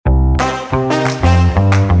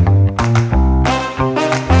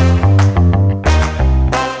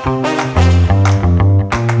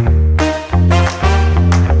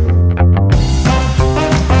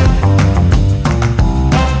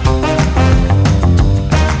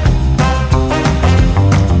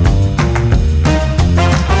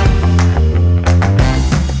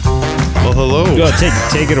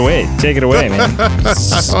take it away. Take it away, man.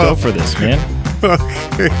 Let's go for this, man.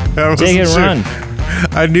 Okay. Take it, run.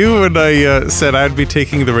 I knew when I said I'd be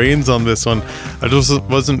taking the reins on this one, I just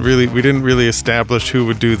wasn't really. We didn't really establish who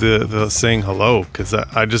would do the saying hello because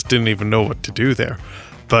I just didn't even know what to do there.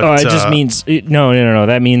 But it just means no.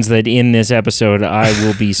 That means that in this episode, I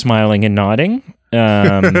will be smiling and nodding,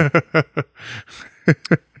 and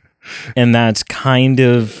that's kind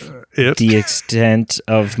of the extent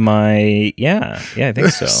of my yeah. I think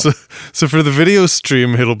so. So for the video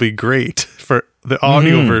stream, it'll be great. For the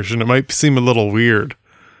audio version, it might seem a little weird.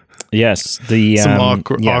 Yes, some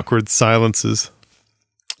awkward silences.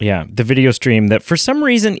 Yeah, the video stream that for some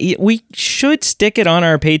reason we should stick it on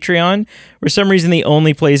our Patreon. For some reason, the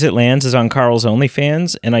only place it lands is on Carl's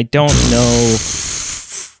OnlyFans, and I don't know.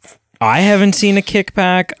 I haven't seen a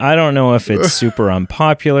kickback. I don't know if it's super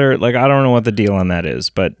unpopular. Like, I don't know what the deal on that is,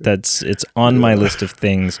 but it's on my list of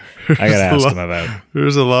things I gotta ask him about.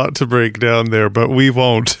 There's a lot to break down there, but we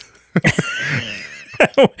won't.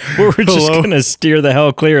 We're just going to steer the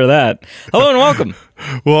hell clear of that. Hello and welcome.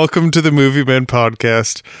 Welcome to the Movie Men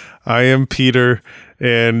Podcast. I am Peter,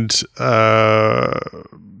 and that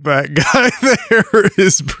guy there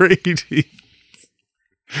is Brady.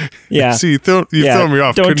 Yeah. See, you throw me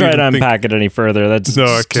off. Don't try to unpack it any further. I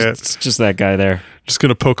can't. It's just that guy there. Just going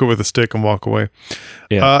to poke it with a stick and walk away.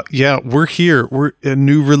 Yeah. We're here. We're a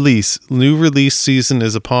new release. New release season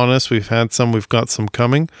is upon us. We've had some. We've got some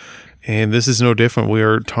coming. And this is no different. We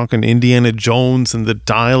are talking Indiana Jones and the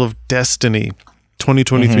Dial of Destiny,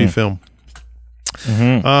 2023 film.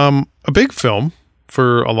 Mm-hmm. A big film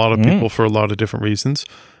for a lot of people for a lot of different reasons.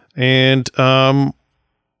 And I'll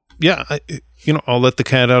let the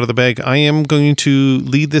cat out of the bag. I am going to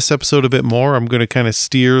lead this episode a bit more. I'm going to kind of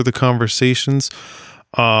steer the conversations.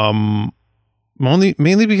 Mainly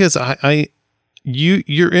because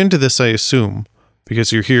you're into this, I assume,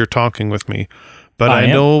 because you're here talking with me. But I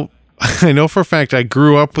know for a fact I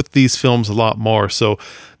grew up with these films a lot more. So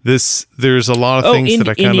there's a lot of things that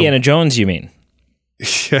I kind of... Indiana Jones, you mean?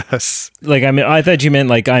 Yes. Like, I mean, I thought you meant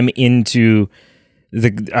like I'm into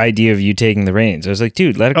the idea of you taking the reins. I was like,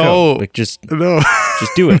 dude, let it go. Like, just do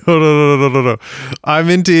it. No. I'm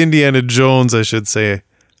into Indiana Jones, I should say,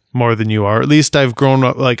 more than you are. At least I've grown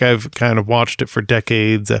up, like I've kind of watched it for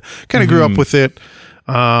decades. Kind of grew up with it.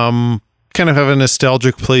 Kind of have a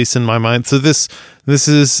nostalgic place in my mind. So this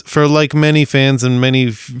is for like many fans and many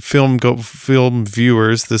film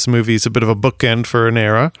viewers. This movie is a bit of a bookend for an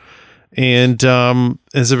era, and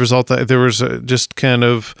as a result, there was just kind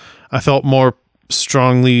of I felt more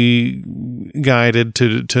strongly guided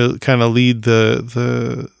to kind of lead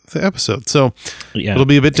the episode. So it'll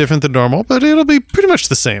be a bit different than normal, but it'll be pretty much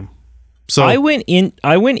the same. So I went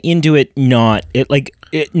into it not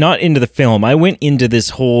into the film. I went into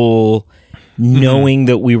this whole knowing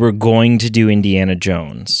that we were going to do Indiana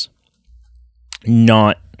Jones.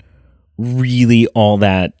 Not really all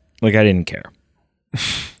that, like, I didn't care.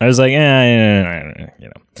 I was like,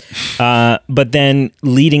 but then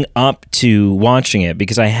leading up to watching it,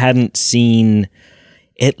 because I hadn't seen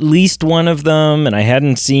at least one of them, and I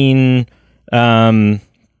hadn't seen, I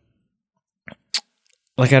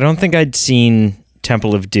don't think I'd seen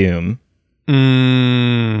Temple of Doom.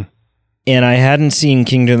 And I hadn't seen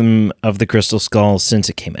Kingdom of the Crystal Skull since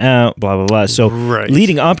it came out, blah, blah, blah. So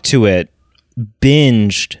leading up to it,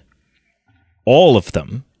 binged all of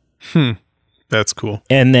them. That's cool.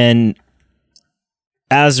 And then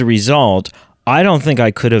as a result, I don't think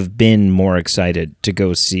I could have been more excited to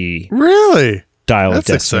go see Dial of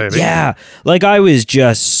Destiny. Exciting. Yeah. Like I was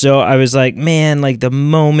like, man, like the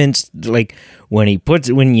moments, like when you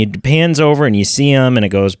pans over and you see him and it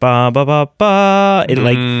goes ba ba ba ba, it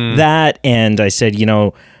like that. And I said,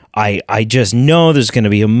 I just know there's going to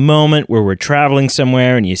be a moment where we're traveling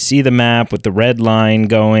somewhere and you see the map with the red line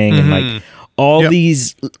going and like all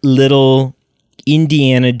these little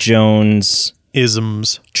Indiana Jones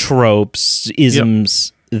tropes,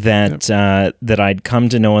 that I'd come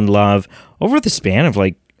to know and love over the span of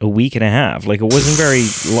like a week and a half. Like it wasn't very,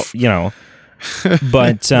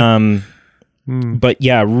 but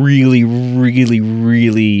yeah, really, really,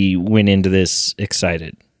 really went into this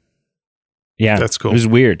excited. Yeah, that's cool. It was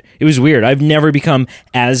weird. I've never become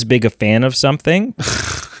as big a fan of something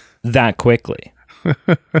that quickly.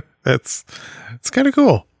 It's kind of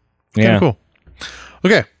cool. Yeah. Cool.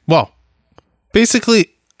 Okay. Well, basically,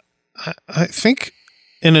 I think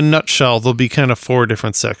in a nutshell, there'll be kind of 4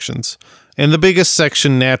 different sections. And the biggest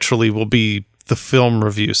section naturally will be the film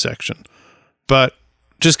review section. But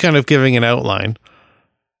just kind of giving an outline,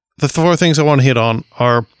 the 4 things I want to hit on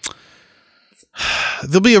are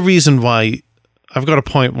there'll be a reason why I've got a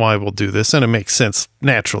point why we'll do this, and it makes sense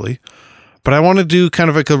naturally. But I want to do kind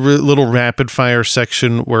of like a little rapid fire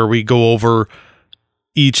section where we go over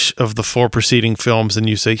each of the 4 preceding films, and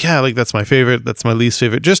you say, yeah, like that's my favorite, that's my least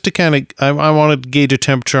favorite, just to kind of, I want to gauge a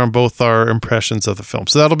temperature on both our impressions of the film.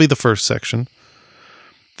 So that'll be the first section.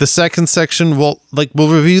 The second section, we'll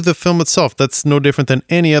review the film itself. That's no different than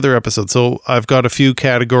any other episode. So I've got a few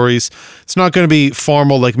categories. It's not going to be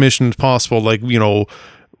formal like Mission Impossible, like, you know,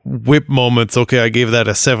 whip moments. Okay, I gave that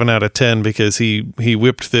a 7 out of 10 because he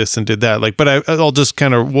whipped this and did that. Like, but I'll just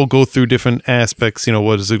kind of, we'll go through different aspects. You know,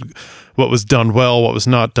 what was done well, what was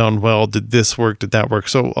not done well. Did this work? Did that work?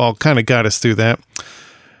 So I'll kind of guide us through that.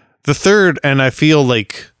 The third, and I feel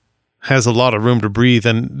like has a lot of room to breathe,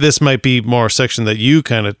 and this might be more a section that you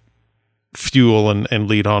kind of fuel and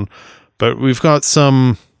lead on, but we've got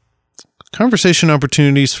some conversation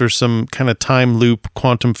opportunities for some kind of time loop,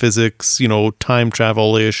 quantum physics, you know, time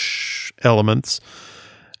travel-ish elements.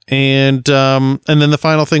 And then the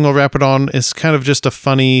final thing we'll wrap it on is kind of just a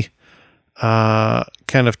funny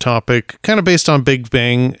kind of topic, kind of based on Big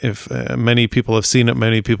Bang. If many people have seen it,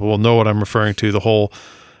 many people will know what I'm referring to, the whole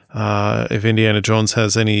if Indiana Jones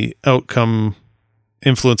has any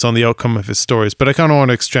influence on the outcome of his stories. But I kind of want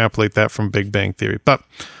to extrapolate that from Big Bang Theory. But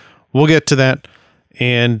we'll get to that.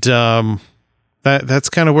 And that's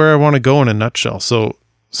kind of where I want to go in a nutshell. So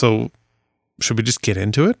should we just get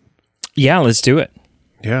into it? Yeah, let's do it.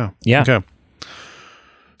 Yeah. Yeah. Okay.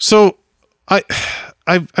 So I'm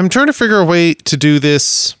trying to figure a way to do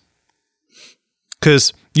this,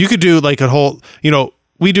 because you could do like a whole, you know,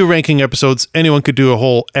 we do ranking episodes. Anyone could do a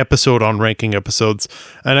whole episode on ranking episodes.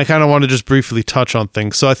 And I kind of want to just briefly touch on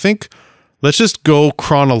things. So I think let's just go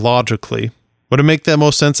chronologically. Would it make that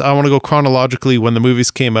most sense? I want to go chronologically when the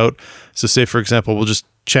movies came out. So say, for example, we'll just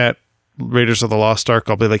chat Raiders of the Lost Ark.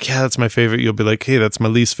 I'll be like, yeah, that's my favorite. You'll be like, hey, that's my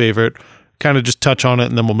least favorite. Kind of just touch on it,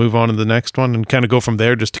 and then we'll move on to the next one and kind of go from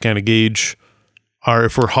there, just to kind of gauge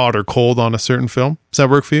if we're hot or cold on a certain film. Does that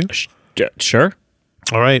work for you? Sure.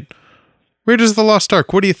 All right. Raiders of the Lost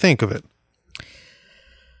Ark, what do you think of it?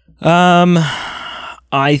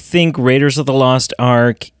 I think Raiders of the Lost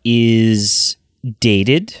Ark is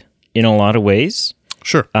dated in a lot of ways.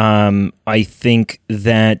 Sure. I think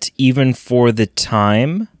that even for the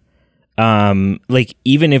time, like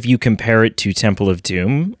even if you compare it to Temple of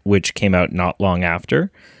Doom, which came out not long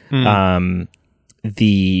after, from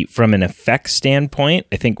an effects standpoint,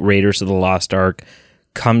 I think Raiders of the Lost Ark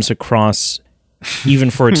comes across, even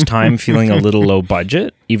for its time, feeling a little low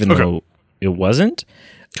budget, even though it wasn't.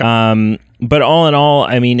 But all in all,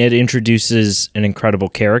 I mean, it introduces an incredible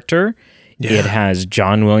character. Yeah. It has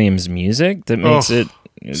John Williams music that makes it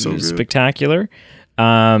so spectacular.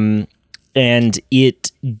 And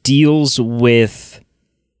it deals with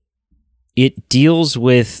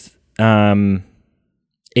a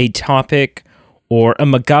topic or a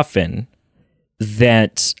MacGuffin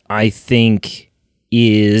that I think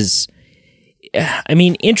is, I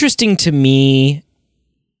mean, interesting to me,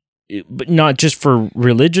 but not just for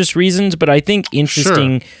religious reasons, but I think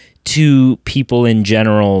interesting to people in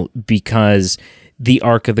general, because the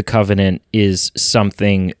Ark of the Covenant is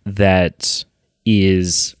something that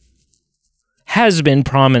has been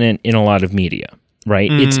prominent in a lot of media,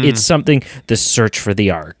 right? It's something, the search for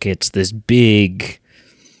the Ark. It's this big,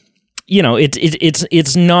 you know,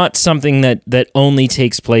 it's not something that only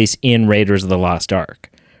takes place in Raiders of the Lost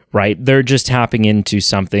Ark, right? They're just tapping into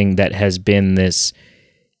something that has been this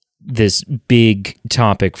big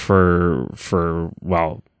topic for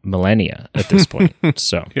millennia at this point.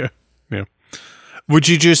 So yeah. Would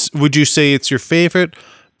you say it's your favorite,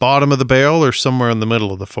 bottom of the barrel, or somewhere in the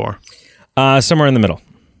middle of the 4? Somewhere in the middle.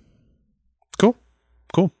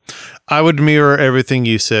 Cool. I would mirror everything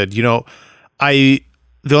you said. You know, the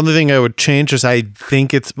only thing I would change is I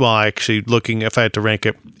think it's, well, actually, looking, if I had to rank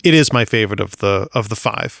it, it is my favorite of the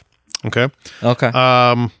 5. Okay.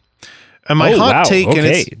 And my hot take, okay, and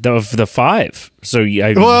it's the 5. So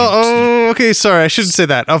okay, sorry, I shouldn't say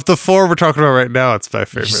that. Of the 4 we're talking about right now, it's my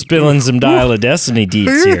favorite. Spilling some Dial of Destiny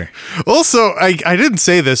deets here. Also, I didn't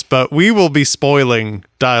say this, but we will be spoiling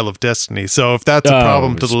Dial of Destiny. So if that's a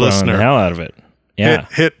problem to the listener, the hell out of it. Yeah,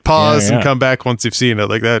 hit pause and come back once you've seen it.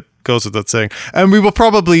 Like, that goes without saying. And we will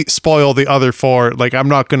probably spoil the other 4. Like, I'm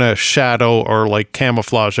not gonna shadow or like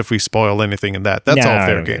camouflage if we spoil anything in that. That's all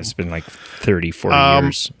fair game. It's been like 30-40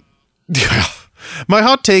 years. Yeah. My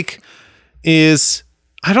hot take is,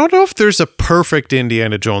 I don't know if there's a perfect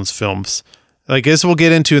Indiana Jones films. Like, as we'll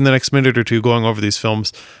get into in the next minute or two going over these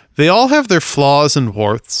films, they all have their flaws and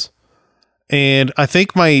warts. And I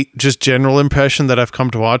think my just general impression that I've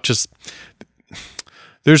come to watch is,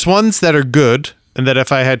 there's ones that are good and that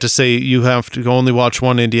if I had to say you have to only watch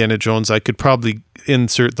one Indiana Jones, I could probably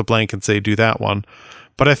insert the blank and say do that one.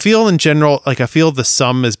 But I feel in general, like I feel the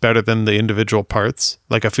sum is better than the individual parts.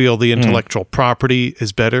 Like I feel the intellectual property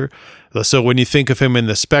is better. So when you think of him in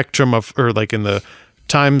the spectrum of, or like in the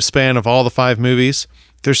time span of all the 5 movies,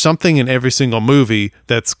 there's something in every single movie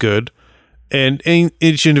that's good. And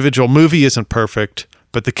each individual movie isn't perfect,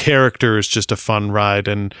 but the character is just a fun ride.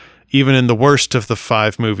 And even in the worst of the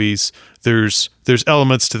 5 movies, there's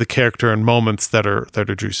elements to the character and moments that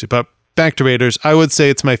are juicy. But back to Raiders, I would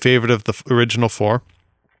say it's my favorite of the original 4.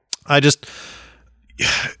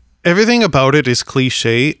 Everything about it is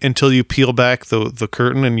cliche until you peel back the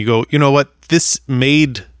curtain and you go, you know what? This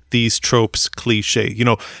made these tropes cliche. You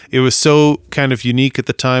know, it was so kind of unique at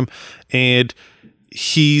the time, and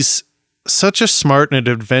he's such a smart and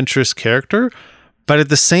adventurous character, but at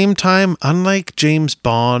the same time, unlike James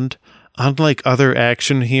Bond, unlike other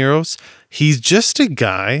action heroes, he's just a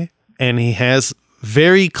guy, and he has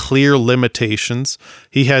very clear limitations.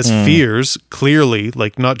 He has fears, clearly,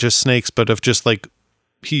 like not just snakes, but of just like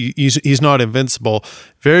he's not invincible.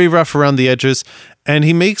 Very rough around the edges, and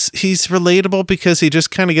he's relatable because he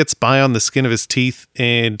just kind of gets by on the skin of his teeth.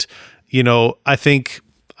 And you know, I think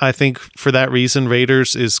for that reason,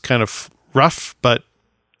 Raiders is kind of rough, but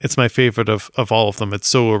it's my favorite of all of them. It's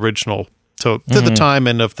so original to the time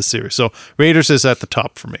and of the series. So Raiders is at the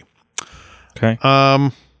top for me. Okay.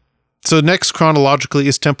 So next chronologically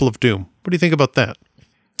is Temple of Doom. What do you think about that?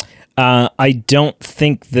 I don't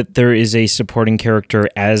think that there is a supporting character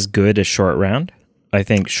as good as Short Round. I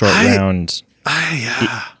think Short Round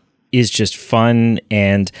is just fun,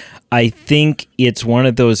 and I think it's one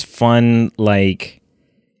of those fun, like,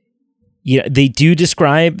 yeah, they do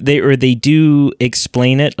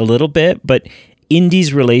explain it a little bit, but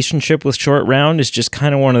Indy's relationship with Short Round is just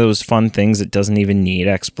kind of one of those fun things that doesn't even need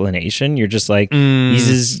explanation. You're just like, he's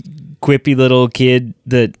this quippy little kid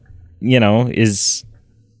that, you know, is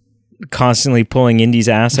constantly pulling Indy's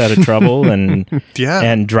ass out of trouble and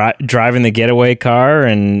and driving the getaway car,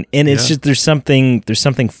 and it's just there's something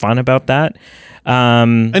fun about that.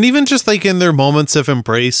 And even just like in their moments of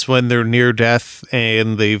embrace when they're near death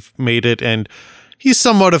and they've made it, and he's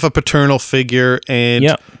somewhat of a paternal figure,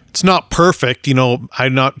 and it's not perfect. You know,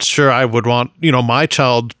 I'm not sure I would want, you know, my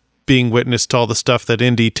child being witness to all the stuff that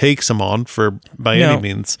Indy takes him on by any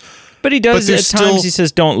means. But he does at times. He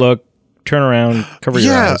says, "Don't look, turn around, cover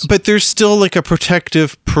your eyes." But there's still like a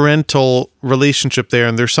protective parental relationship there,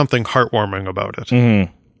 and there's something heartwarming about it.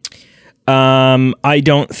 Mm-hmm. I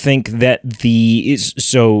don't think that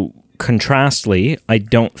contrastly, I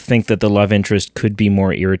don't think that the love interest could be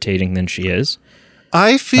more irritating than she is.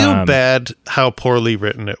 I feel bad how poorly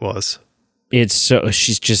written it was.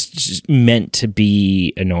 She's just meant to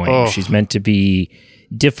be annoying. Oh. She's meant to be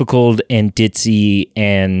difficult and ditzy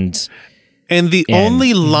and the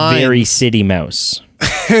only line, very city mouse.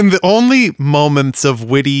 And the only moments of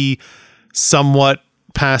witty, somewhat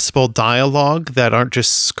passable dialogue that aren't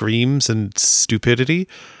just screams and stupidity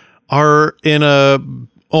are in a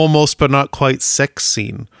almost but not quite sex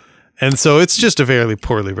scene. And so it's just a very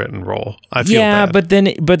poorly written role. I feel bad. but then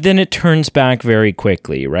it turns back very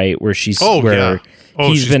quickly, right? Where he's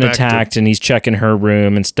been attacked and he's checking her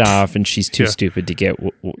room and stuff, and she's too stupid to get,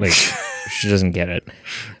 like, she doesn't get it.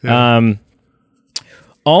 Yeah.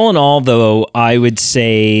 All in all, though, I would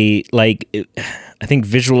say, like, I think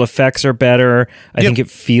visual effects are better. I think it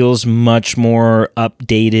feels much more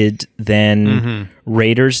updated than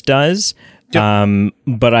Raiders does.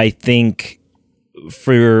 But I think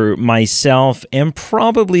for myself and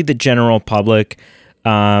probably the general public,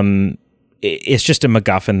 it's just a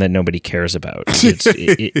MacGuffin that nobody cares about.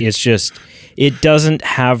 It's just, it doesn't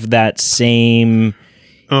have that same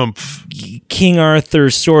King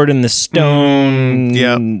Arthur's Sword in the Stone,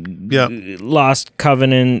 Lost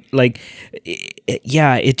Covenant, like,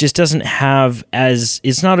 it just doesn't have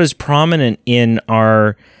it's not as prominent in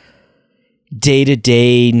our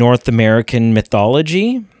day-to-day North American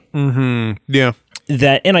mythology.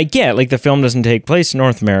 That, and I get, like, the film doesn't take place in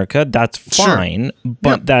North America, that's fine,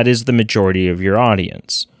 but that is the majority of your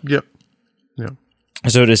audience.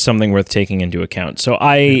 So it is something worth taking into account. So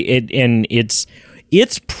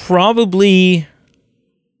it's probably,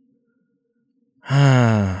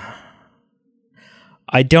 I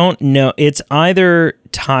don't know. It's either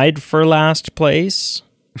tied for last place.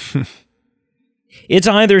 It's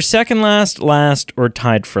either second last, or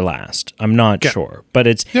tied for last. I'm not sure, but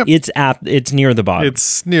it's near the bottom.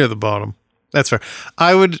 It's near the bottom. That's fair.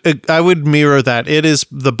 I would mirror that. It is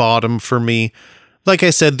the bottom for me. Like I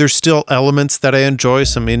said, there's still elements that I enjoy.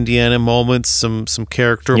 Some Indiana moments, some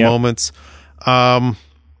character moments.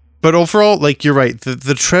 But overall, like you're right,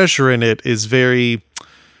 the treasure in it is very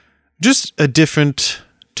just a different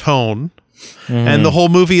tone. And the whole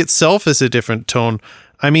movie itself is a different tone.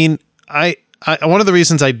 I mean, I one of the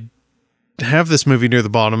reasons I have this movie near the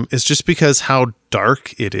bottom is just because how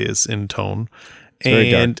dark it is in tone.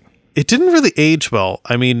 And it didn't really age well.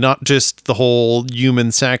 I mean, not just the whole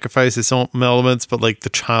human sacrifices elements, but like the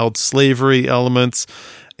child slavery elements.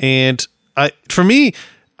 And for me,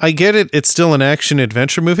 I get it. It's still an action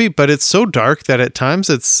adventure movie, but it's so dark that at times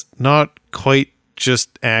it's not quite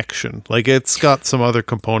just action. Like it's got some other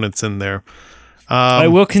components in there. I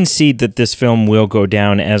will concede that this film will go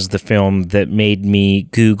down as the film that made me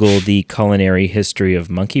Google the culinary history of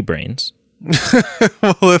monkey brains.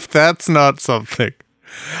 Well, if that's not something,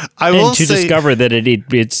 and to discover that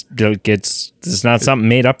it's not something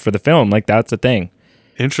made up for the film, like that's a thing.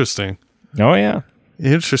 Interesting. Oh yeah,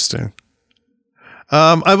 interesting.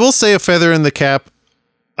 I will say a feather in the cap.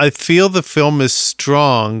 I feel the film is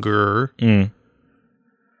stronger.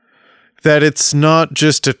 That it's not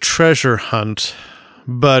just a treasure hunt,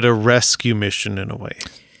 but a rescue mission in a way.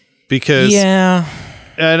 Because and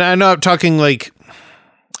I'm not talking like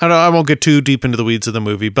I won't get too deep into the weeds of the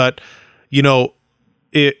movie, but you know,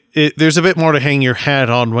 there's a bit more to hang your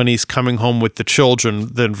hat on when he's coming home with the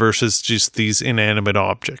children than versus just these inanimate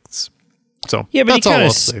objects. So yeah, but that's he all kind I'll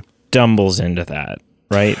of say. Stumbles into that,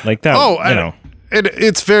 right? Like that.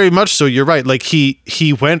 It's very much so. You're right. Like he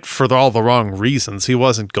went for all the wrong reasons. He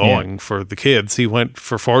wasn't going for the kids. He went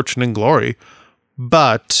for fortune and glory,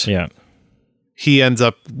 but he ends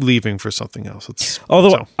up leaving for something else.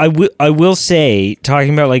 I will say,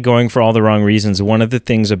 talking about like going for all the wrong reasons, one of the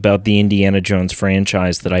things about the Indiana Jones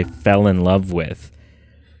franchise that I fell in love with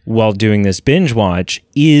while doing this binge watch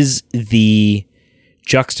is the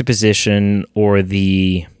juxtaposition or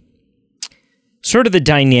the sort of the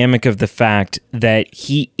dynamic of the fact that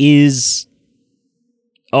he is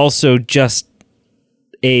also just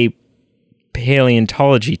a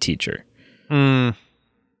paleontology teacher.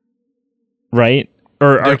 Right?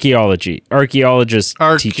 Or archaeology. Archaeologist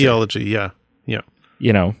Archaeology, teacher. Yeah.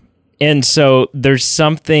 You know? And so there's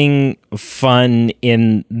something fun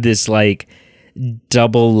in this like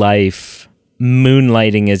double life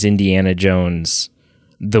moonlighting as Indiana Jones,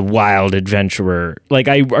 the wild adventurer. Like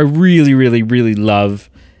I really, really, really love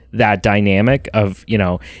that dynamic of, you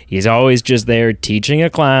know, he's always just there teaching a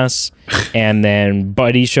class and then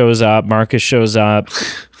Buddy shows up, Marcus shows up,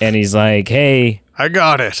 and he's like, hey, I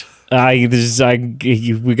got it. We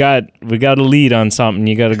got a lead on something.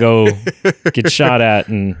 You got to go get shot at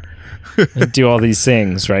and do all these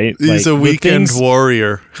things, right? He's like, a weekend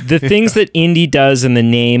warrior. The things that Indy does in the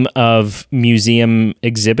name of museum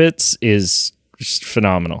exhibits is just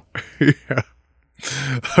phenomenal. Yeah.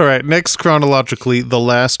 All right. Next, chronologically, The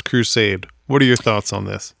Last Crusade. What are your thoughts on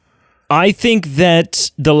this? I think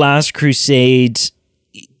that The Last Crusade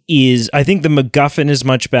I think the MacGuffin is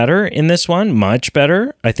much better in this one. Much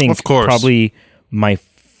better. I think of course. Probably my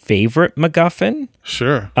favorite MacGuffin.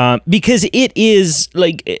 Sure. Because it is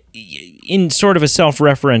like in sort of a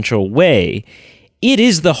self-referential way, it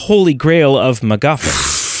is the holy grail of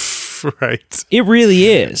MacGuffin. Right. It really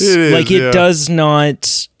is. It does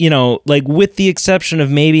not, you know, like with the exception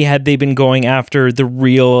of maybe had they been going after the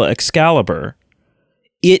real Excalibur,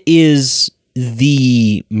 it is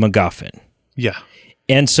the MacGuffin. Yeah.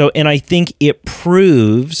 And I think it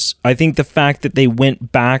proves, I think the fact that they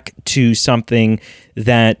went back to something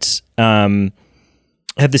that had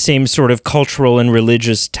the same sort of cultural and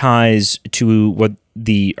religious ties to what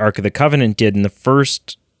the Ark of the Covenant did in the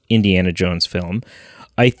first Indiana Jones film,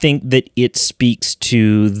 I think that it speaks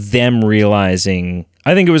to them realizing,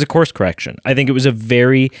 I think it was a course correction. I think it was a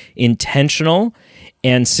very intentional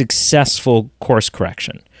and successful course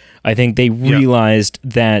correction. I think they realized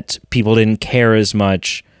that people didn't care as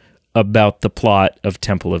much about the plot of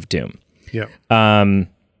Temple of Doom. Yeah.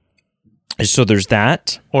 So there's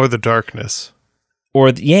that. Or the darkness.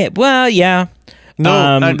 No,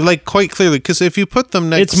 like quite clearly, because if you put them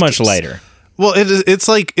next, it's much lighter. Well,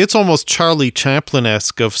 it's almost Charlie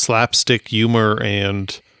Chaplin-esque of slapstick humor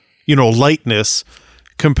and, you know, lightness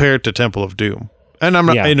compared to Temple of Doom. And I'm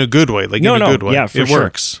not in a good way, like in a good way. Yeah, for it sure.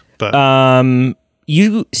 works. But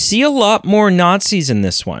you see a lot more Nazis in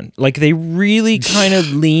this one. Like they really kind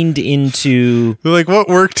of leaned into like what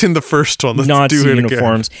worked in the first one. Let's Nazi do it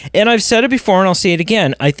uniforms. Again. And I've said it before and I'll say it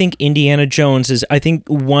again. I think Indiana Jones is, I think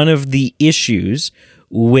one of the issues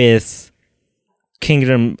with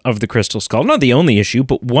Kingdom of the Crystal Skull, not the only issue,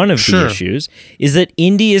 but one of the issues is that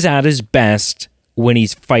Indy is at his best when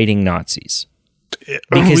he's fighting Nazis.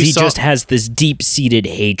 because we he saw- just has this deep-seated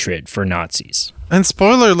hatred for Nazis. And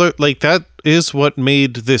spoiler alert, like that is what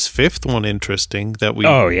made this fifth one interesting, that we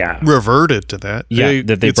Oh, yeah. reverted to that. Yeah,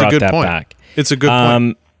 that they it's a brought good that point. back. It's a good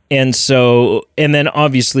point. And then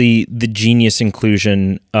obviously the genius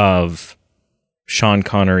inclusion of Sean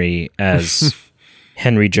Connery as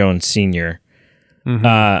Henry Jones Sr.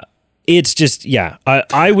 It's just,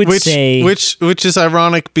 I would say... Which is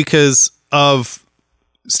ironic because of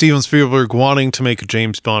Steven Spielberg wanting to make a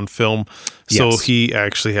James Bond film, so Yes. he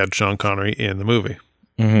actually had Sean Connery in the movie.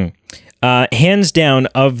 hands down,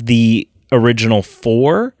 of the original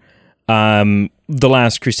four, The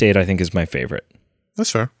Last Crusade, I think, is my favorite.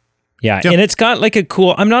 That's fair. Yeah, Yep. and it's got like a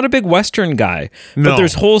cool... I'm not a big Western guy, but No.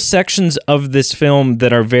 there's whole sections of this film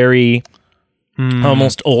that are very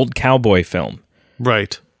almost old cowboy film,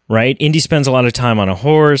 Right. right? Indy spends a lot of time on a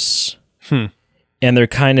horse, and they're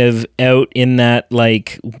kind of out in that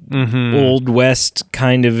like Old West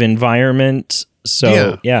kind of environment.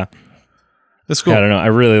 So, yeah. That's cool. I don't know. I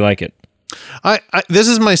really like it. I this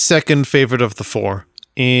is my second favorite of the four,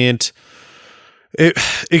 and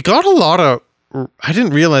it got a lot of... I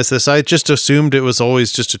didn't realize this. I just assumed it was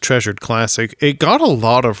always just a treasured classic. It got a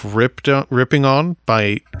lot of ripping on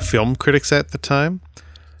by film critics at the time.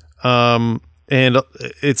 And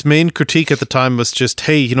its main critique at the time was just,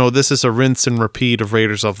 hey, you know, this is a rinse and repeat of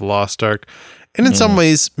Raiders of the Lost Ark. And in some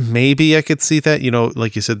ways, maybe I could see that. You know,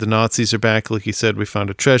 like you said, the Nazis are back. Like you said, we found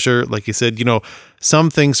a treasure. Like you said, you know, some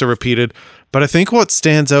things are repeated. But I think what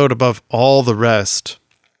stands out above all the rest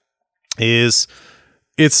is...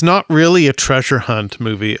 it's not really a treasure hunt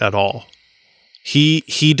movie at all.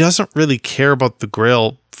 He doesn't really care about the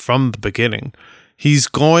Grail from the beginning. He's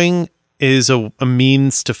going is a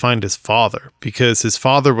means to find his father, because his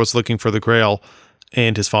father was looking for the Grail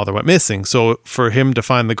and his father went missing. So for him to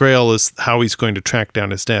find the Grail is how he's going to track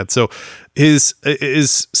down his dad. So his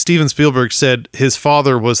Steven Spielberg said his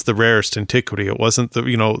father was the rarest antiquity. It wasn't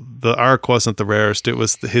the Ark wasn't the rarest. It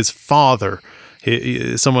was his father.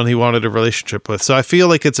 Someone he wanted a relationship with. So I feel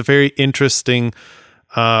like it's a very interesting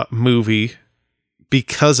movie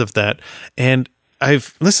because of that. And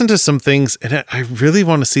I've listened to some things, and I really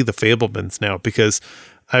want to see The Fabelmans now, because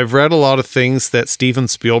I've read a lot of things that Steven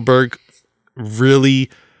Spielberg really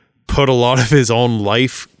put a lot of his own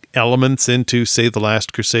life elements into, say, The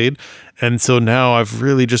Last Crusade. And so now I've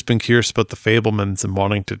really just been curious about The Fabelmans and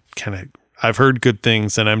wanting to kind of... I've heard good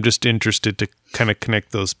things, and I'm just interested to kind of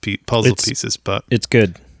connect those puzzle pieces. But It's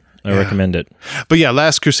good. I recommend it. But yeah,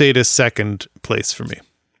 Last Crusade is second place for me.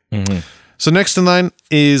 So next in line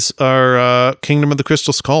is our Kingdom of the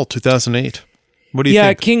Crystal Skull, 2008. What do you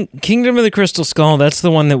think? Kingdom of the Crystal Skull, that's the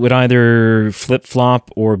one that would either flip-flop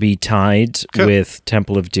or be tied with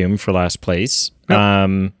Temple of Doom for last place. Yep.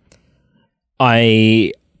 I'm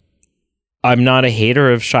not a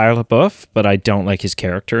hater of Shia LaBeouf, but I don't like his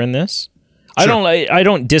character in this. Sure. I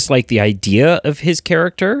don't dislike the idea of his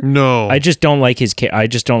character. No. I just don't like his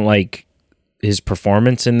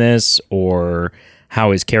performance in this, or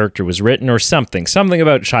how his character was written, or something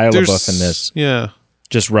about Shia LaBeouf in this. Yeah.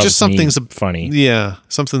 Just rubs something's me funny. Yeah,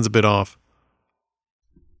 something's a bit off.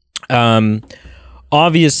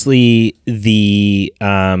 Obviously the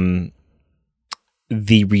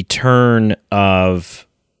return of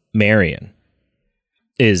Marion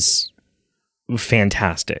is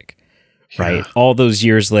fantastic, right? Yeah. All those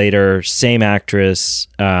years later, same actress,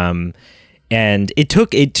 and it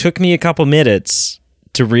took me a couple minutes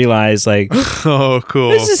to realize, like, Oh, cool.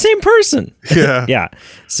 this is the same person. Yeah. Yeah.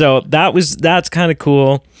 So that's kind of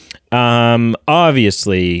cool.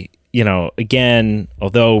 Obviously, you know, again,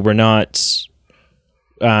 although we're not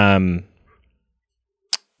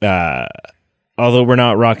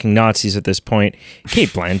rocking Nazis at this point, Cate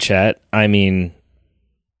Blanchett, I mean,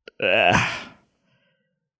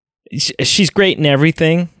 she's great in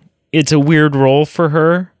everything. It's a weird role for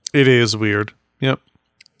her. It is weird. Yep.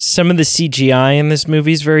 Some of the CGI in this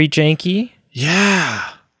movie is very janky.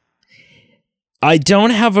 Yeah. I don't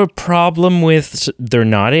have a problem with... They're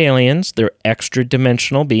not aliens. They're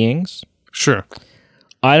extra-dimensional beings. Sure.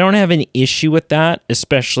 I don't have an issue with that,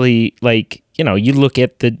 especially, like, you know, you look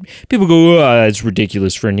at the... People go, oh, it's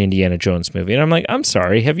ridiculous for an Indiana Jones movie. And I'm like, I'm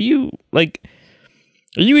sorry. Have you, like...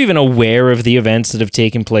 Are you even aware of the events that have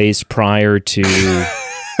taken place prior to...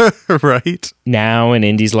 Right. now in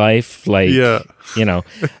Indy's life? Like, Yeah. you know.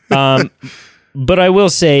 But I will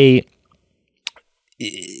say...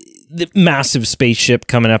 The massive spaceship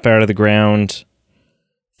coming up out of the ground,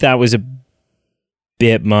 that was a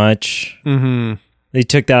bit much. Mm-hmm. They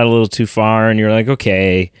took that a little too far, and you're like,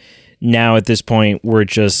 okay, now at this point we're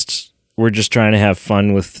we're just trying to have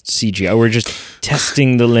fun with CGI. We're just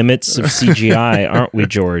testing the limits of CGI, aren't we,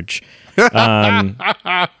 George?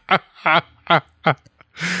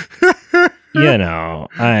 You know,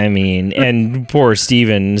 I mean, and poor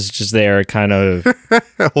Steven's just there kind of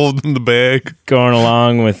holding the bag, going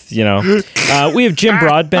along with, you know. We have Jim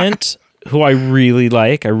Broadbent, who I really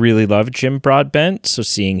like. I really love Jim Broadbent. So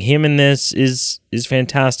seeing him in this is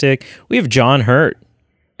fantastic. We have John Hurt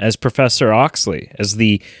as Professor Oxley, as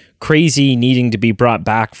the crazy needing to be brought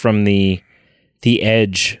back from the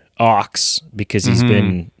edge Ox, because he's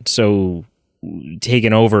been so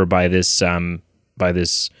taken over by this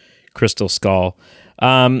crystal skull.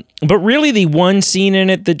 But really the one scene in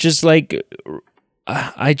it that just like,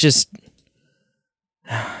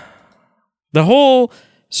 the whole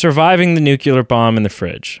surviving the nuclear bomb in the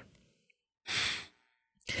fridge.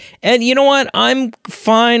 And you know what? I'm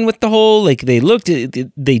fine with the whole, like, they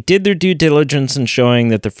did their due diligence in showing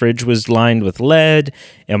that the fridge was lined with lead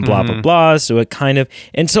and blah, blah, blah. So it kind of,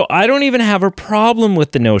 and so I don't even have a problem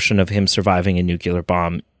with the notion of him surviving a nuclear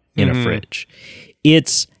bomb in a fridge.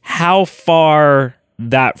 It's how far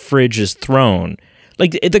that fridge is thrown.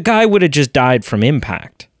 Like, the guy would have just died from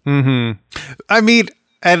impact. I mean,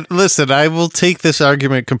 and listen, I will take this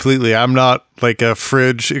argument completely. I'm not like a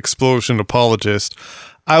fridge explosion apologist.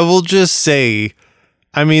 I will just say,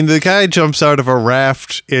 I mean, the guy jumps out of a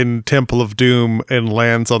raft in Temple of Doom and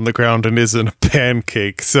lands on the ground and isn't a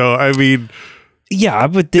pancake. So, I mean, yeah,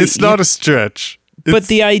 but it's not a stretch. But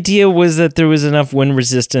the idea was that there was enough wind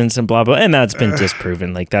resistance and blah, blah, and that's been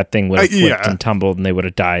disproven. Like, that thing would have flipped and tumbled and they would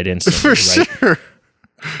have died instantly. For right? sure.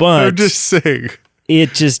 But I'm just saying.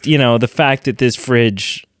 It just, you know, the fact that this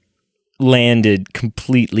fridge landed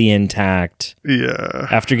completely intact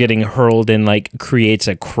after getting hurled and, like, creates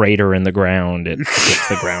a crater in the ground. It hits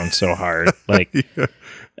the ground so hard. Like,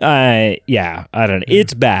 I don't know.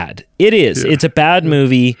 It's bad. It is. It's a bad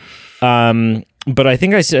movie. But I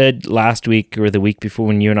think I said last week or the week before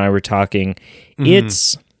when you and I were talking,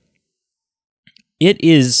 it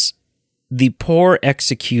is the poor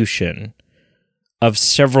execution of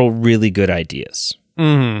several really good ideas.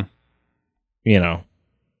 You know,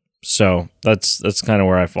 so that's kind of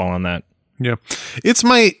where I fall on that. Yeah,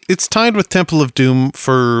 it's tied with Temple of Doom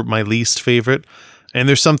for my least favorite, and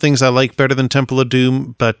there's some things I like better than Temple of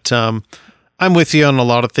Doom, but I'm with you on a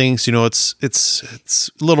lot of things. You know, it's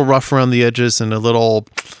a little rough around the edges and a little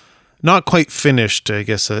not quite finished, I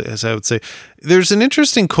guess, as I would say. There's an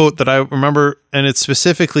interesting quote that I remember, and it's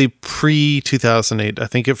specifically pre-2008. I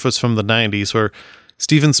think it was from the 90s, where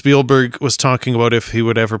Steven Spielberg was talking about if he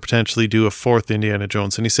would ever potentially do a fourth Indiana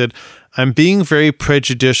Jones. And he said, "I'm being very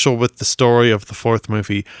prejudicial with the story of the fourth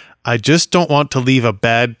movie. I just don't want to leave a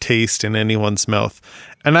bad taste in anyone's mouth."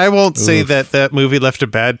 And I won't say that movie left a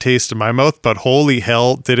bad taste in my mouth, but holy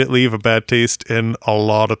hell, did it leave a bad taste in a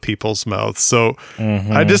lot of people's mouths. So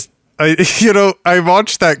I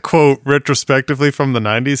watched that quote retrospectively from the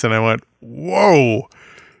 90s and I went, whoa,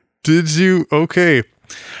 did you? Okay.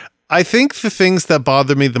 I think the things that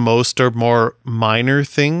bother me the most are more minor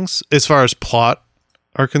things as far as plot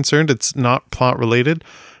are concerned. It's not plot related,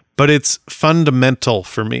 but it's fundamental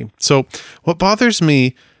for me. So what bothers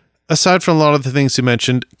me, aside from a lot of the things you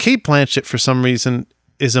mentioned, Cate Blanchett, for some reason,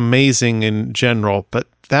 is amazing in general, but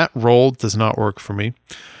that role does not work for me.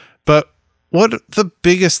 But what the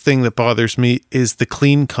biggest thing that bothers me is the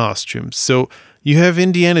clean costumes. So you have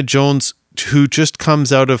Indiana Jones, who just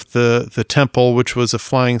comes out of the temple, which was a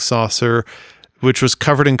flying saucer, which was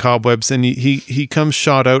covered in cobwebs, and he comes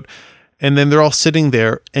shot out, and then they're all sitting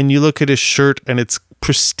there, and you look at his shirt, and it's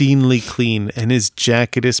pristinely clean, and his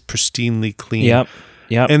jacket is pristinely clean. Yep.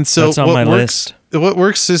 And so that's on my list. What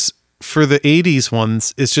works is, for the 80s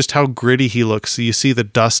ones, is just how gritty he looks. So you see the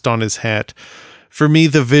dust on his hat. For me,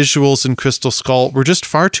 the visuals in Crystal Skull were just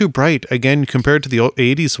far too bright. Again, compared to the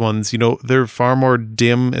 80s ones, you know, they're far more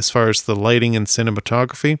dim as far as the lighting and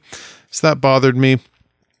cinematography. So that bothered me.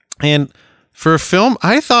 And for a film,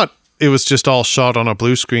 I thought it was just all shot on a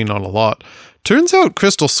blue screen on a lot. Turns out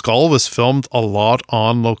Crystal Skull was filmed a lot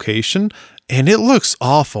on location, and it looks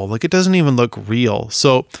awful. Like, it doesn't even look real.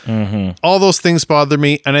 So all those things bother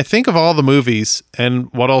me. And I think of all the movies,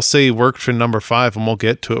 and what I'll say worked for number 5, and we'll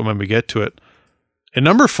get to it when we get to it. In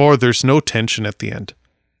number 4, there's no tension at the end.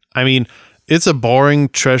 I mean, it's a boring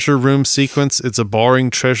treasure room sequence. It's a boring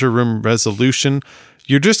treasure room resolution.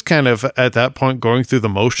 you're just kind of at that point going through the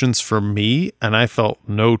motions for me, and I felt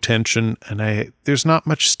no tension, and there's not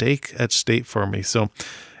much stake at stake for me. So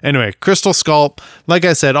anyway, Crystal Skull, like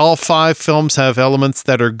I said, all 5 films have elements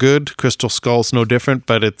that are good. Crystal Skull's no different,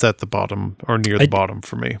 but it's at the bottom or near the bottom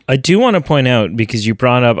for me. I do want to point out, because you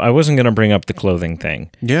brought up, I wasn't going to bring up the clothing thing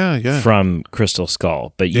from Crystal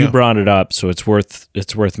Skull, but you brought it up, so it's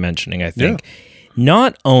worth mentioning, I think. Yeah.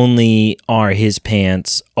 Not only are his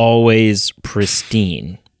pants always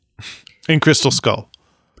pristine in Crystal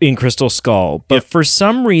Skull, but for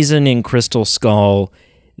some reason in Crystal Skull,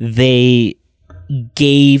 they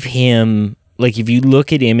gave him, like, if you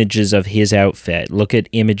look at images of his outfit, look at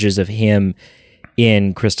images of him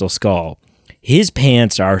in Crystal Skull, his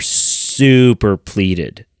pants are super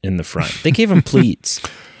pleated in the front. They gave him pleats.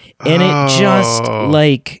 And it just,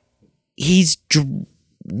 like, he's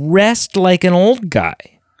dressed like an old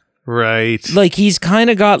guy. Right. Like, he's kind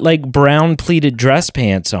of got, like, brown pleated dress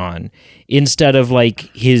pants on instead of, like,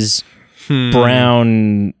 his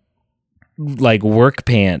brown, like, work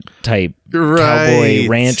pant type cowboy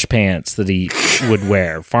ranch pants that he would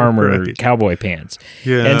wear, farmer cowboy pants.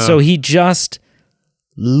 Yeah. And so he just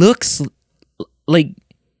looks like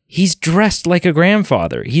he's dressed like a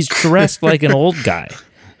grandfather. He's dressed like an old guy.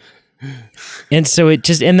 And so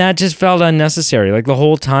that just felt unnecessary. Like, the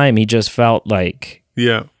whole time he just felt like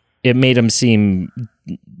it made him seem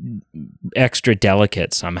extra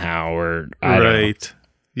delicate somehow, or I don't know.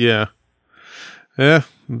 Yeah. Yeah.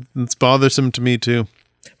 It's bothersome to me too.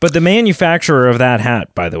 But the manufacturer of that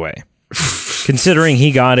hat, by the way, considering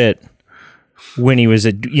he got it when he was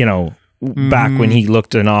back when he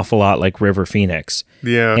looked an awful lot like River Phoenix.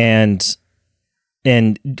 Yeah. And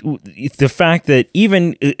the fact that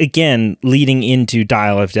even, again, leading into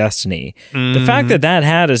Dial of Destiny, the fact that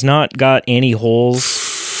hat has not got any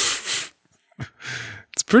holes.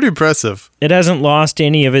 It's pretty impressive. It hasn't lost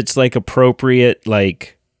any of its, like, appropriate,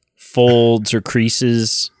 like, folds or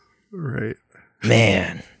creases. Right.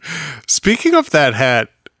 Man. Speaking of that hat.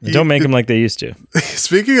 Don't make them like they used to.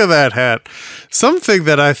 Speaking of that hat, something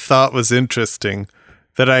that I thought was interesting,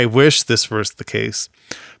 that I wish this was the case.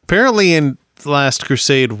 Apparently in The Last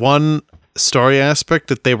Crusade, one story aspect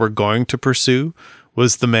that they were going to pursue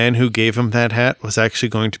was the man who gave him that hat was actually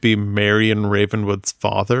going to be Marion Ravenwood's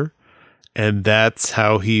father. And that's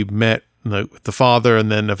how he met with the father, and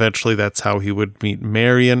then eventually that's how he would meet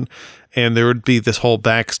Marion. And there would be this whole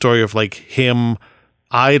backstory of, like, him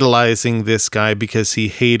idolizing this guy because he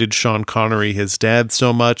hated Sean Connery, his dad,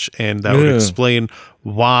 so much, and that would explain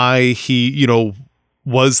why he,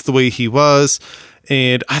 was the way he was.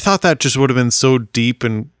 And I thought that just would have been so deep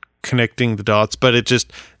in connecting the dots, but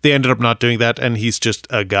they ended up not doing that, and he's just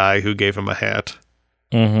a guy who gave him a hat.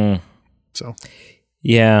 Mm-hmm. So.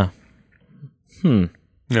 Yeah.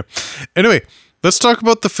 Yeah. Anyway, let's talk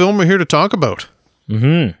about the film we're here to talk about.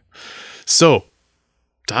 Mm-hmm. So,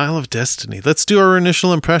 Dial of Destiny. Let's do our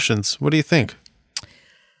initial impressions. What do you think?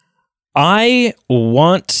 I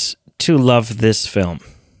want to love this film.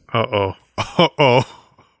 Uh-oh. Uh-oh.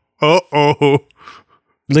 Uh-oh.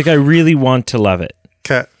 Like, I really want to love it.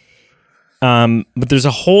 Okay. But there's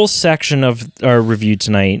a whole section of our review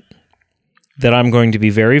tonight that I'm going to be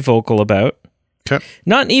very vocal about. Okay.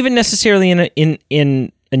 Not even necessarily in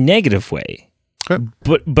a negative way. Okay.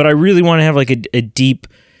 But I really want to have, like, a deep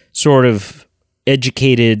sort of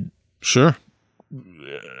educated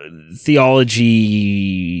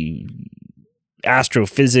theology,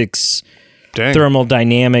 astrophysics,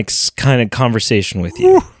 thermodynamics kind of conversation with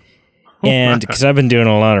you. And because I've been doing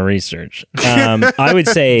a lot of research, I would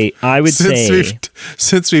say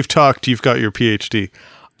since we've talked, you've got your PhD.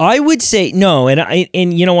 I would say no,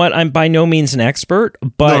 and you know what? I'm by no means an expert,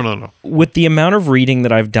 but no. With the amount of reading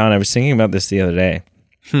that I've done, I was thinking about this the other day.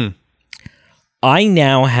 I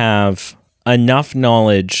now have enough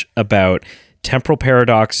knowledge about temporal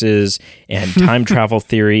paradoxes and time travel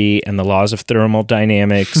theory and the laws of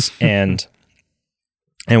thermodynamics and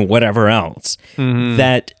whatever else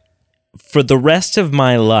that for the rest of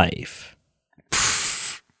my life,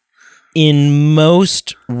 in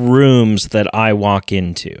most rooms that I walk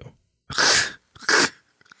into,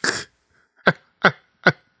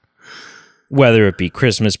 whether it be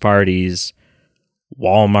Christmas parties,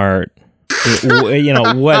 Walmart,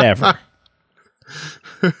 whatever,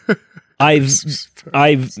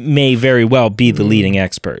 I may very well be the leading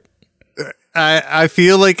expert. I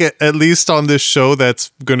feel like at least on this show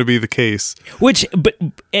that's going to be the case.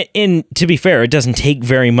 And to be fair, it doesn't take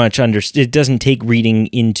very much. It doesn't take reading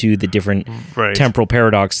into the different temporal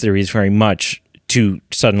paradox theories very much to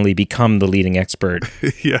suddenly become the leading expert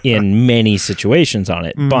in many situations on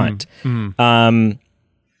it. But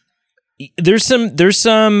there's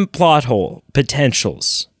some plot hole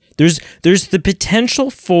potentials. There's the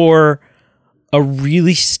potential for a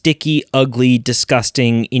really sticky, ugly,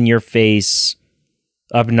 disgusting, in your face,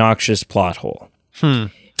 obnoxious plot hole.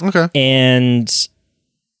 Okay. And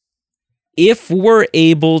if we're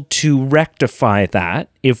able to rectify that,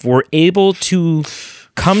 if we're able to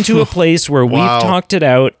come to a place where we've talked it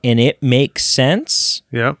out and it makes sense,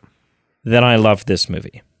 Yep. then I love this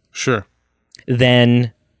movie. Sure.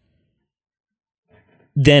 Then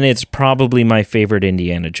it's probably my favorite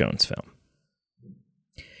Indiana Jones film.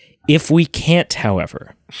 If we can't,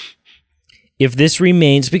 however, if this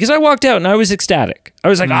remains, because I walked out and I was ecstatic. I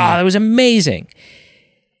was like, that was amazing.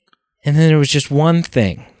 And then there was just one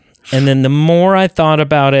thing. And then the more I thought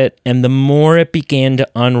about it and the more it began to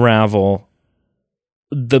unravel,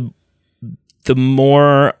 the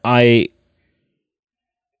more I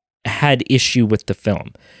had issue with the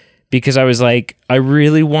film. Because I was like, I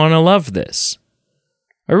really want to love this.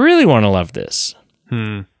 I really want to love this.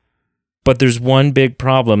 But there's one big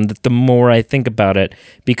problem that the more I think about it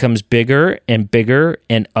becomes bigger and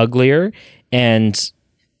uglier and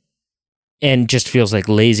just feels like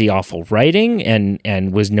lazy, awful writing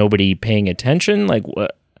and was nobody paying attention. Like,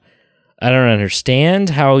 what? I don't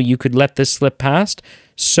understand how you could let this slip past.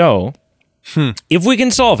 So, if we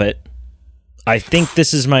can solve it, I think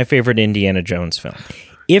this is my favorite Indiana Jones film.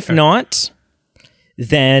 If not,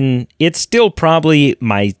 then it's still probably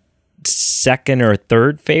my second or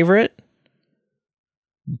third favorite.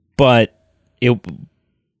 But it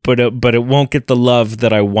won't get the love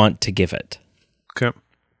that I want to give it. Okay.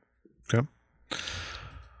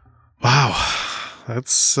 Wow,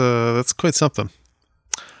 that's quite something.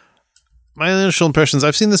 My initial impressions: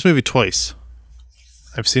 I've seen this movie twice.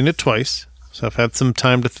 So I've had some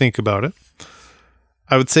time to think about it.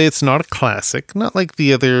 I would say it's not a classic, not like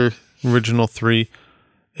the other original three,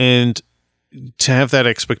 and to have that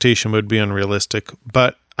expectation would be unrealistic.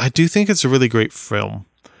 But I do think it's a really great film.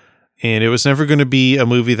 And it was never going to be a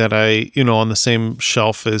movie that I, on the same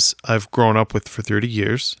shelf as I've grown up with for 30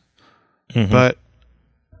 years. Mm-hmm. But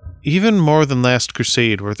even more than Last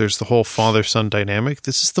Crusade, where there's the whole father-son dynamic,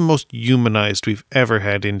 this is the most humanized we've ever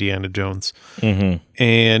had Indiana Jones. Mm-hmm.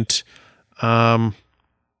 And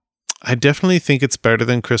I definitely think it's better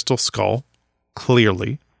than Crystal Skull,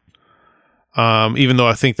 clearly. Even though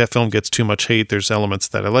I think that film gets too much hate, there's elements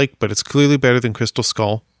that I like, but it's clearly better than Crystal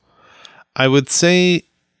Skull. I would say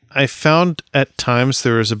I found at times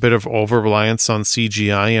there was a bit of over-reliance on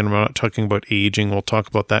CGI, and I'm not talking about aging. We'll talk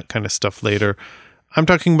about that kind of stuff later. I'm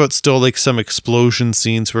talking about still like some explosion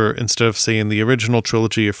scenes where instead of, say, in the original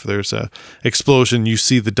trilogy, if there's a explosion, you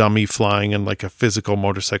see the dummy flying and like a physical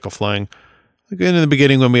motorcycle flying. Again, in the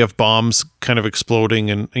beginning when we have bombs kind of exploding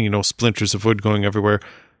and splinters of wood going everywhere,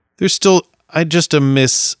 there's still, a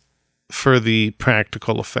miss for the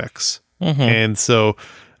practical effects. Mm-hmm. And so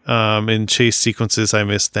in chase sequences, I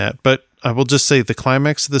missed that. But I will just say the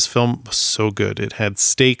climax of this film was so good. It had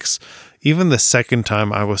stakes. Even the second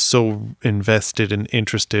time, I was so invested and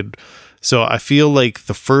interested. So I feel like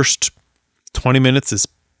the first 20 minutes is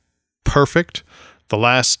perfect. The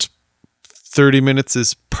last 30 minutes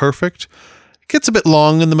is perfect. It gets a bit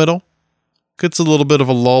long in the middle. Gets a little bit of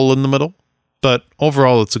a lull in the middle. But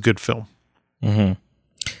overall, it's a good film. Mm-hmm.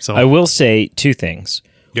 So I will say two things.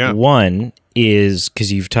 Yeah. One is,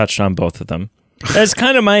 because you've touched on both of them, that's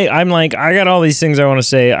kind of I'm like, I got all these things I want to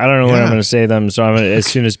say. I don't know when I'm going to say them. So as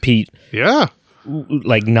soon as Pete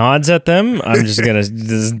like nods at them, I'm just going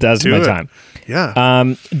to, that's my time.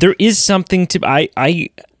 Yeah. There is something to,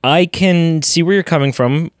 I can see where you're coming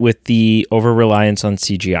from with the over-reliance on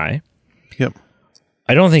CGI. Yep.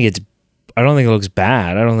 I don't think it looks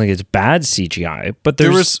bad. I don't think it's bad CGI, but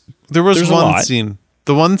there was one scene.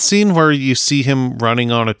 The one scene where you see him running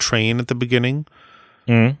on a train at the beginning.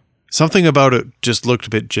 Mm-hmm. Something about it just looked a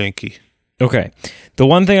bit janky. Okay. The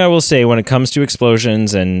one thing I will say when it comes to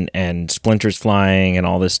explosions and splinters flying and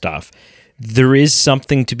all this stuff, there is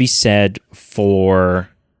something to be said for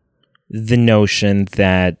the notion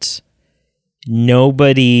that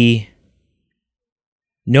nobody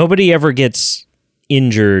ever gets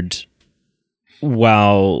injured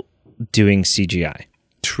while doing CGI.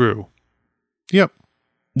 True. Yep.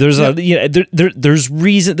 There's there's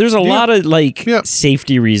reason. There's a lot of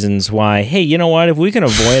safety reasons why. Hey, you know what? If we can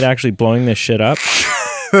avoid actually blowing this shit up,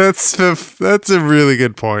 that's a really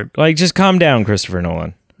good point. Like, just calm down, Christopher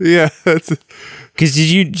Nolan. Yeah, that's because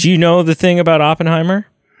do you know the thing about Oppenheimer?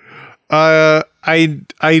 I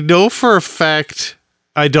know for a fact.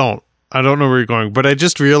 I don't know where you're going, but I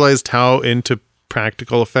just realized how into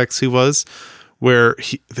practical effects he was. Where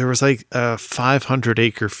there was like a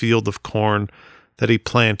 500-acre field of corn that he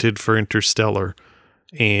planted for Interstellar.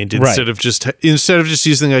 And instead of just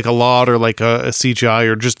using like a lot or like a CGI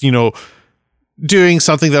or just, doing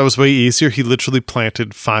something that was way easier, he literally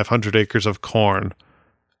planted 500 acres of corn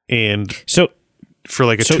for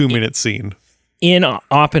like a 2-minute scene. In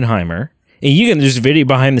Oppenheimer, and there's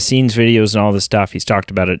behind the scenes videos and all this stuff. He's talked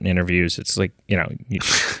about it in interviews. It's like, you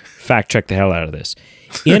fact check the hell out of this.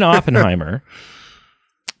 In Oppenheimer,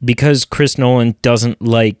 because Chris Nolan doesn't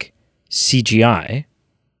like CGI,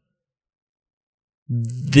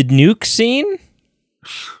 the nuke scene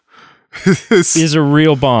is a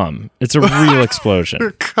real bomb. It's a real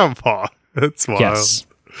explosion. Come on. That's wild. Yes.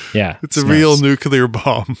 Yeah. It's a real nuclear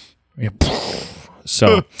bomb. Yeah.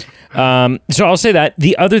 So I'll say that.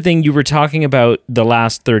 The other thing, you were talking about the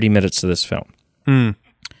last 30 minutes of this film.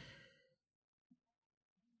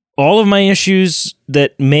 All of my issues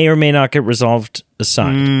that may or may not get resolved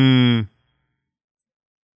aside,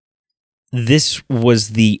 this was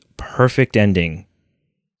the perfect ending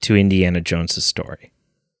to Indiana Jones's story.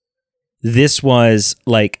 This was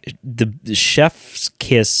like the chef's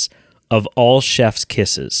kiss of all chef's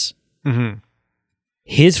kisses. Mm-hmm.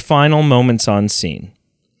 His final moments on scene,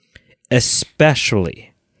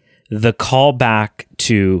 especially the callback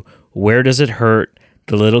to Where Does It Hurt,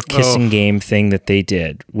 the little kissing game thing that they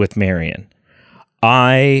did with Marion.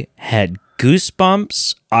 I had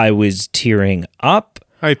goosebumps. I was tearing up.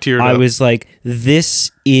 I teared up. I was like,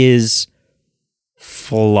 this is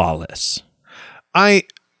flawless. I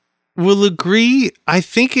will agree. I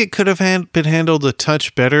think it could have been handled a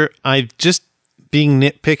touch better. Just being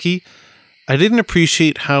nitpicky, I didn't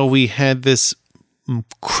appreciate how we had this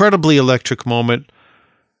incredibly electric moment,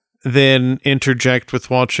 then interject with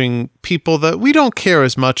watching people that we don't care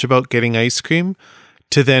as much about getting ice cream,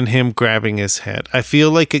 to then him grabbing his head. I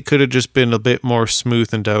feel like it could have just been a bit more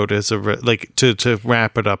smoothened out as to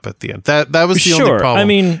wrap it up at the end. That was the only problem. I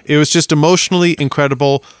mean, it was just emotionally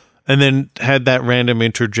incredible, and then had that random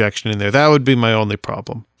interjection in there. That would be my only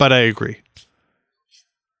problem. But I agree.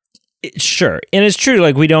 Sure. And it's true,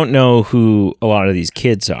 like, we don't know who a lot of these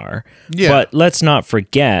kids are. Yeah. But let's not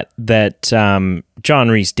forget that John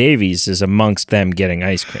Rhys Davies is amongst them getting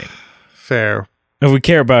ice cream. Fair. If we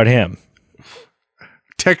care about him.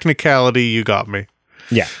 Technicality, you got me.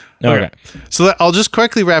 Yeah. Okay. So I'll just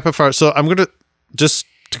quickly wrap it for. So I'm going to, just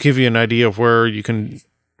to give you an idea of where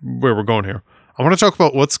we're going here. I want to talk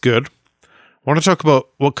about what's good. I want to talk about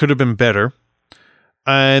what could have been better.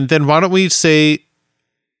 And then why don't we say,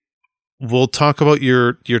 we'll talk about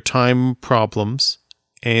your time problems.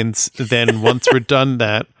 And then once we're done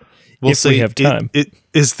that, we'll say, we have time.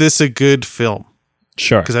 Is this a good film?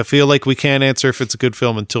 Sure. Because I feel like we can't answer if it's a good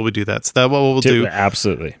film until we do that. So that's what we'll do.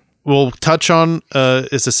 Absolutely. We'll touch on,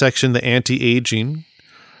 is a section, the anti-aging.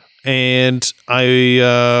 And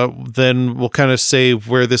then we'll kind of say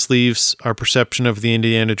where this leaves our perception of the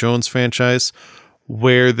Indiana Jones franchise,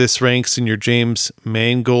 where this ranks in your James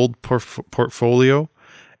Mangold portfolio,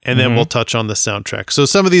 and then we'll touch on the soundtrack. So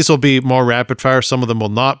some of these will be more rapid fire. Some of them will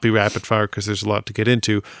not be rapid fire because there's a lot to get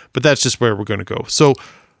into, but that's just where we're going to go. So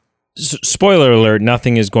spoiler alert,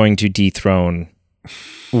 nothing is going to dethrone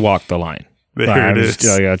Walk the Line. There it is.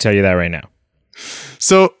 I'll tell you that right now.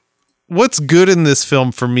 So what's good in this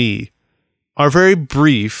film for me are very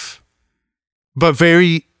brief, but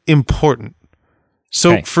very important.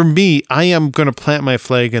 So for me, I am going to plant my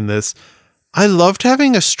flag in this. I loved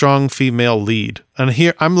having a strong female lead. And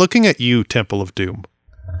here, I'm looking at you, Temple of Doom.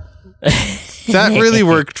 That really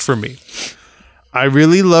worked for me. I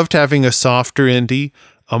really loved having a softer Indy,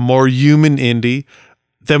 a more human Indy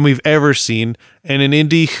than we've ever seen, and an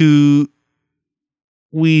Indy who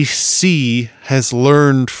we see has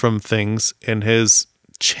learned from things and has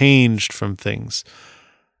changed from things.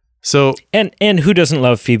 So and who doesn't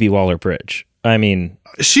love Phoebe Waller-Bridge? I mean,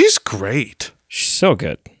 she's great. She's so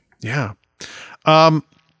good. Yeah.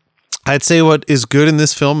 I'd say what is good in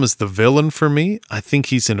this film is the villain for me. I think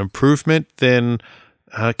he's an improvement than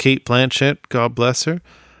Cate Blanchett. God bless her.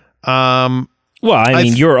 Well, I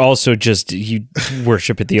mean, you're also you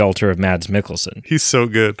worship at the altar of Mads Mikkelsen. He's so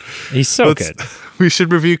good. He's so good. We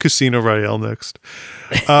should review Casino Royale next.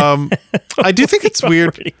 I do think it's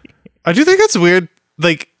weird. I do think it's weird.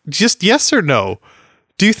 Like, just yes or no.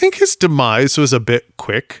 Do you think his demise was a bit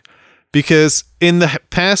quick? Because in the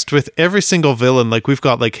past, with every single villain, like, we've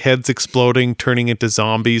got like heads exploding, turning into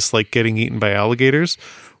zombies, like getting eaten by alligators.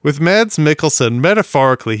 With Mads Mikkelsen,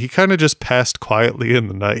 metaphorically, he kind of just passed quietly in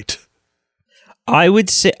the night. I would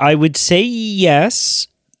say yes,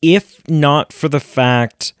 if not for the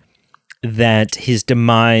fact that his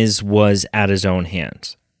demise was at his own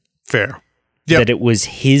hands. Fair. Yep. That it was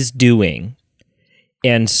his doing,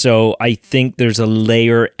 And so I think there's a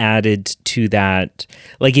layer added to that.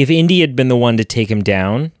 Like if Indy had been the one to take him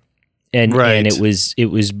down, and it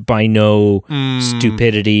was by no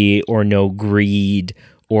stupidity or no greed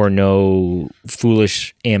or no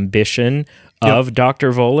foolish ambition of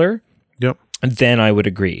Dr. Voller, then I would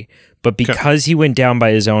agree. But because he went down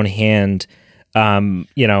by his own hand,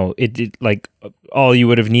 it like all you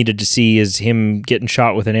would have needed to see is him getting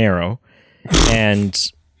shot with an arrow,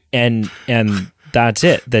 and that's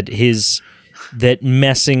it. That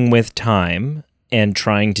messing with time and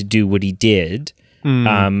trying to do what he did,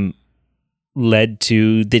 led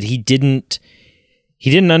to that he didn't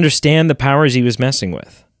understand the powers he was messing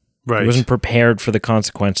with. Right. He wasn't prepared for the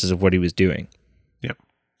consequences of what he was doing. Yep.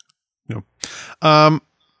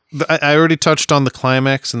 I already touched on the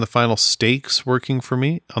climax and the final stakes working for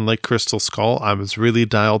me. Unlike Crystal Skull, I was really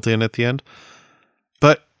dialed in at the end.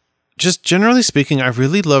 But just generally speaking, I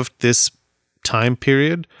really loved this time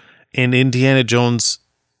period and Indiana Jones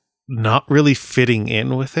not really fitting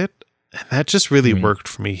in with it. And that just really worked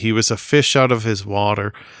for me. He was a fish out of his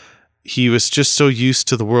water. He was just so used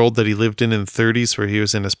to the world that he lived in the 30s where he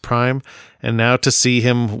was in his prime. And now to see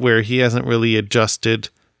him where he hasn't really adjusted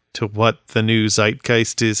to what the new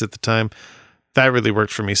zeitgeist is at the time, that really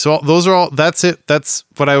worked for me. So that's it. That's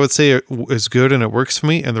what I would say is good and it works for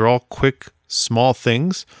me. And they're all quick, small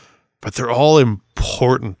things, but they're all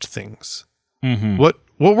important things. Mm-hmm. What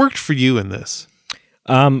worked for you in this?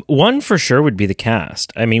 One for sure would be the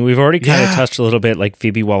cast. I mean, we've already kind of touched a little bit like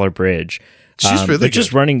Phoebe Waller-Bridge. She's really good.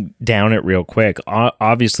 Just running down it real quick.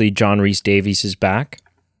 Obviously, John Rhys Davies is back.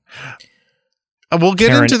 We'll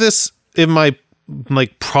get into this in my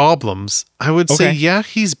problems. I would say,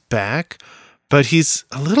 he's back, but he's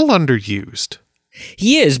a little underused.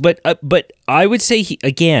 He is, but I would say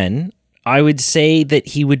I would say that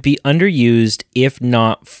he would be underused if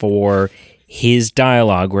not for his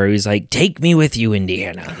dialogue where he's like, "Take me with you,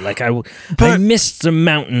 Indiana." Like I missed the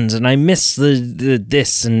mountains and I missed the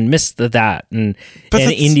this and missed the that and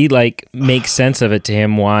Indy like makes sense of it to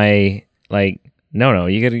him. Why no,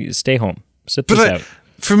 you got to stay home. Sit this out.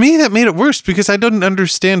 For me, that made it worse because I didn't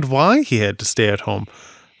understand why he had to stay at home.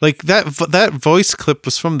 Like that voice clip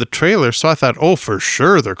was from the trailer, so I thought, oh, for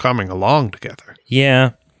sure they're coming along together. Yeah,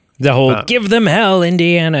 the whole "give them hell,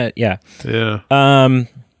 Indiana." Yeah.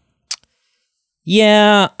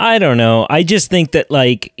 Yeah, I don't know. I just think that,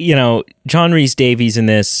 John Rhys Davies in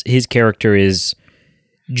this, his character is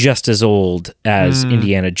just as old as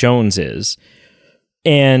Indiana Jones is.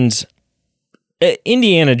 And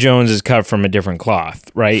Indiana Jones is cut from a different cloth,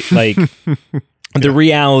 right? Like, the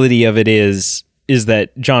reality of it is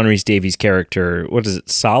that John Rhys Davies' character, what is it,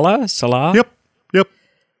 Salah? Yep.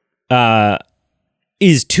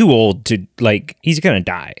 Is too old to, he's going to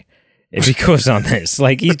die if he goes on this.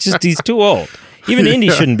 He's too old. Even Indy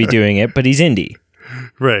shouldn't be doing it, but he's Indy.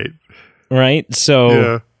 Right?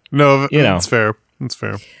 So, that's fair. That's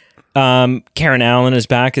fair. Karen Allen is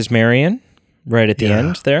back as Marion right at the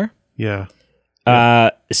end there. Yeah.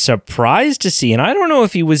 Surprised to see, and I don't know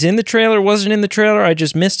if he was in the trailer, wasn't in the trailer, I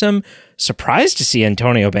just missed him. Surprised to see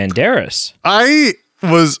Antonio Banderas. I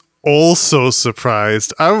was also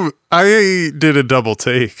surprised. I did a double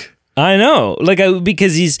take. I know,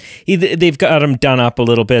 because they've got him done up a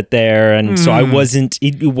little bit there, and so it wasn't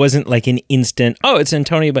like an instant, oh, it's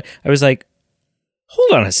Antonio, but I was like,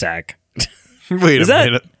 hold on a sec. Wait a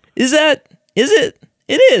minute. Is it?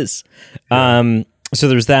 It is. Yeah. So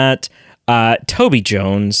there's that. Toby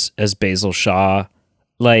Jones as Basil Shaw.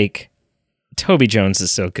 Toby Jones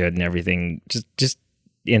is so good in everything, just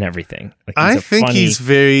in everything. I think he's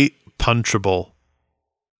very punchable.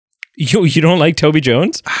 You don't like Toby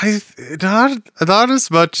Jones? Not as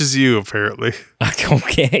much as you, apparently.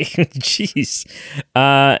 Okay, jeez.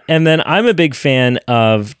 And then I'm a big fan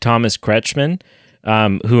of Thomas Kretschmann,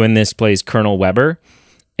 who in this plays Colonel Weber.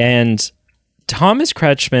 And Thomas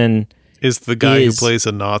Kretschmann is the guy who plays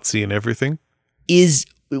a Nazi and everything. Is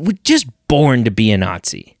just born to be a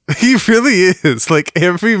Nazi. He really is.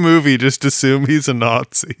 Every movie just assume he's a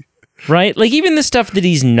Nazi. Right? Even the stuff that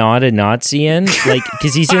he's not a Nazi in,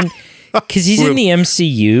 because he's in the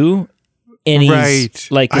MCU, and he's a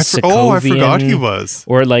Sokovian. I forgot he was.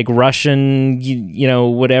 Or Russian,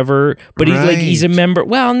 whatever. But he's a member.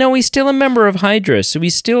 Well, no, he's still a member of Hydra, so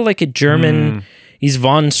he's still a German. He's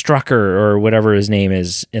von Strucker or whatever his name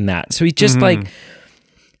is in that. So he's just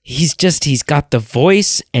he's got the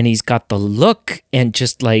voice and he's got the look and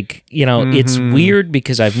just it's weird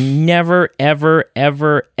because I've never, ever,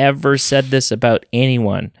 ever, ever said this about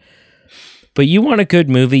anyone. But you want a good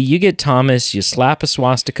movie, you get Thomas, you slap a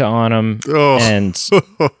swastika on him,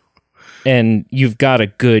 and you've got a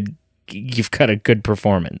good you've got a good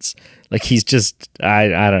performance. Like he's just, I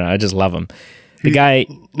don't know, I just love him. The guy,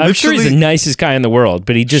 I'm sure he's the nicest guy in the world,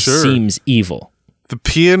 but he just seems evil. The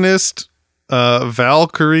pianist,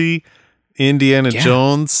 Valkyrie, Indiana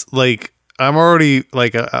Jones, like I'm already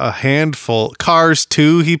like a handful. Cars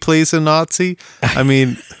 2, he plays a Nazi. I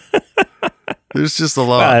mean, there's just a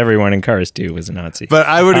lot. Well, everyone in Cars 2 was a Nazi. But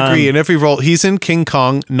I would agree, in every role, he's in King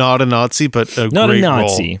Kong, not a Nazi, but a great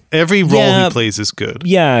role. Every role he plays is good.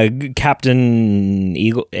 Yeah, Captain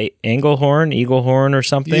Eaglehorn or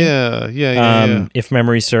something. Yeah. If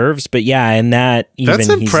memory serves. But yeah, and that even that's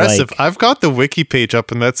impressive. He's like, I've got the wiki page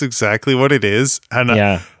up, and that's exactly what it is.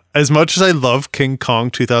 And as much as I love King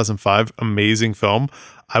Kong 2005, amazing film,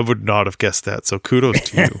 I would not have guessed that. So kudos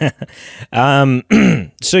to you.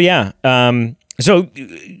 So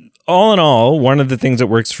all in all, one of the things that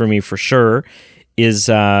works for me for sure is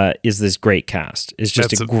this great cast. It's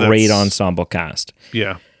just a great ensemble cast.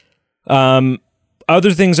 Yeah.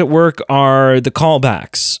 Other things that work are the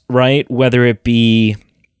callbacks, right? Whether it be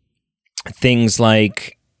things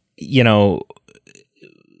like,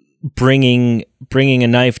 bringing a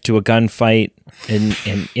knife to a gunfight, and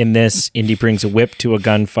in this, Indy brings a whip to a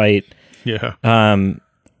gunfight. Yeah.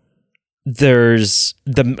 There's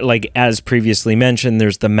as previously mentioned,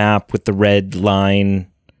 there's the map with the red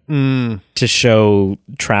line to show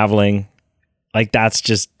traveling. Like that's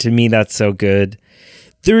just, to me, that's so good.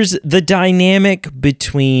 There's the dynamic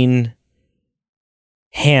between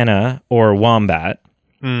Hannah or Wombat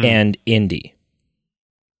and Indy.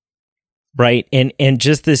 Right? And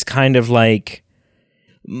just this kind of like,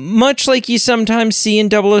 much like you sometimes see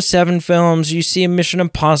in 007 films, you see in Mission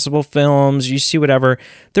Impossible films, you see whatever,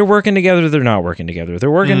 they're working together, they're not working together.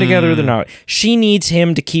 They're working together, they're not. She needs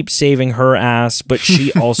him to keep saving her ass, but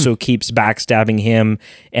she also keeps backstabbing him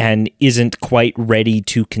and isn't quite ready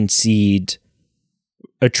to concede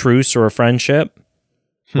a truce or a friendship,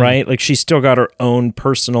 right? Like she's still got her own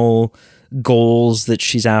personal goals that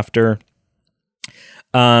she's after.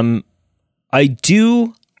 I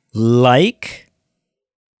do like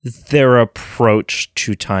their approach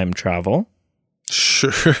to time travel.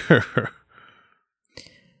 Sure.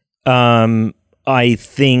 I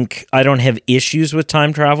think I don't have issues with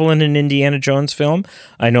time travel in an Indiana Jones film.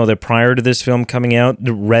 I know that prior to this film coming out,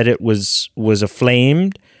 the Reddit was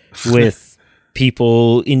aflamed with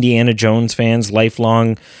people, Indiana Jones fans,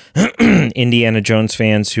 lifelong Indiana Jones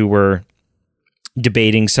fans who were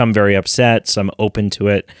debating, some very upset, some open to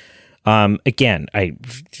it. Again, I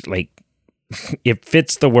like, it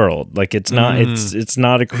fits the world. Like it's not, it's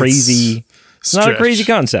not a crazy, it's not a crazy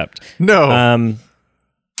concept. No.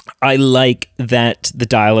 I like that the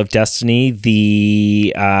Dial of Destiny,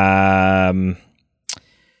 the,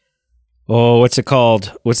 what's it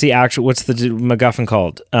called? What's the MacGuffin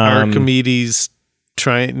called? Archimedes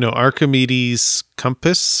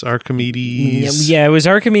compass, Archimedes. Yeah, it was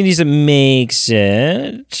Archimedes that makes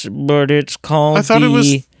it, but it's called I thought it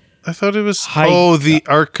was the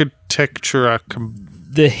architecture.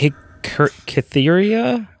 The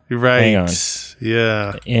Hicatheria? Right. Hang on.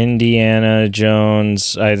 Yeah. Indiana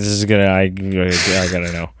Jones. I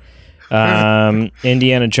gotta know.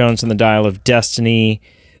 Indiana Jones and the Dial of Destiny.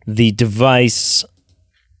 The device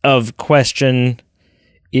of question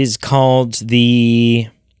is called the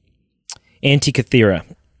Antikythera.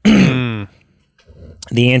 The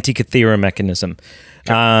Antikythera mechanism.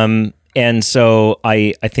 And so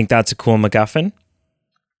I think that's a cool MacGuffin.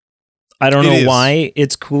 I don't know why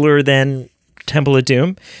it's cooler than Temple of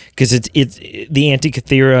Doom, because it's the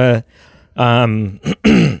Antikythera,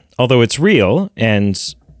 although it's real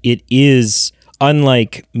and it is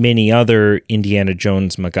unlike many other Indiana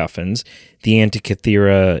Jones MacGuffins. The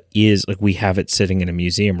Antikythera is like, we have it sitting in a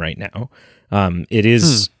museum right now. It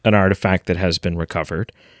is an artifact that has been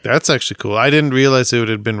recovered. That's actually cool. I didn't realize it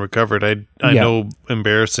had been recovered. I know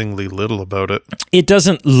embarrassingly little about it. It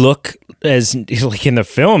doesn't look as, like in the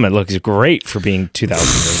film, it looks great for being 2,000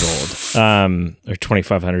 years old, or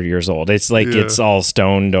 2,500 years old. It's like it's all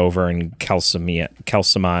stoned over and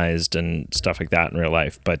calcimized and stuff like that in real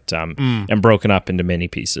life, but and broken up into many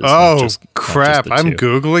pieces. Oh, crap. I'm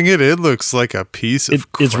Googling it. It looks like a piece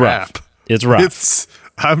of crap. It's rough.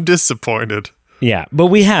 I'm disappointed. Yeah, but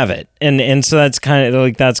we have it, and so that's kind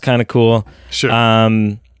of cool. Sure.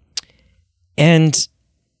 And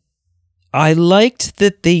I liked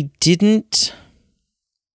that they didn't.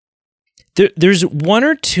 There's one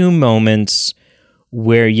or two moments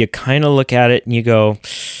where you kind of look at it and you go,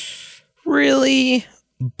 really?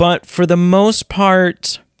 But for the most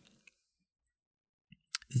part,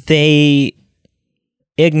 they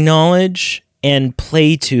acknowledge and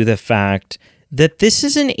play to the fact that this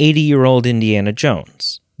is an 80-year-old Indiana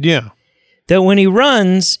Jones. Yeah. that when he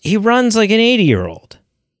runs like an 80-year-old.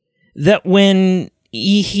 That when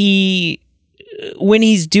when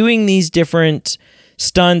he's doing these different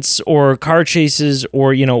stunts or car chases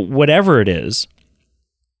or, whatever it is,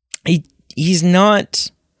 he's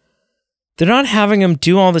not, they're not having him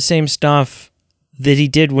do all the same stuff that he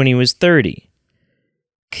did when he was 30.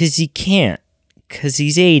 Because he can't. Because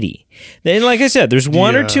he's 80. Then, like I said, there's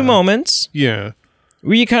one or two moments where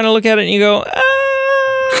you kind of look at it and you go,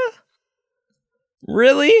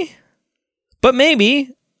 really? But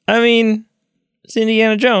maybe. I mean, it's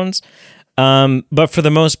Indiana Jones. But for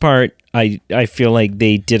the most part, I feel like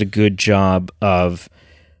they did a good job of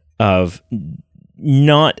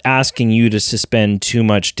not asking you to suspend too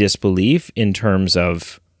much disbelief in terms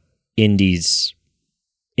of Indy's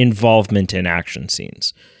involvement in action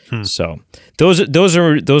scenes. So those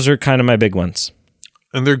are kind of my big ones,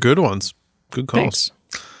 and they're good ones. Good calls. Thanks.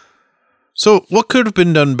 So what could have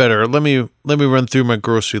been done better? Let me run through my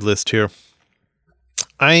grocery list here.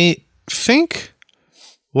 I think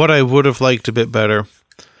what I would have liked a bit better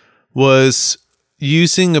was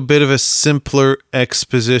using a bit of a simpler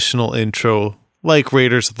expositional intro like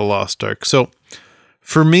Raiders of the Lost Ark. So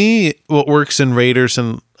for me, what works in Raiders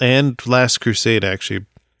and Last Crusade actually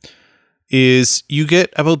is you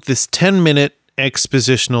get about this 10-minute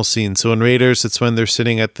expositional scene. So in Raiders, it's when they're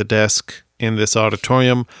sitting at the desk in this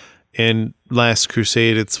auditorium. In Last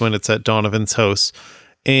Crusade, it's when it's at Donovan's house.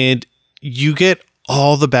 And you get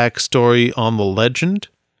all the backstory on the legend.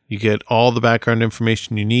 You get all the background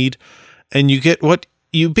information you need. And you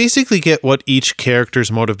basically get what each character's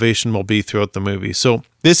motivation will be throughout the movie. So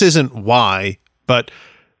this isn't why I,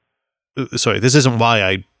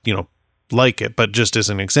 like it, but just as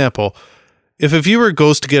an example, if a viewer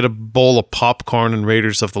goes to get a bowl of popcorn in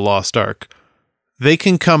Raiders of the Lost Ark, they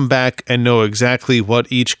can come back and know exactly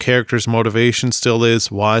what each character's motivation still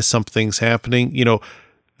is, why something's happening.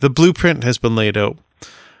 The blueprint has been laid out.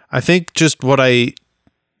 I think just what I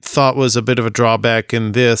thought was a bit of a drawback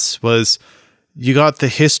in this was you got the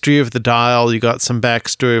history of the dial, you got some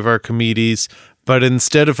backstory of Archimedes, but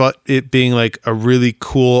instead of it being like a really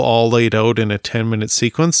cool, all laid out in a 10-minute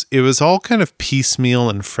sequence, it was all kind of piecemeal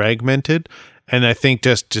and fragmented. And I think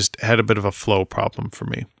just had a bit of a flow problem for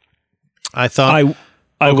me. I thought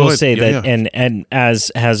I will say that, and as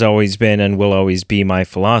has always been and will always be my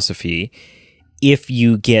philosophy, if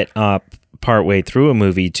you get up partway through a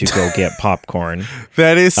movie to go get popcorn,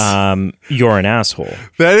 that is you're an asshole.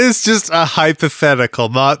 That is just a hypothetical,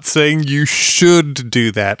 not saying you should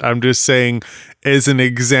do that. I'm just saying as an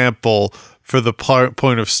example for the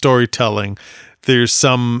point of storytelling, there's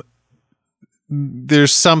something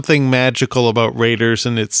magical about Raiders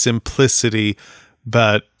and its simplicity,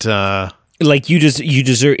 but like you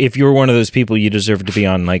deserve, if you're one of those people, you deserve to be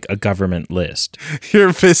on like a government list. You're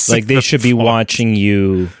missing like they should be watching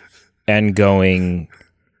you and going,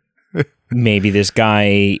 maybe this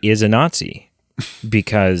guy is a Nazi,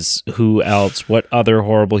 because who else, what other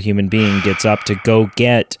horrible human being gets up to go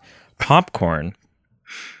get popcorn?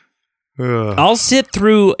 I'll sit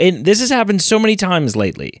through, and this has happened so many times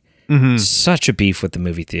lately. Such a beef with the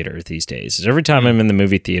movie theater these days. Every time I'm in the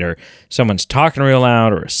movie theater, someone's talking real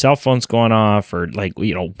loud, or a cell phone's going off, or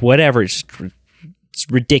whatever. It's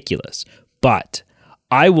ridiculous. But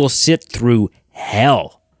I will sit through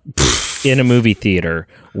hell in a movie theater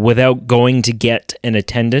without going to get an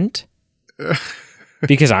attendant,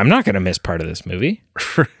 because I'm not going to miss part of this movie.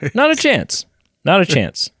 Right. Not a chance. Not a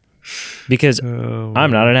chance. Because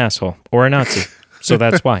I'm not an asshole or a Nazi. So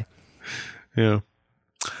that's why. Yeah.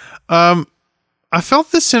 I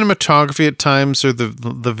felt the cinematography at times, or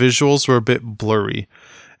the visuals, were a bit blurry.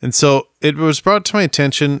 And so it was brought to my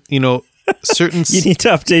attention, certain... You need to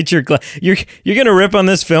update your You're going to rip on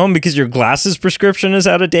this film because your glasses prescription is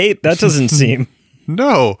out of date? That doesn't seem...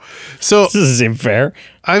 No. So this doesn't seem fair.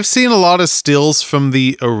 I've seen a lot of stills from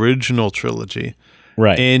the original trilogy.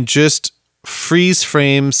 Right. And just freeze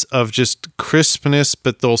frames of just crispness,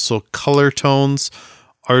 but also color tones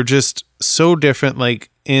are just so different. Like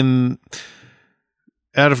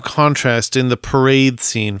out of contrast, in the parade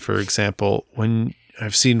scene, for example, when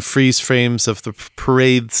I've seen freeze frames of the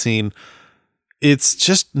parade scene, it's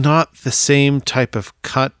just not the same type of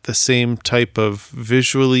cut, the same type of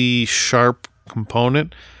visually sharp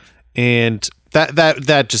component. And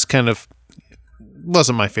that just kind of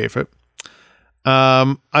wasn't my favorite.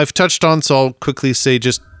 I've touched on, so I'll quickly say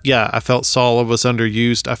I felt Sallah was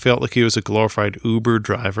underused. I felt like he was a glorified Uber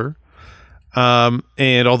driver.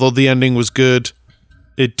 And although the ending was good,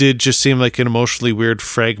 it did just seem like an emotionally weird,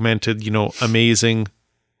 fragmented, amazing,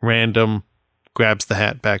 random, grabs the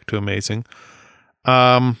hat back to amazing.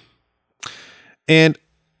 And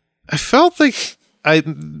I felt like I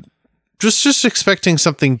just expecting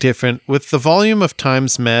something different. With the volume of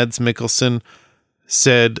times Mads Mikkelsen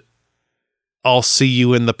said, "I'll see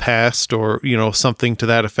you in the past," or, something to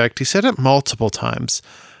that effect. He said it multiple times.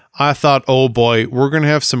 I thought, oh boy, we're going to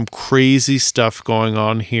have some crazy stuff going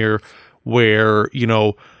on here where,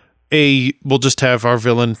 we'll just have our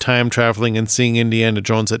villain time traveling and seeing Indiana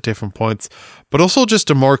Jones at different points, but also just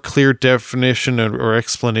a more clear definition or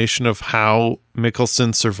explanation of how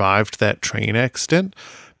Mikkelsen survived that train accident.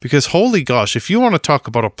 Because holy gosh, if you want to talk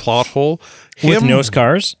about a plot hole, with no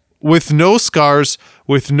scars, with no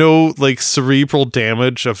cerebral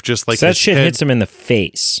damage of just like that shit hits him in the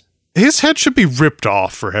face. His head should be ripped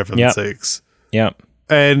off, for heaven's sakes. Yep.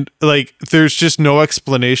 And there's just no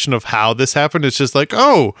explanation of how this happened. It's just like,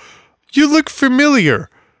 oh, you look familiar.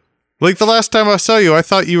 Like the last time I saw you, I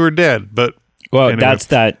thought you were dead. But anyway. that's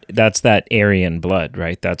that Aryan blood,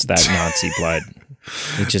 right? That's that Nazi blood.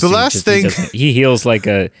 He heals like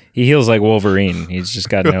Wolverine. He's just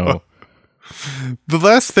got no. The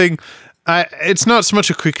last thing, it's not so much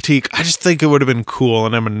a critique. I just think it would have been cool,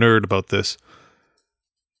 and I'm a nerd about this.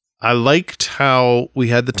 I liked how we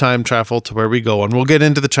had the time travel to where we go, and we'll get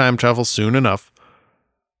into the time travel soon enough.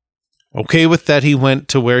 Okay with that he went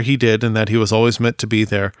to where he did and that he was always meant to be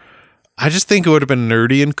there. I just think it would have been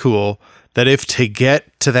nerdy and cool that if to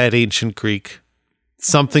get to that ancient Greek,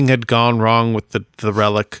 something had gone wrong with the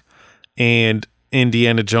relic and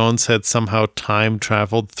Indiana Jones had somehow time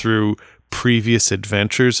traveled through previous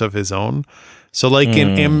adventures of his own. So like in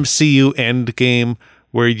MCU Endgame,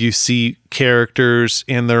 where you see characters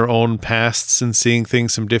in their own pasts and seeing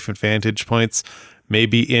things from different vantage points.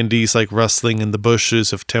 Maybe Indy's like rustling in the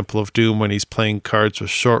bushes of Temple of Doom when he's playing cards with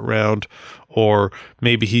Short Round, or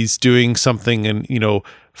maybe he's doing something and,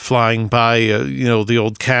 flying by, the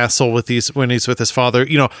old castle when he's with his father.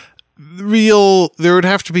 There would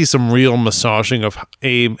have to be some real massaging of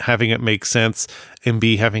A, having it make sense, and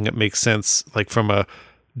B, having it make sense like from a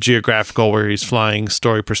geographical where he's flying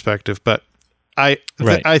story perspective. But I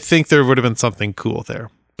think there would have been something cool there.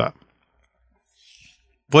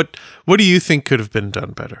 But what do you think could have been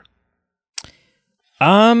done better?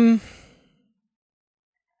 Not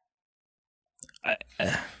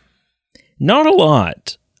a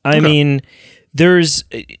lot. I mean, there's.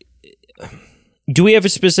 Do we have a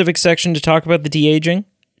specific section to talk about the de-aging?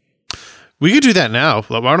 We could do that now.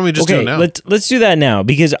 Why don't we just do it now? Let's do that now,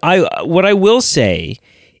 because what I will say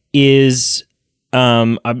is.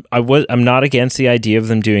 I'm not against the idea of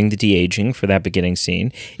them doing the de-aging for that beginning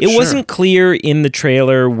scene. It wasn't clear in the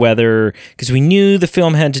trailer whether, because we knew the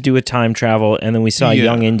film had to do with time travel, and then we saw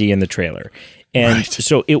young Indy in the trailer, and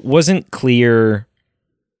so it wasn't clear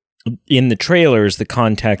in the trailers the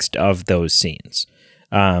context of those scenes.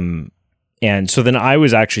 And so then I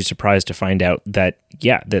was actually surprised to find out that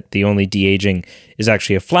the only de-aging is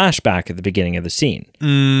actually a flashback at the beginning of the scene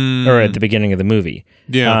or at the beginning of the movie.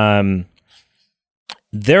 Yeah.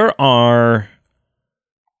 There's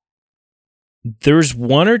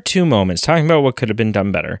one or two moments talking about what could have been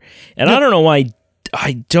done better. And I don't know why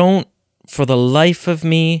for the life of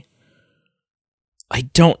me, I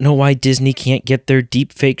don't know why Disney can't get their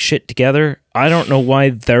deep fake shit together. I don't know why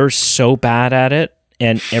they're so bad at it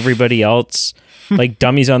and everybody else, like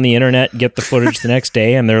dummies on the internet, get the footage the next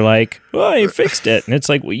day and they're like, "Oh, you fixed it." And it's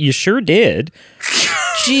like, well, you sure did.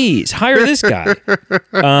 Jeez, hire this guy.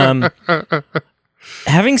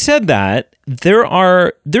 Having said that,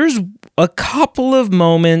 there's a couple of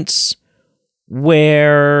moments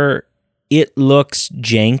where it looks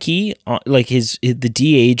janky, like the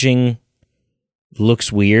de-aging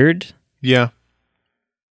looks weird. Yeah.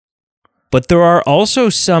 But there are also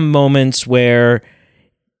some moments where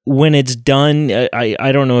when it's done,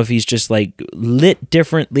 I don't know if he's just like lit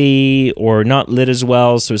differently or not lit as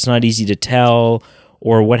well, so it's not easy to tell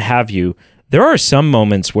or what have you. There are some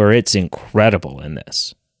moments where it's incredible in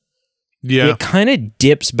this. Yeah. It kind of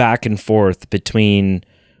dips back and forth between,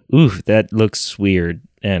 ooh, that looks weird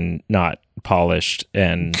and not polished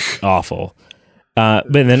and awful.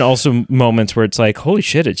 But then also moments where it's like, holy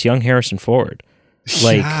shit, it's young Harrison Ford.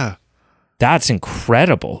 Like, that's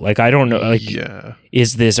incredible. Like, I don't know. Like,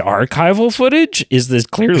 is this archival footage? Is this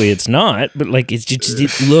clearly it's not, but like, it's just,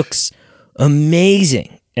 it looks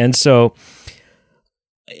amazing. And so,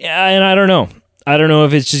 and I don't know. I don't know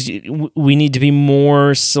if it's just we need to be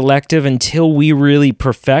more selective until we really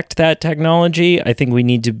perfect that technology. I think we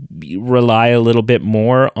need to rely a little bit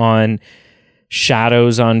more on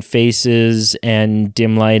shadows on faces and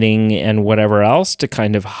dim lighting and whatever else to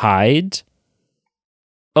kind of hide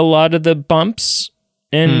a lot of the bumps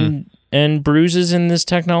and bruises in this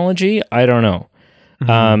technology. I don't know.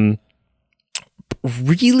 Mm-hmm.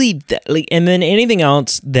 really and then anything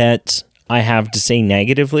else that I have to say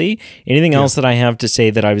negatively, anything else that I have to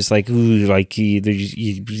say that I was like, ooh, like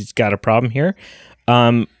he's got a problem here,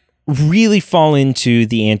 really fall into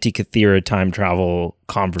the Antikythera time travel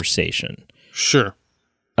conversation. Sure.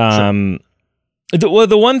 The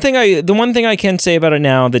one thing I can say about it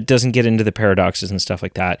now that doesn't get into the paradoxes and stuff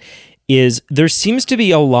like that is there seems to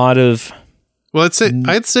be a lot of. Well, I'd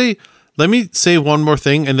say. Let me say one more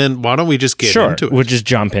thing, and then why don't we just get into it? We'll just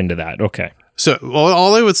jump into that. Okay. So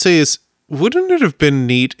all I would say is, wouldn't it have been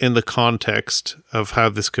neat in the context of how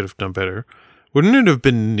this could have done better? Wouldn't it have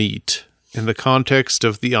been neat in the context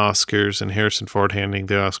of the Oscars and Harrison Ford handing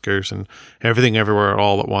the Oscars and Everything Everywhere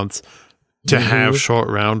All at Once to have Short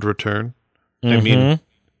Round return? I mean,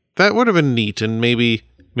 that would have been neat, and maybe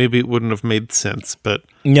it wouldn't have made sense, but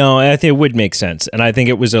no, I think it would make sense, and I think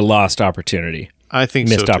it was a lost opportunity. I think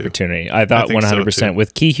missed so opportunity. I thought 100%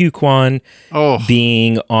 with Ke Huy Quan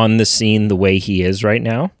being on the scene the way he is right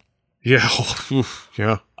now. Yeah,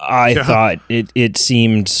 yeah. I thought it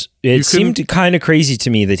seemed kind of crazy to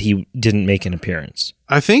me that he didn't make an appearance.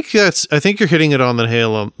 I think you're hitting it on the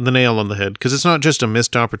nail on the head, because it's not just a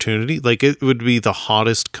missed opportunity. Like, it would be the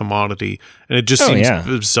hottest commodity, and it just seems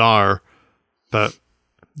bizarre. But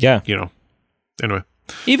anyway.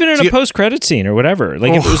 Even in a post-credit scene or whatever.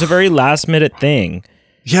 Like, if it was a very last-minute thing.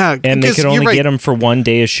 Yeah. And they could only get him for one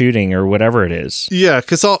day of shooting or whatever it is. Yeah,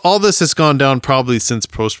 because all this has gone down probably since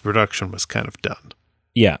post-production was kind of done.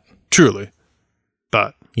 Yeah. Truly.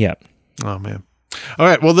 But. Yeah. Oh, man. All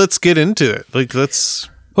right, well, let's get into it. Like, let's.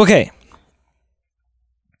 Okay.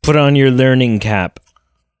 Put on your learning cap.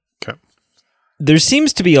 Okay. There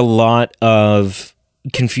seems to be a lot of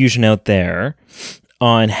confusion out there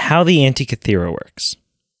on how the Antikythera works.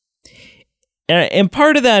 And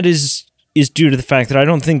part of that is due to the fact that I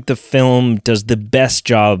don't think the film does the best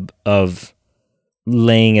job of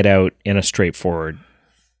laying it out in a straightforward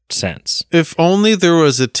sense. If only there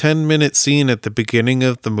was a 10-minute scene at the beginning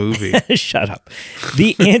of the movie. Shut up.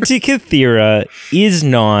 The Antikythera is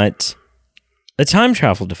not a time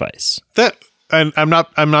travel device. And I'm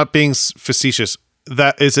not being facetious.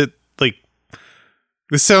 That is it. Like,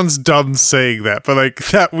 this sounds dumb saying that, but like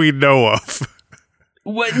that we know of.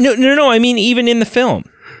 What? No. I mean, even in the film.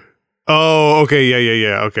 Oh, okay.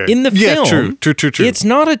 Yeah. Okay. In the film, true. It's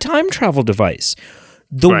not a time travel device.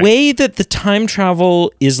 The way that the time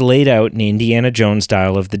travel is laid out in Indiana Jones'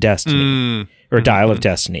 Dial of Destiny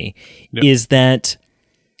is that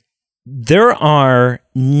there are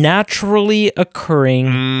naturally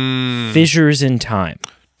occurring fissures in time.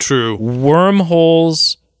 True.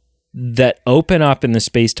 Wormholes that open up in the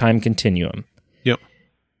space-time continuum. Yep.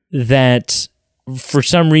 That for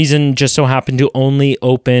some reason just so happen to only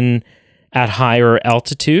open at higher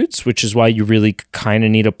altitudes, which is why you really kind of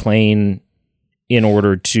need a plane in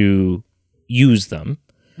order to use them.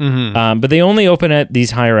 But they only open at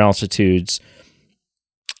these higher altitudes.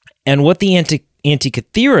 And what the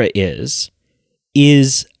Antikythera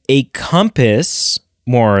is a compass,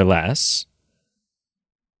 more or less,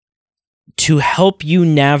 to help you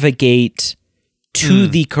navigate to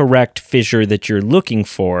the correct fissure that you're looking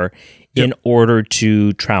for in order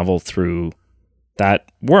to travel through that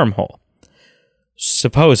wormhole.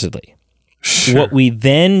 Supposedly. Sure. What we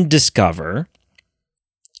then discover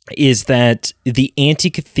is that the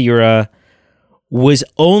Antikythera was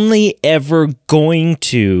only ever going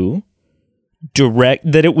to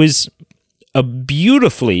that it was a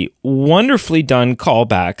beautifully, wonderfully done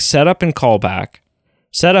callback, set up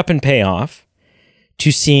and payoff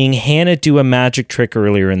to seeing Hannah do a magic trick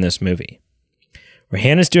earlier in this movie. Where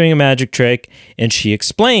Hannah's doing a magic trick and she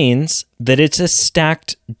explains that it's a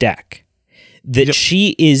stacked deck. That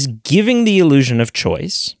she is giving the illusion of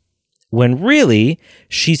choice when really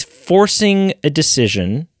she's forcing a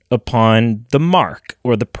decision upon the mark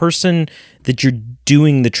or the person that you're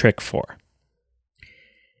doing the trick for.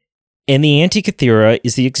 And the Antikythera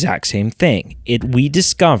is the exact same thing. We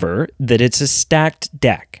discover that it's a stacked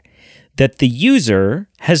deck, that the user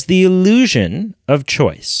has the illusion of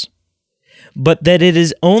choice, but that it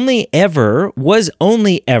was only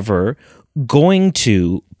ever going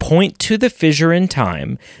to point to the fissure in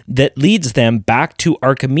time that leads them back to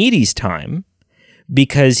Archimedes' time,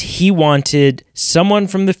 because he wanted someone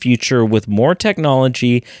from the future with more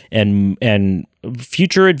technology and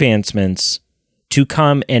future advancements to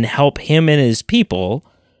come and help him and his people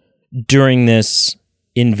during this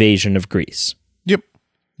invasion of Greece. Yep.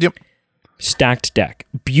 Stacked deck.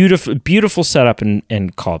 Beautiful setup and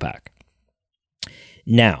callback.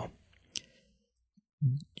 Now,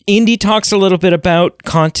 Indy talks a little bit about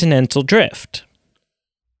continental drift,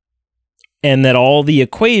 and that all the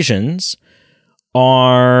equations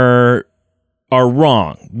are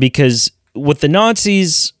wrong, because what the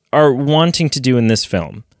Nazis are wanting to do in this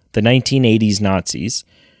film, the 1980s Nazis,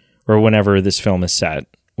 or whenever this film is set.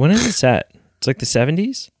 When is it set? It's like the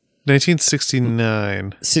 70s?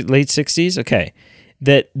 1969. Late 60s? Okay.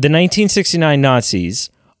 That the 1969 Nazis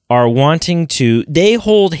are wanting to, they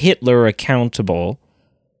hold Hitler accountable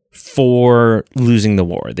for losing the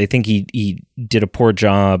war. They think he did a poor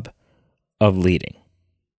job of leading.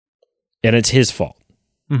 And it's his fault.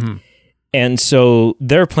 Mm-hmm. And so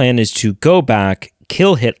their plan is to go back,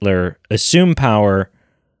 kill Hitler, assume power,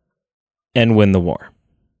 and win the war.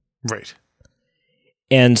 Right.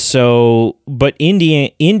 And so, but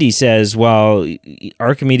Indy says, well,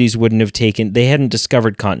 Archimedes wouldn't have taken, they hadn't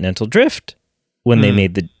discovered continental drift when they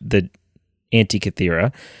made the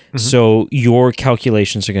Antikythera. Mm-hmm. So your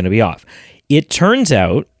calculations are going to be off. It turns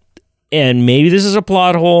out, and maybe this is a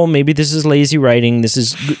plot hole, maybe this is lazy writing, this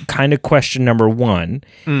is kind of question number one,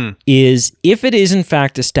 is if it is in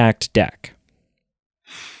fact a stacked deck,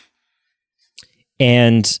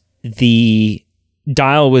 and the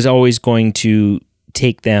dial was always going to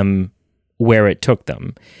take them where it took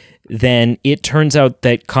them, then it turns out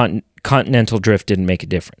that continental drift didn't make a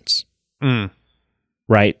difference.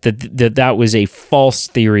 Right? That was a false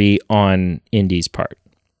theory on Indy's part.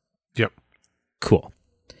 Yep. Cool.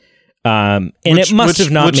 And it must have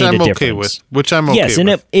not made a difference. Okay with, which I'm okay with. Yes,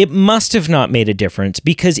 and it must have not made a difference,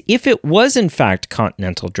 because if it was in fact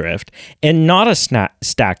continental drift and not a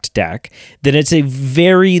stacked deck, then it's a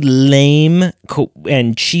very lame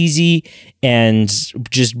and cheesy and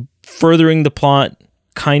just furthering the plot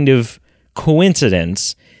kind of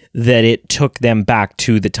coincidence that it took them back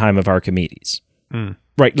to the time of Archimedes.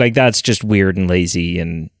 Right? Like, that's just weird and lazy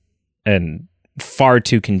and far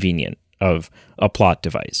too convenient of a plot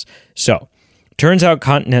device. So, turns out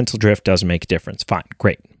continental drift doesn't make a difference. Fine,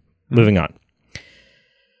 great. Moving on.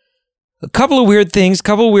 A couple of weird things,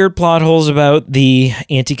 couple of weird plot holes about the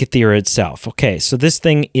Antikythera itself. Okay, so this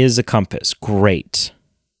thing is a compass. Great.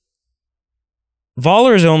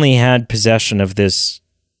 Vollers only had possession of this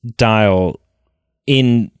dial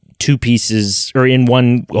in two pieces, or in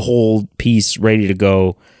one whole piece ready to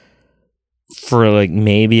go for like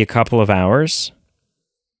maybe a couple of hours.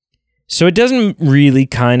 So it doesn't really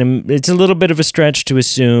it's a little bit of a stretch to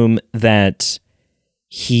assume that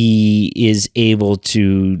he is able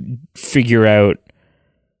to figure out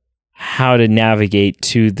how to navigate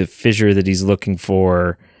to the fissure that he's looking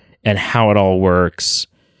for and how it all works.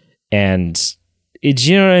 And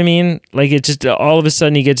you know what I mean? Like, it just, all of a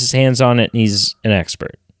sudden he gets his hands on it and he's an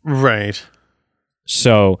expert. Right.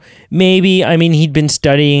 So maybe, I mean, he'd been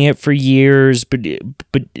studying it for years, but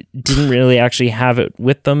didn't really actually have it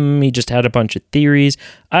with them. He just had a bunch of theories.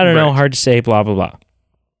 I don't know, hard to say, blah, blah, blah.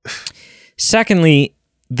 Secondly,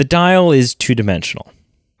 the dial is two-dimensional,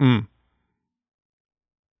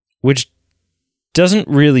 which doesn't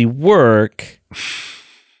really work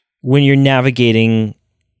when you're navigating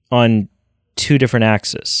on two different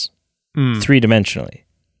axes, three-dimensionally,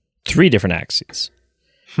 three different axes.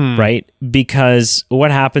 Right? Because what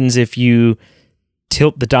happens if you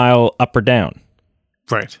tilt the dial up or down?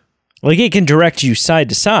 Right. Like, it can direct you side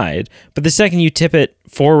to side, but the second you tip it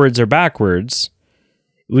forwards or backwards,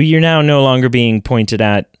 you're now no longer being pointed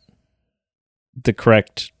at the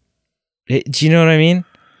correct... Do you know what I mean?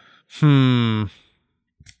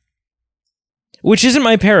 Which isn't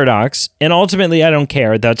my paradox, and ultimately I don't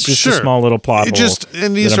care. That's just a small little plot hole.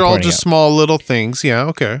 And these are all just small little things. Yeah,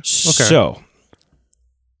 okay. So...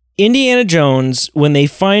 Indiana Jones, when they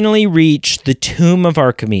finally reach the tomb of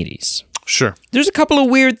Archimedes. Sure. There's a couple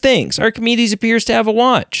of weird things. Archimedes appears to have a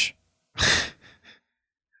watch.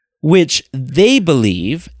 Which they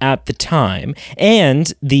believe at the time,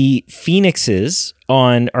 and the phoenixes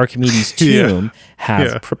on Archimedes' tomb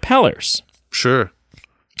have propellers. Sure.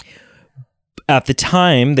 At the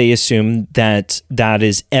time, they assumed that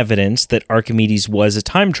is evidence that Archimedes was a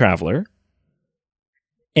time traveler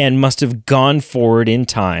and must have gone forward in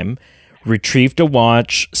time, retrieved a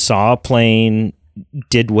watch, saw a plane,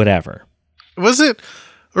 did whatever. Was it,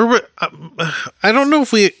 or I don't know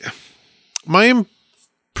if my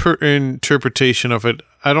interpretation of it,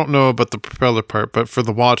 I don't know about the propeller part, but for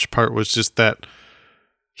the watch part was just that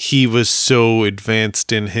he was so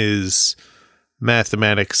advanced in his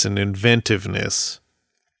mathematics and inventiveness.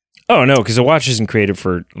 Oh, no, because the watch isn't created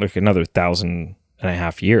for like another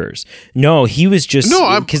 1.5 years. No, he was just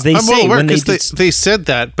because they say well aware, they said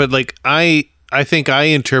that, but like I think I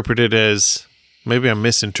interpreted as, maybe I'm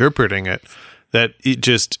misinterpreting it, that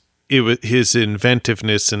it was his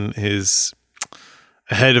inventiveness and his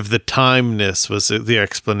ahead of the timeness was the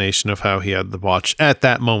explanation of how he had the watch at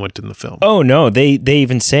that moment in the film. Oh no, they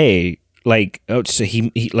even say like, oh, so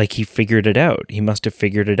he figured it out. He must have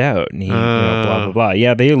figured it out, and he blah blah blah.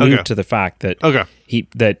 Yeah, they allude to the fact that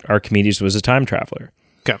that Archimedes was a time traveler.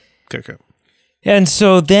 Okay. And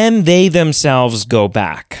so then they themselves go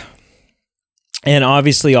back, and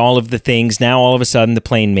obviously all of the things now all of a sudden the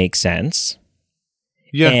plane makes sense.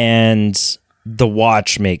 Yeah, and the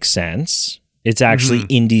watch makes sense. It's actually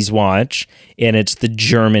Indy's watch, and it's the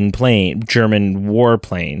German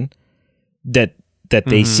warplane that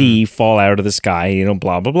they see fall out of the sky,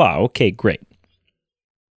 blah, blah, blah. Okay, great.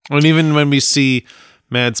 And even when we see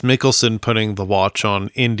Mads Mikkelsen putting the watch on,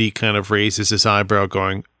 Indy kind of raises his eyebrow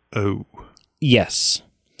going, oh. Yes.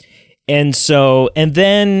 And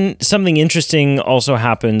then something interesting also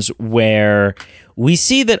happens where we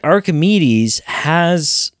see that Archimedes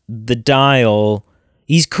has the dial.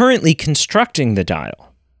 He's currently constructing the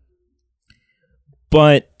dial,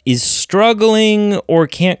 but is struggling or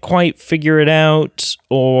can't quite figure it out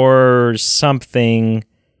or something.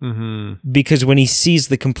 Because when he sees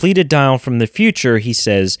the completed dial from the future, he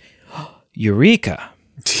says, "Eureka!"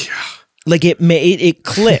 Yeah. Like it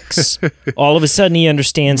clicks. All of a sudden, he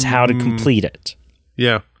understands how to complete it.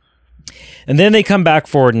 Yeah. And then they come back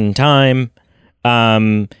forward in time.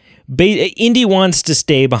 Indy wants to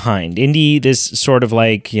stay behind. Indy, this sort of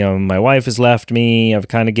like, my wife has left me. I've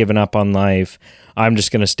kind of given up on life. I'm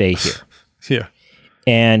just going to stay here. Yeah.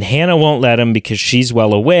 And Hannah won't let him because she's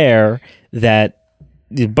well aware that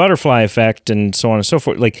the butterfly effect and so on and so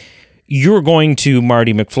forth, like, you're going to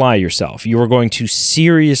Marty McFly yourself. You are going to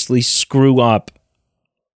seriously screw up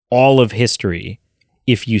all of history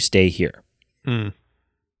if you stay here.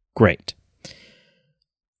 Great.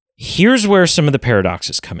 Here's where some of the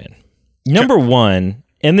paradoxes come in. Number one,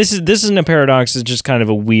 and this isn't a paradox, it's just kind of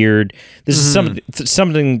a weird, this is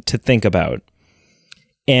something to think about.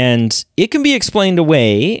 And it can be explained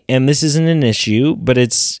away, and this isn't an issue, but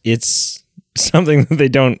it's something that they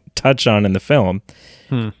don't touch on in the film.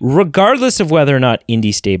 Regardless of whether or not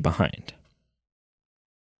Indy stayed behind.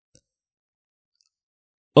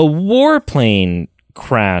 A warplane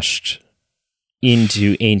crashed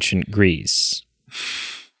into ancient Greece.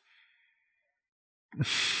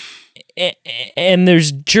 And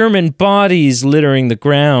there's German bodies littering the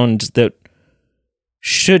ground that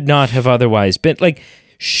should not have otherwise been. Like,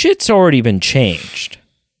 shit's already been changed.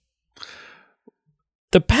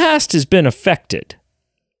 The past has been affected,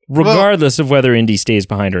 regardless of whether Indy stays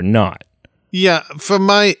behind or not. Yeah,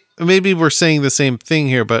 maybe we're saying the same thing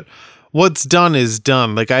here, but what's done is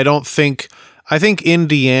done. Like, I think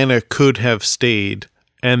Indiana could have stayed,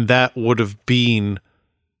 and that would have been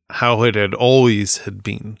how it had always had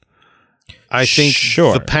been. I think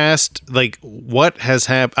the past, like, what has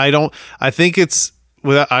happened, I don't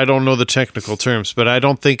know the technical terms, but I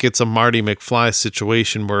don't think it's a Marty McFly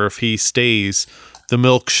situation where if he stays, the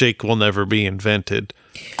milkshake will never be invented.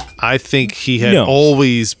 I think he had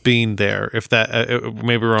always been there. If that,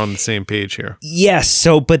 maybe we're on the same page here. Yes.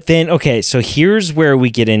 So here's where we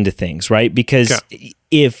get into things, right? Because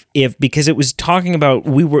because it was talking about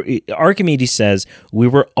Archimedes says we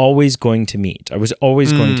were always going to meet. I was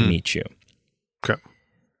always going to meet you. Okay.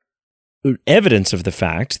 Evidence of the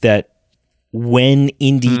fact that when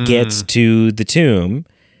Indy gets to the tomb,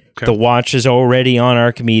 the watch is already on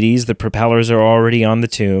Archimedes. The propellers are already on the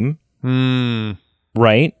tomb.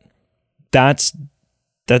 Right? That's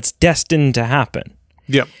destined to happen.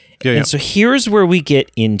 Yep. Yeah. And so here's where we get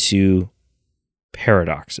into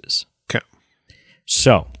paradoxes. Okay.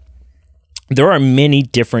 So there are many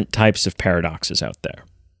different types of paradoxes out there.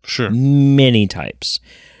 Sure. Many types.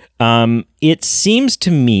 It seems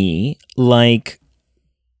to me like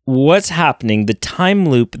what's happening, the time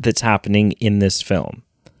loop that's happening in this film.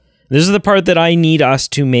 This is the part that I need us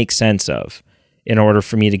to make sense of in order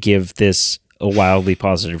for me to give this a wildly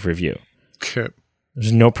positive review. Okay.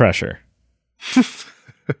 There's no pressure.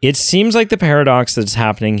 It seems like the paradox that's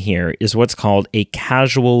happening here is what's called a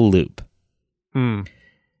causal loop.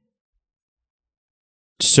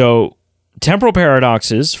 So temporal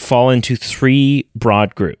paradoxes fall into three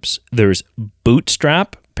broad groups. There's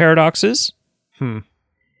bootstrap paradoxes,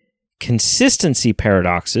 consistency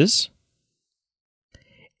paradoxes,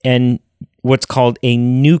 and what's called a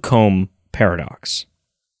Newcomb paradox.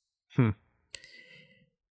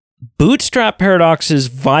 Bootstrap paradoxes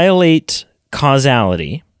violate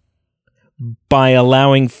causality by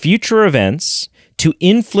allowing future events to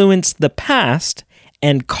influence the past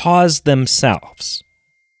and cause themselves,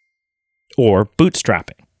 or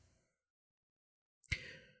bootstrapping.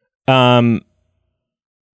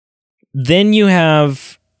 Then you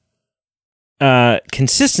have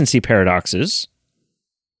consistency paradoxes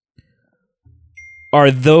are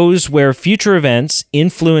those where future events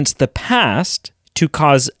influence the past to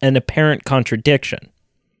cause an apparent contradiction,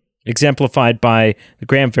 exemplified by the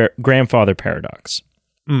grandfather paradox.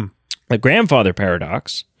 The grandfather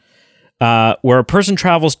paradox, where a person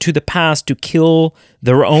travels to the past to kill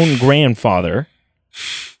their own grandfather,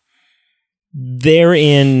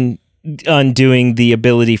 therein undoing the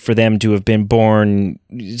ability for them to have been born,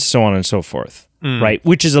 so on and so forth, right?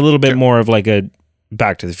 Which is a little bit more of like a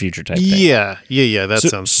Back to the Future type thing. Yeah. That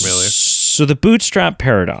sounds familiar. So the bootstrap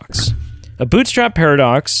paradox. A bootstrap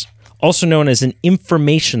paradox, also known as an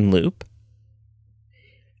information loop,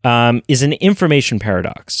 is an information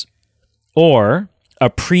paradox, or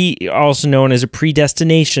also known as a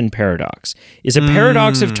predestination paradox, is a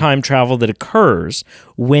paradox of time travel that occurs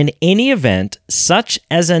when any event, such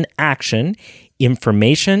as an action,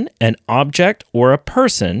 information, an object, or a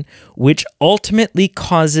person, which ultimately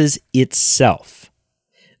causes itself.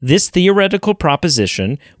 This theoretical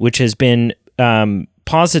proposition, which has been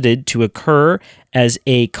posited to occur as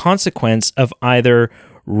a consequence of either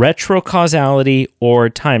retrocausality or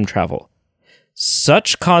time travel.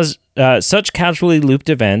 Such casually looped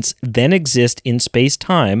events then exist in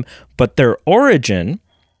space-time, but their origin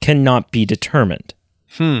cannot be determined.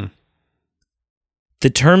 The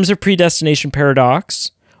terms of predestination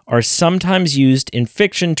paradox are sometimes used in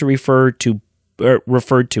fiction to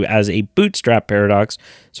referred to as a bootstrap paradox,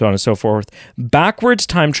 so on and so forth. Backwards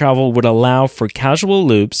time travel would allow for causal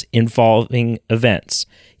loops involving events,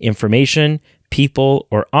 information, people,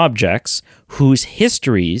 or objects whose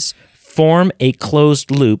histories form a closed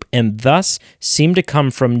loop and thus seem to come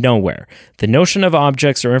from nowhere. The notion of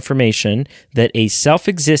objects or information that are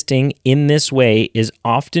self-existing in this way is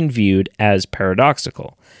often viewed as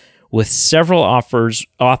paradoxical, with several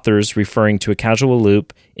authors referring to a causal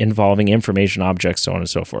loop involving information, objects, so on and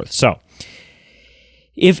so forth. So,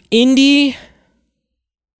 if Indy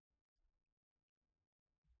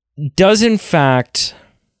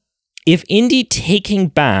taking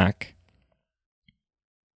back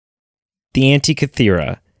the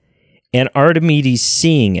Antikythera and Archimedes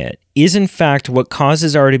seeing it is in fact what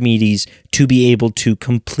causes Archimedes to be able to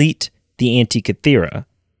complete the Antikythera,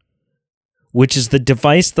 which is the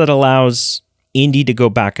device that allows Indy to go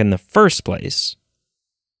back in the first place,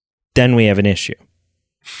 then we have an issue.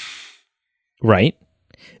 Right?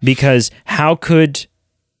 Because how could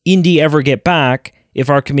Indy ever get back if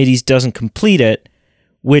Archimedes doesn't complete it,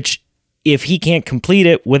 which if he can't complete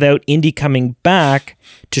it without Indy coming back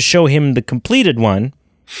to show him the completed one,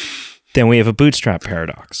 then we have a bootstrap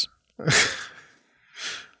paradox.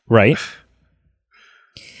 Right?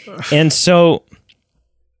 And so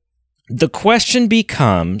the question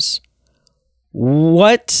becomes,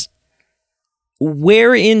 where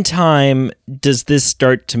in time does this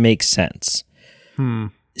start to make sense?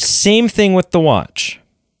 Same thing with the watch.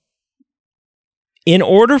 In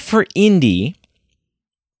order for Indy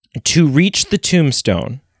to reach the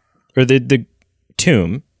tombstone, or the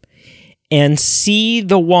tomb, and see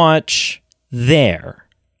the watch there,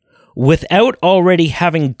 without already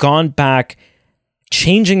having gone back,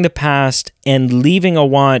 changing the past, and leaving a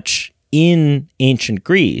watch in ancient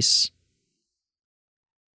Greece,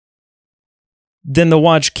 then the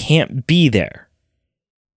watch can't be there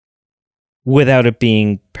without it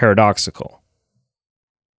being paradoxical.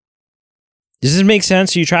 Does this make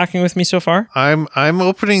sense? Are you tracking with me so far? I'm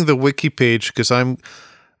opening the wiki page because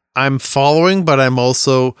I'm following, but I'm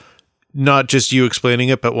also not just you explaining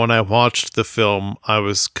it, but when I watched the film, I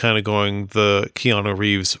was kind of going the Keanu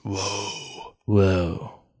Reeves,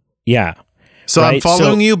 whoa. Yeah. So right? I'm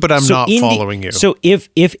following you, but I'm not following you. So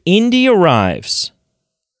if Indy arrives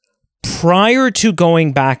prior to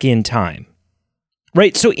going back in time,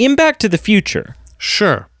 right? So in Back to the Future.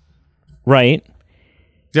 Sure. Right?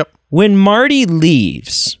 Yep. When Marty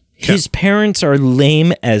leaves, his parents are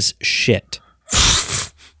lame as shit.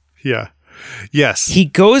 Yeah. Yes. He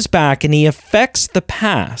goes back and he affects the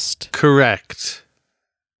past. Correct.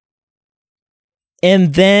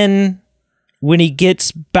 And then when he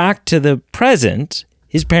gets back to the present,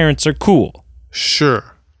 his parents are cool.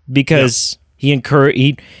 Sure. Because he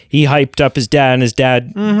hyped up his dad and his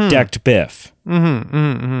dad decked Biff.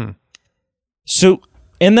 So,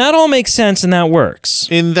 and that all makes sense and that works.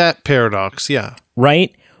 In that paradox, yeah.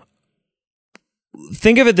 Right?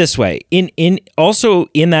 Think of it this way. Also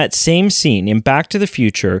in that same scene, in Back to the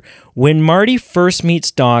Future, when Marty first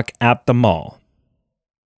meets Doc at the mall,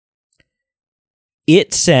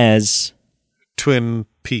 it says Twin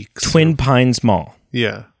Peaks. Twin Pines Mall.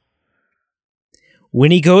 Yeah.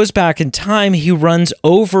 When he goes back in time, he runs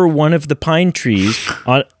over one of the pine trees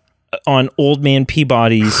on Old Man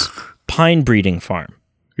Peabody's pine breeding farm.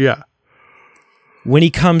 Yeah. When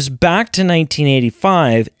he comes back to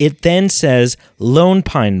 1985, it then says Lone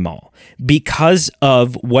Pine Mall because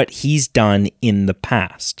of what he's done in the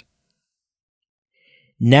past.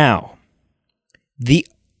 Now, the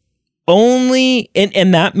only,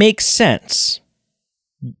 and that makes sense.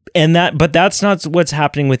 But that's not what's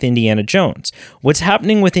happening with Indiana Jones. What's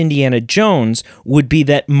happening with Indiana Jones would be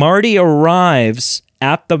that Marty arrives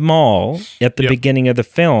at the mall at the beginning of the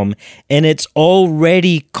film, and it's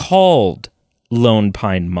already called Lone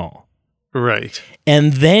Pine Mall. Right.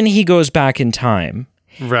 And then he goes back in time.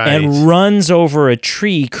 Right. And runs over a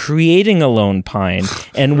tree, creating a lone pine.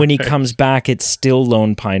 And when he comes back, it's still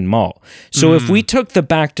Lone Pine Mall. So if we took the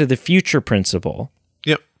Back to the Future principle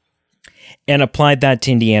and applied that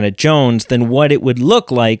to Indiana Jones, then what it would look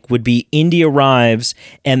like would be Indy arrives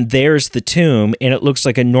and there's the tomb, and it looks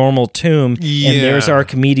like a normal tomb, and there's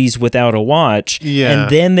Archimedes without a watch. And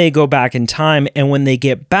then they go back in time, and when they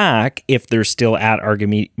get back, if they're still at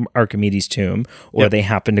Archimedes' tomb, or they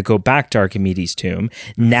happen to go back to Archimedes' tomb,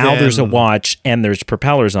 now there's a watch and there's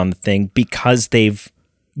propellers on the thing because they've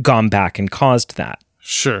gone back and caused that.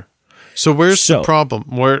 Sure. So where's the problem?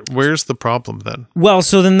 Where's the problem then? Well,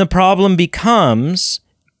 so then the problem becomes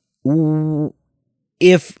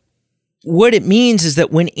if what it means is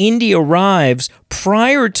that when Indy arrives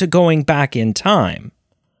prior to going back in time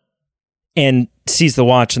and sees the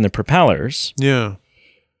watch and the propellers,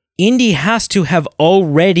 Indy has to have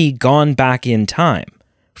already gone back in time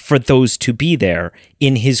for those to be there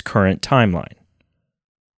in his current timeline.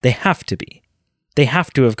 They have to be. They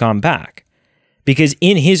have to have gone back. Because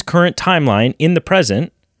in his current timeline, in the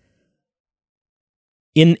present,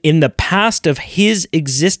 in the past of his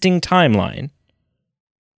existing timeline,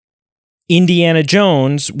 Indiana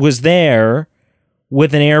Jones was there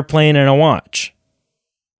with an airplane and a watch.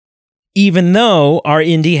 Even though our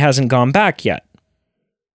Indy hasn't gone back yet.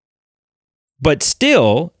 But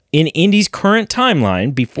still, in Indy's current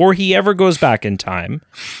timeline, before he ever goes back in time,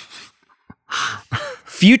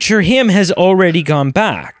 future him has already gone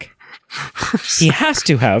back. He has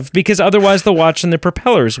to have, because otherwise the watch and the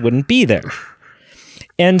propellers wouldn't be there.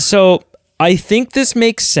 And so I think this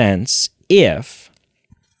makes sense and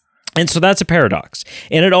so that's a paradox.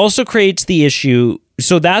 And it also creates the issue,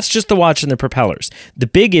 so that's just the watch and the propellers. The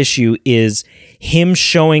big issue is him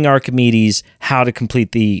showing Archimedes how to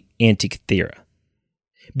complete the Antikythera.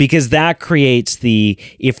 Because that creates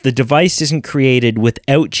if the device isn't created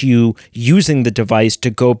without you using the device to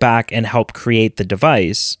go back and help create the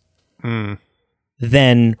device,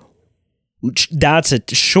 then that's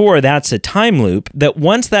a time loop that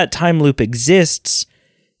once that time loop exists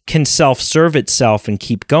can self-serve itself and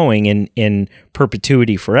keep going in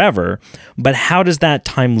perpetuity forever. But how does that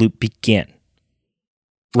time loop begin?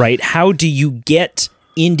 Right? How do you get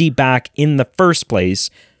Indy back in the first place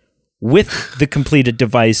with the completed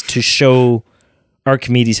device to show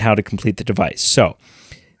Archimedes how to complete the device? So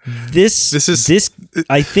this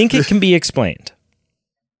I think it can be explained.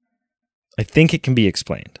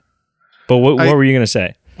 But what were you going to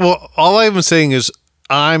say? Well, all I'm saying is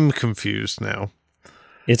I'm confused now.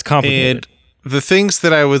 It's complicated. And the things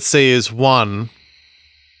that I would say is, one,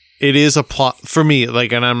 it is a plot for me,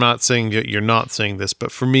 and I'm not saying that you're not saying this,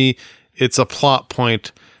 but for me, it's a plot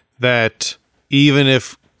point that even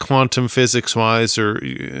if quantum physics wise or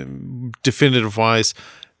definitive wise,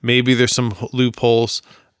 maybe there's some loopholes.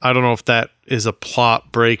 I don't know if that is a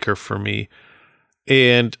plot breaker for me.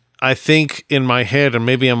 And I think in my head, and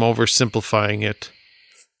maybe I'm oversimplifying it,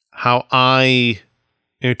 how I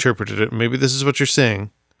interpreted it, maybe this is what you're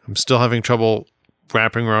saying. I'm still having trouble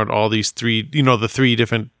wrapping around all these three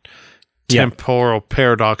different temporal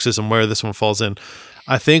paradoxes and where this one falls in.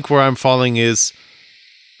 I think where I'm falling is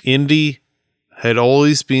Indy had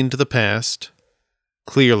always been to the past,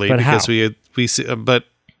 clearly, but because how?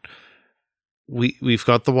 we've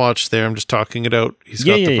got the watch there. I'm just talking it out. He's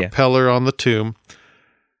got the propeller on the tomb.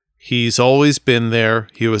 He's always been there.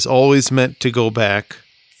 He was always meant to go back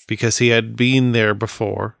because he had been there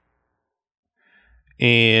before.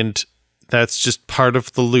 And that's just part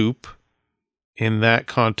of the loop in that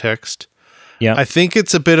context. Yeah. I think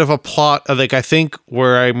it's a bit of a plot. I think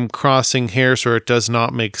where I'm crossing hairs where it does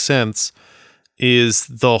not make sense is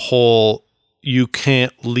the whole, you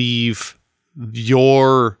can't leave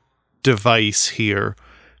your device here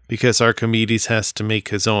because Archimedes has to make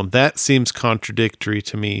his own. That seems contradictory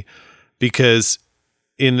to me, because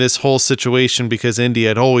in this whole situation, because Indy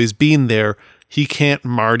had always been there, he can't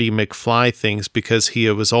Marty McFly things because he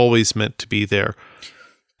was always meant to be there.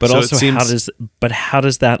 But So also, it seems- how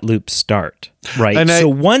does that loop start? Right. And So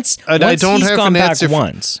once I don't he's have gone an back answer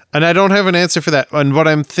once. And I don't have an answer for that. And what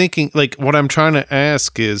I'm thinking, like what I'm trying to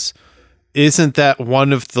ask is, isn't that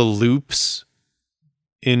one of the loops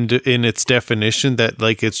in its definition, that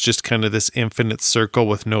like it's just kind of this infinite circle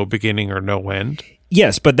with no beginning or no end?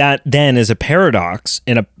 Yes, but that then is a paradox,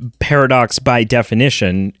 and a paradox by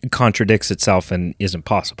definition contradicts itself and isn't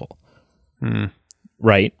possible.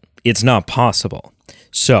 Right? It's not possible.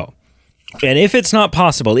 So, and if it's not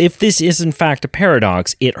possible, if this is in fact a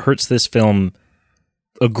paradox, it hurts this film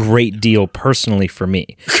a great deal personally for me.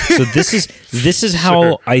 So this is how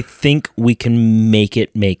Sure. I think we can make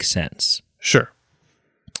it make sense. Sure.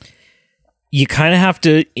 You kind of have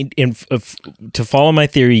to, to follow my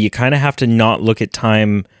theory, you kind of have to not look at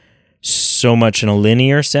time so much in a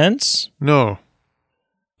linear sense. No.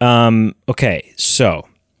 Okay, so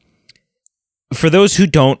for those who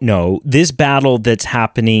don't know, this battle that's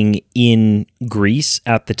happening in Greece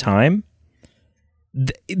at the time,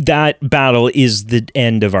 that battle is the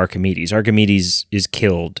end of Archimedes. Archimedes is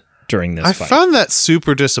killed during this I fight. found that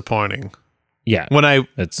super disappointing Yeah. when I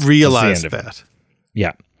That's realized the end of it. that.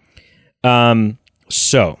 Yeah.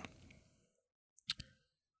 So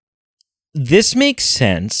this makes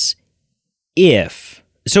sense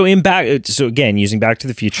so again, using Back to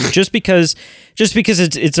the Future, just because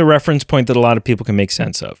it's a reference point that a lot of people can make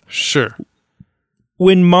sense of. Sure.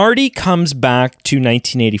 When Marty comes back to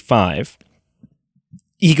 1985,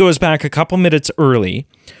 he goes back a couple minutes early,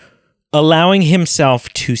 allowing himself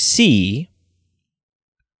to see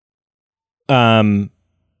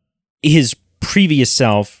his previous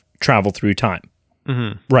self travel through time.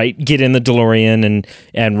 Right? Get in the DeLorean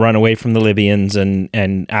and run away from the Libyans and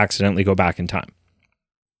accidentally go back in time.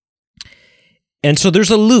 And so there's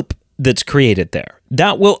a loop that's created there.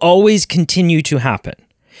 That will always continue to happen,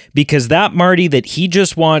 because that Marty that he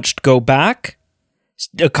just watched go back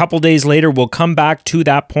a couple days later will come back to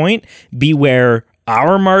that point, be where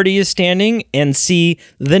our Marty is standing, and see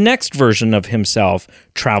the next version of himself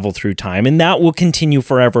travel through time. And that will continue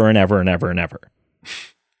forever and ever and ever and ever.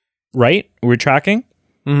 Right? We're tracking?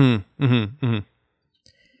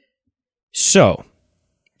 So,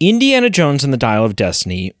 Indiana Jones and the Dial of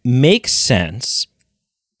Destiny makes sense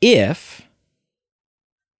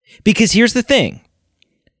because here's the thing.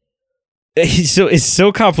 So it's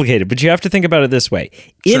so complicated, but you have to think about it this way.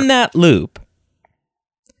 Sure. In that loop,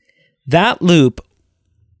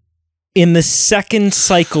 in the second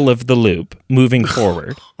cycle of the loop, moving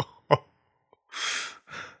forward.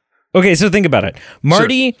 Okay, so think about it.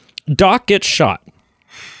 Marty, Doc gets shot,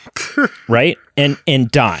 right? And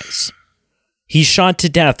dies. He's shot to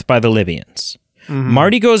death by the Libyans.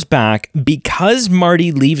 Marty goes back because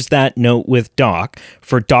Marty leaves that note with Doc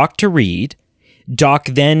for Doc to read. Doc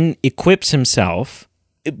then equips himself.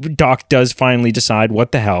 Doc does finally decide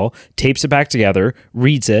what the hell, tapes it back together,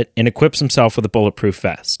 reads it, and equips himself with a bulletproof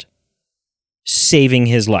vest, saving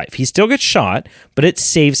his life. He still gets shot, but it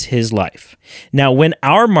saves his life. Now, when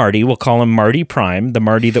our Marty, we'll call him Marty Prime, the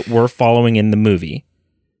Marty that we're following in the movie,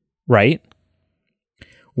 right?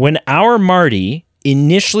 When our Marty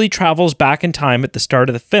initially travels back in time at the start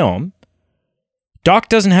of the film, Doc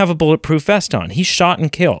doesn't have a bulletproof vest on. He's shot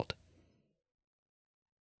and killed.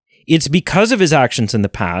 It's because of his actions in the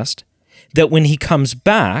past that when he comes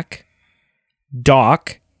back,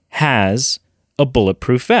 Doc has a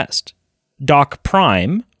bulletproof vest. Doc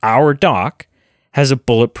Prime, our Doc, has a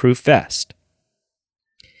bulletproof vest.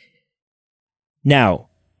 Now,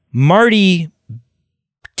 Marty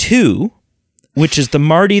 2, which is the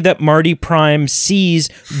Marty that Marty Prime sees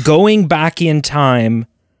going back in time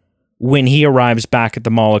when he arrives back at the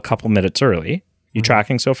mall a couple minutes early. You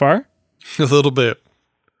tracking so far? A little bit.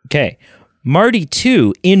 Okay. Marty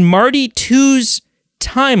 2, in Marty 2's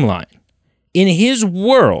timeline, in his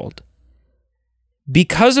world,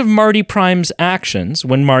 because of Marty Prime's actions,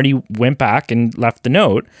 when Marty went back and left the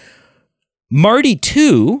note, Marty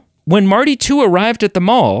 2, when Marty 2 arrived at the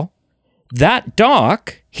mall, that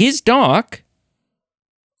Doc, his Doc,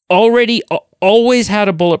 already always had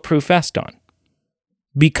a bulletproof vest on.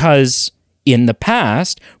 Because in the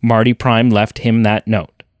past, Marty Prime left him that note.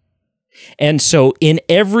 And so in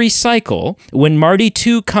every cycle, when Marty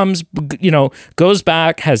 2 comes, goes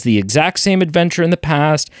back, has the exact same adventure in the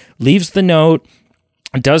past, leaves the note,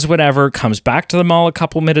 does whatever, comes back to the mall a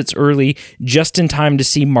couple minutes early, just in time to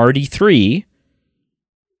see Marty 3,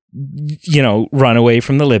 run away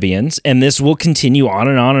from the Libyans. And this will continue on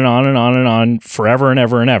and on and on and on and on forever and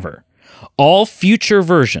ever and ever. All future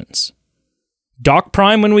versions. Doc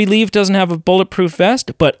Prime, when we leave, doesn't have a bulletproof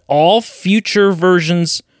vest, but all future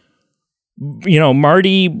versions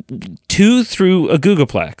Marty 2 through a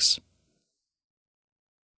Googleplex.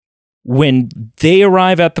 When they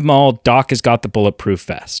arrive at the mall, Doc has got the bulletproof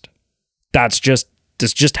vest. That's just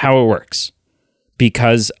how it works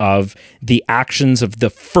because of the actions of the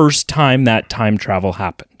first time that time travel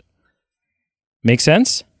happened. Make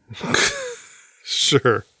sense?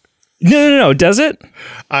 Sure. No. Does it?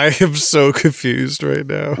 I am so confused right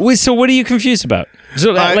now. Wait, so what are you confused about?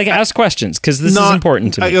 So, ask questions because this is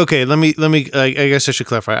important to me. Okay, let me. I guess I should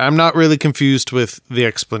clarify. I'm not really confused with the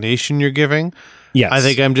explanation you're giving. Yes. I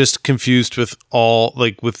think I'm just confused with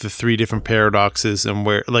with the 3 different paradoxes and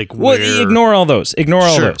where. Ignore all those. Ignore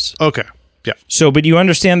all those. Okay. Yeah. So, but you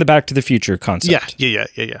understand the Back to the Future concept. Yeah.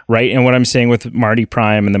 Right, and what I'm saying with Marty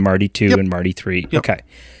Prime and the Marty 2 and Marty 3. Yep. Okay,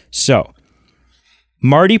 so.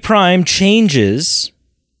 Marty Prime changes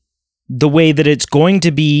the way that it's going to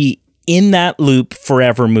be in that loop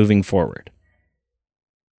forever moving forward.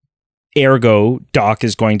 Ergo, Doc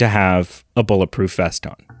is going to have a bulletproof vest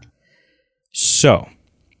on. So,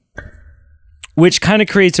 which kind of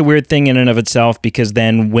creates a weird thing in and of itself because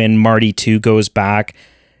then when Marty 2 goes back,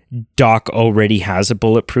 Doc already has a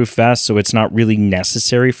bulletproof vest, so it's not really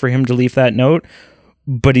necessary for him to leave that note,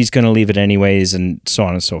 but he's going to leave it anyways and so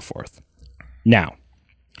on and so forth. Now,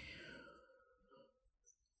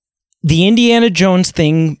 the Indiana Jones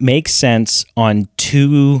thing makes sense on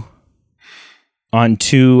two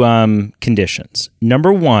conditions.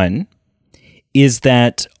 Number one is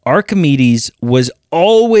that Archimedes was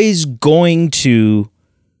always going to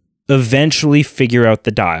eventually figure out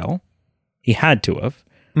the dial. He had to have,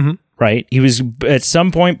 right? He was at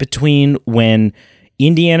some point between when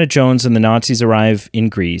Indiana Jones and the Nazis arrive in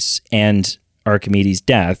Greece and Archimedes'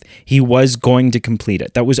 death, he was going to complete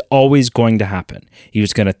it. That was always going to happen. He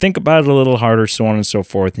was going to think about it a little harder, so on and so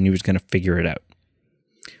forth, and he was going to figure it out.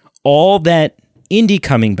 All that Indy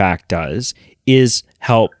coming back does is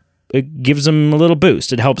help. It gives him a little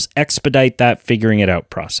boost. It helps expedite that figuring it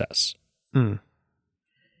out process.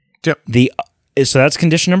 Yep. So that's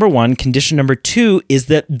condition number one. Condition number two is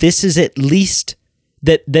that this is at least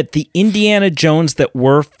that the Indiana Jones that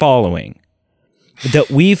we're following, that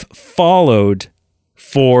we've followed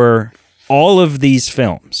for all of these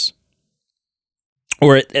films,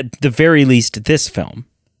 or at the very least this film,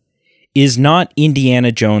 is not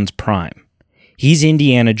Indiana Jones Prime. He's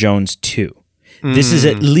Indiana Jones 2. This is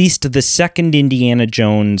at least the second Indiana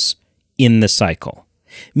Jones in the cycle.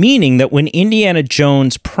 Meaning that when Indiana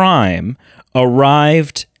Jones Prime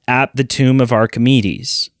arrived at the tomb of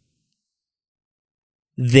Archimedes,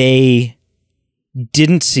 they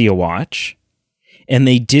didn't see a watch, and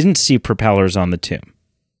they didn't see propellers on the tomb.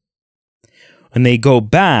 When they go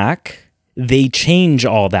back, they change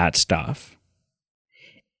all that stuff.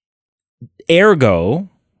 Ergo,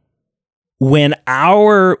 when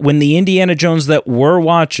the Indiana Jones that we're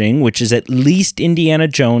watching, which is at least Indiana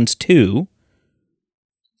Jones 2,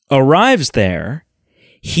 arrives there,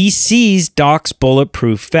 he sees Doc's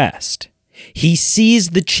bulletproof vest. He sees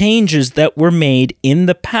the changes that were made in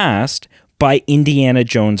the past by Indiana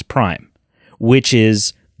Jones Prime, which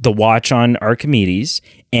is the watch on Archimedes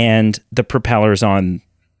and the propellers on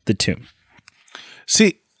the tomb.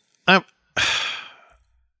 See,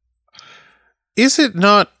 is it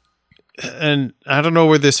not, and I don't know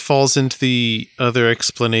where this falls into the other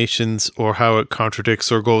explanations or how it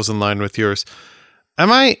contradicts or goes in line with yours.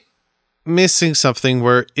 Am I missing something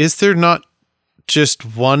where, is there not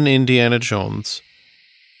just one Indiana Jones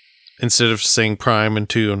instead of saying Prime and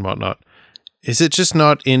 2 and whatnot? Is it just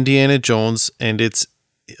not Indiana Jones and it's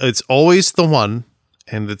always the one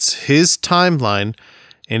and it's his timeline,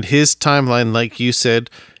 and his timeline, like you said,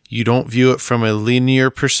 you don't view it from a linear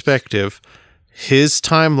perspective. His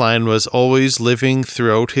timeline was always living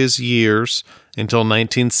throughout his years until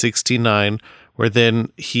 1969, where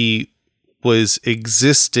then he was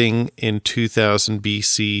existing in 2000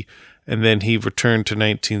 BC, and then he returned to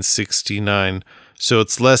 1969. So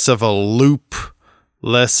it's less of a loop,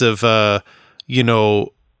 less of a, the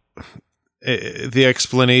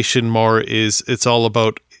explanation more is it's all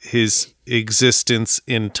about his existence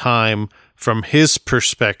in time from his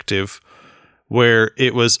perspective, where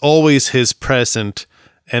it was always his present,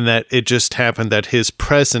 and that it just happened that his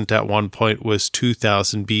present at one point was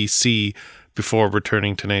 2000 BC before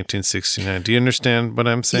returning to 1969. Do you understand what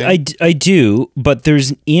I'm saying? I do, but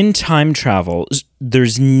in time travel,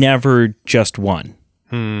 there's never just one.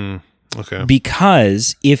 Okay.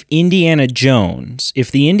 Because if the Indiana Jones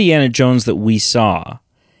that we saw,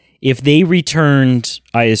 if they returned,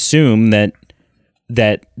 I assume that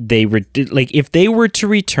they if they were to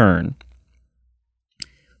return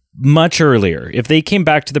much earlier. If they came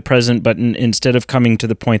back to the present, but instead of coming to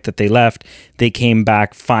the point that they left, they came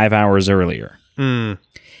back 5 hours earlier.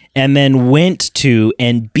 And then went to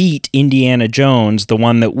and beat Indiana Jones, the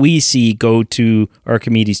one that we see go to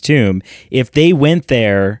Archimedes' tomb. If they went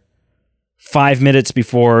there 5 minutes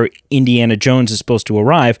before Indiana Jones is supposed to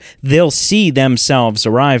arrive, they'll see themselves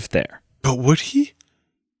arrive there. But would he?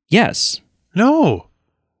 Yes. No.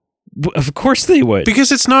 Of course they would.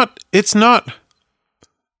 Because it's not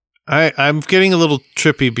I'm getting a little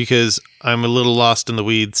trippy because I'm a little lost in the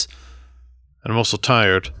weeds and I'm also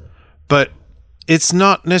tired. But it's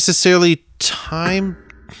not necessarily time.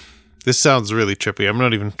 This sounds really trippy. I'm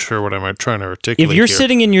not even sure what I'm trying to articulate. If you're here.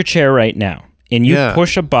 sitting in your chair right now and you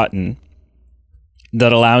push a button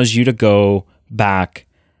that allows you to go back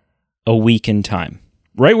a week in time,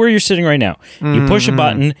 right where you're sitting right now, you push a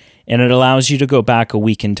button and it allows you to go back a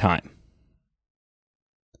week in time.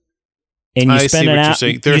 And you spend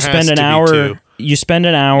an hour. You spend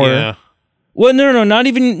an hour. Yeah. Well, no, not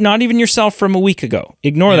even yourself from a week ago.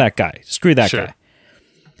 Ignore that guy. Screw that guy.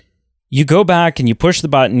 You go back and you push the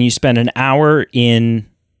button. You spend an hour in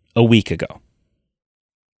a week ago.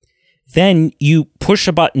 Then you push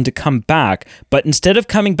a button to come back, but instead of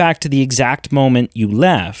coming back to the exact moment you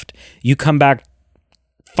left, you come back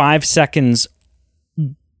 5 seconds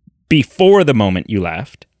before the moment you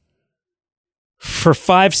left. For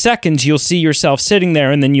 5 seconds, you'll see yourself sitting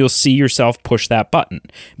there, and then you'll see yourself push that button.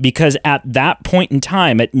 Because at that point in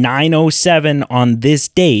time, at 9:07 on this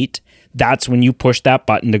date, that's when you push that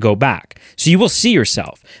button to go back. So you will see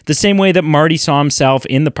yourself. The same way that Marty saw himself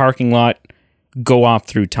in the parking lot go off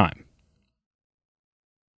through time.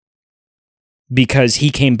 Because he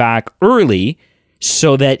came back early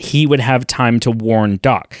so that he would have time to warn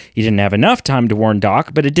Doc. He didn't have enough time to warn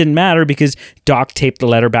Doc, but it didn't matter because Doc taped the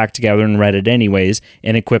letter back together and read it anyways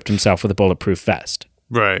and equipped himself with a bulletproof vest.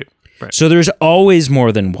 Right. So there's always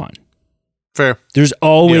more than one. Fair. There's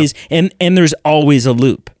always, and there's always a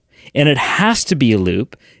loop. And it has to be a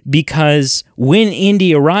loop because when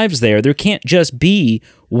Indy arrives there can't just be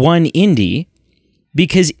one Indy.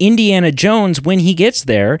 Because Indiana Jones, when he gets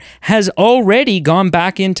there, has already gone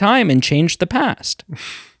back in time and changed the past.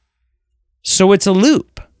 So it's a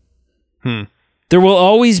loop. There will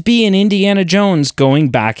always be an Indiana Jones going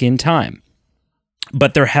back in time.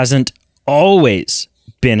 But there hasn't always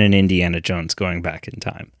been an Indiana Jones going back in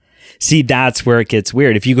time. See, that's where it gets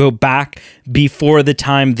weird. If you go back before the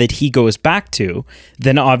time that he goes back to,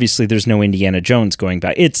 then obviously there's no Indiana Jones going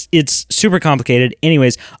back. It's super complicated.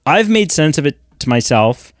 Anyways, I've made sense of it to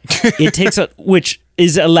myself. It takes which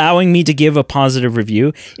is allowing me to give a positive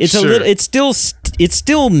review. It's a little, it's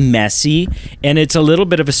still messy, and it's a little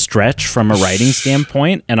bit of a stretch from a writing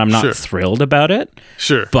standpoint, and I'm not thrilled about it.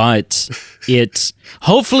 But it's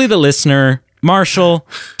hopefully the listener, Marshall,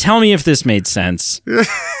 tell me if this made sense.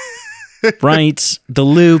 Right? The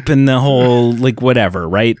loop and the whole, like, whatever,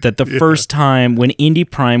 right? That the first time when Indy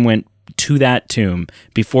Prime went to that tomb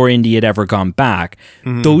before Indy had ever gone back,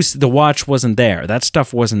 the watch wasn't there. That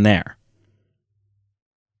stuff wasn't there.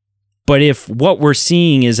 But if what we're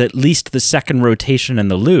seeing is at least the second rotation in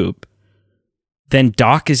the loop, then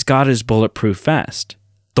Doc has got his bulletproof vest.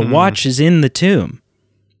 The watch is in the tomb.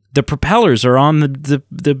 The propellers are on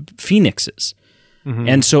the Phoenixes.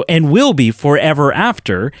 And will be forever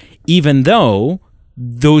after, even though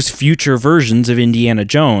those future versions of Indiana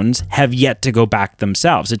Jones have yet to go back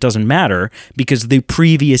themselves. It doesn't matter because the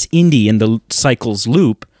previous Indy in the cycle's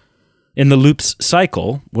loop, in the loop's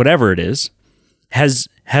cycle, whatever it is, has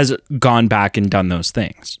gone back and done those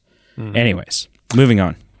things. Anyways, moving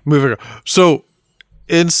on. So,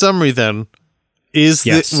 in summary then,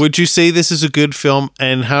 would you say this is a good film,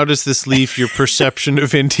 and how does this leave your perception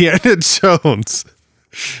of Indiana Jones?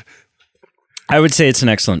 I would say it's an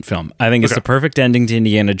excellent film. I think it's the perfect ending to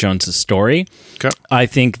Indiana Jones' story. I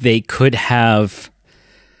think they could have,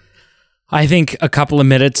 a couple of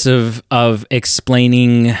minutes of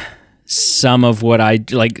explaining some of what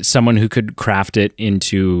someone who could craft it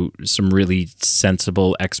into some really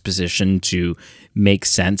sensible exposition to make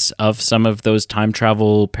sense of some of those time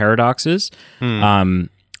travel paradoxes. I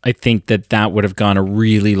think that would have gone a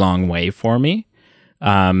really long way for me.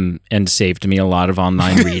 And saved me a lot of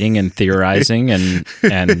online reading and theorizing and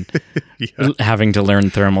having to learn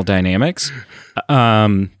thermodynamics.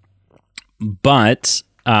 But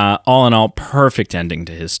all in all, perfect ending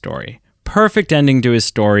to his story.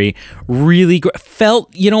 Really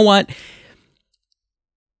felt, you know what?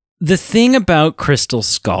 The thing about Crystal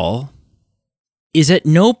Skull is at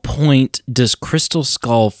no point does Crystal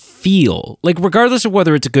Skull feel, like, regardless of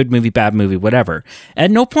whether it's a good movie, bad movie, whatever,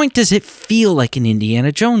 at no point does it feel like an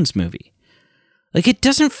Indiana Jones movie. Like, it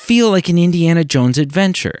doesn't feel like an Indiana Jones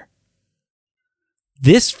adventure.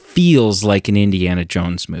 This feels like an Indiana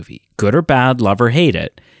Jones movie. Good or bad, love or hate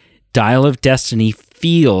it. Dial of Destiny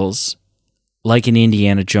feels like an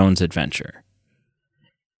Indiana Jones adventure.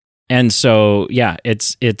 And so, yeah,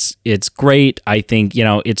 it's great. I think,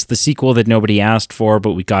 it's the sequel that nobody asked for,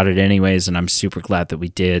 but we got it anyways, and I'm super glad that we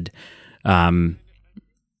did.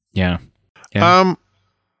 Yeah.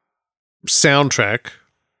 Soundtrack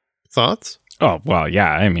thoughts? Oh, well,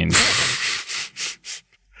 yeah, I mean,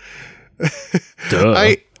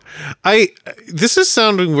 duh. This is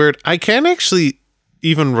sounding weird. I can't actually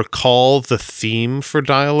even recall the theme for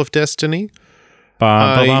Dial of Destiny. What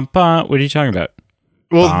are you talking about?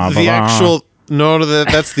 Well,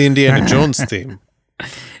 that's the Indiana Jones theme.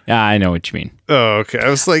 Yeah, I know what you mean. Oh, okay. I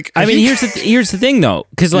was like, I mean, here's the thing though,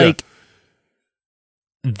 because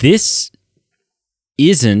this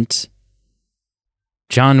isn't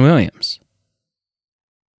John Williams.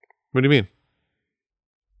 What do you mean?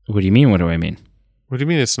 What do you mean? What do I mean? What do you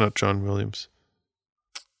mean it's not John Williams?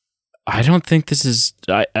 I don't think this is.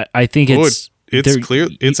 I think it's clear.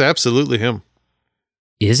 It's absolutely him.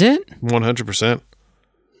 Is it? 100%.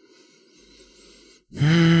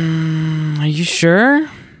 Are you sure?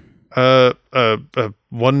 A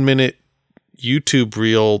 1 minute YouTube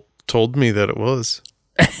reel told me that it was.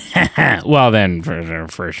 Well, then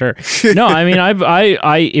for sure. No, I mean,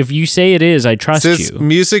 I if you say it is, I trust it says you.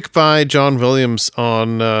 Music by John Williams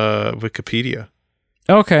on Wikipedia.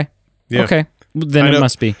 Okay. Yeah. Okay. Then it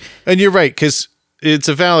must be. And you're right, because it's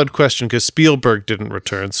a valid question, because Spielberg didn't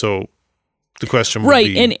return, so the question would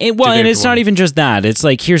be... And it's not even just that. It's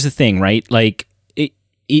like, here's the thing, right? Like, it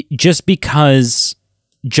just because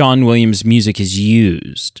John Williams' music is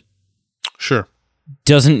used... Sure.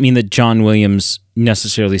 Doesn't mean that John Williams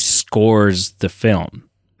necessarily scores the film,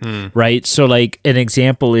 right? So, like, an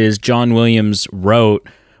example is John Williams wrote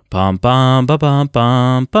bum bum ba bum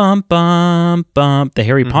bum bum bum bum the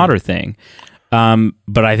Harry Potter thing,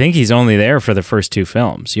 but I think he's only there for the first two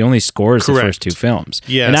films. He only scores the first two films,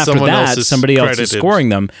 and after that, somebody else is scoring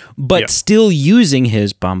them, but still using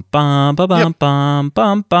his bum bum ba bum bum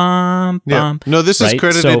bum bum bum. No, this is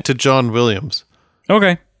credited to John Williams.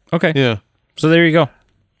 Okay. Yeah. So there you go.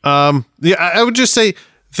 I would just say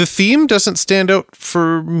the theme doesn't stand out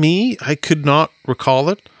for me. I could not recall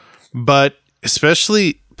it, but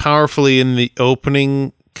especially powerfully in the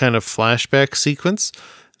opening kind of flashback sequence,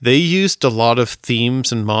 they used a lot of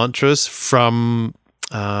themes and mantras from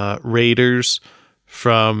Raiders,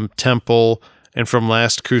 from Temple, and from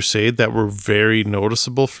Last Crusade that were very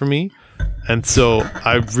noticeable for me. And so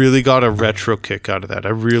I really got a retro kick out of that. I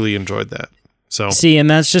really enjoyed that. So see, and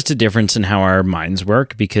that's just a difference in how our minds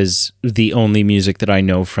work, because the only music that I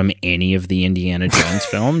know from any of the Indiana Jones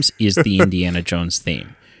films is the Indiana Jones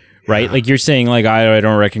theme, right? Like you're saying, like, I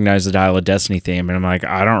don't recognize the Dial of Destiny theme, and I'm like,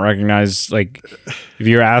 I don't recognize, like, if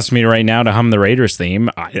you're asking me right now to hum the Raiders theme,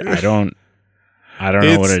 I don't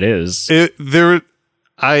know what it is.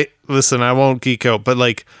 Listen, I won't geek out, but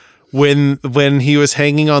like when he was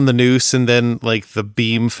hanging on the noose and then like the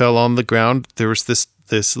beam fell on the ground, there was this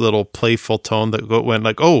little playful tone that went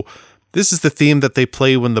like, oh, this is the theme that they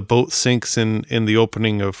play when the boat sinks in the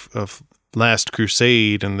opening of Last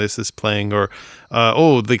Crusade, and this is playing, or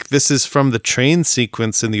like this is from the train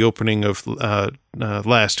sequence in the opening of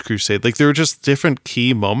Last Crusade. Like there were just different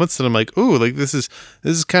key moments that I'm like, oh, like this is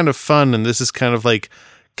kind of fun, and this is kind of like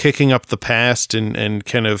kicking up the past and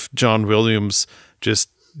kind of John Williams just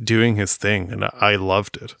doing his thing, and I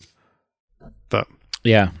loved it. But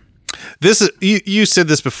yeah. This is you said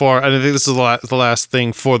this before, and I think this is the last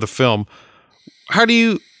thing for the film. What do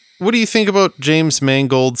you think about James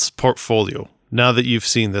Mangold's portfolio now that you've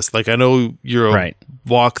seen this? Like, I know you're a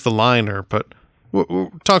walk the liner, but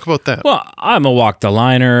talk about that. Well, I'm a walk the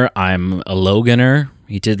liner. I'm a Loganer.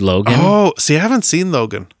 He did Logan. Oh, see, I haven't seen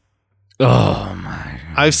Logan. Oh my!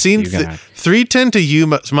 I've seen 3:10 to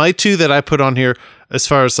Yuma. My two that I put on here, as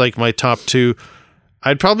far as like my top two.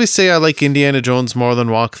 I'd probably say I like Indiana Jones more than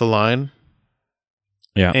Walk the Line.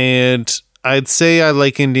 Yeah. And I'd say I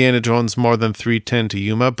like Indiana Jones more than 3:10 to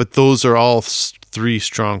Yuma, but those are all three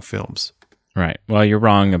strong films. Right. Well, you're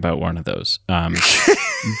wrong about one of those.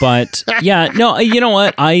 But yeah, no, you know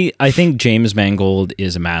what? I think James Mangold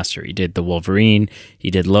is a master. He did The Wolverine, he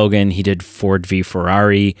did Logan, he did Ford v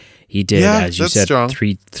Ferrari, he did, as you said,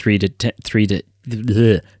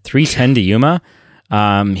 3:10 to Yuma.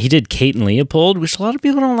 He did Kate and Leopold, which a lot of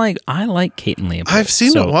people don't like. I like Kate and Leopold. I've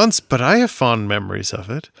seen it once, but I have fond memories of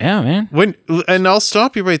it. Yeah, man. And I'll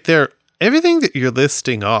stop you right there. Everything that you're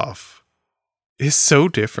listing off is so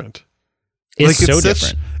different. It's so such,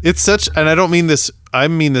 different. It's such, and I don't mean this. I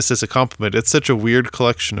mean this as a compliment. It's such a weird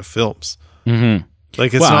collection of films. Mm-hmm.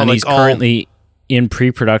 Like it's not like he's currently in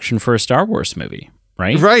pre-production for a Star Wars movie,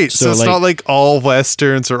 right? Right. So it's not like all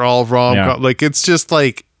westerns or all rom-com. Yeah. Like it's just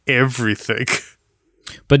like everything.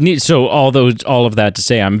 But so all of that to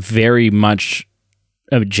say, I'm very much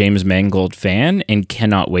a James Mangold fan and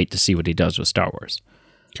cannot wait to see what he does with Star Wars.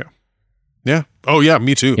 Okay. Yeah. Oh yeah,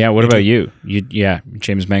 me too. Yeah. What about you?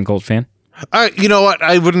 James Mangold fan? You know what?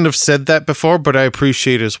 I wouldn't have said that before, but I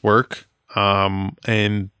appreciate his work.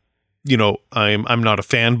 And you know, I'm not a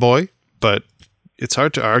fanboy, but it's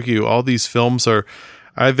hard to argue. All these films are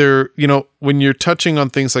either, you know, when you're touching on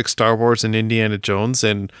things like Star Wars and Indiana Jones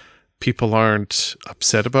and people aren't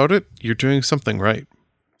upset about it, you're doing something right.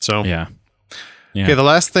 So yeah. Okay, the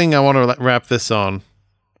last thing I want to wrap this on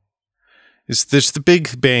is there's the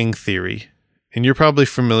Big Bang Theory, and you're probably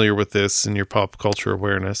familiar with this in your pop culture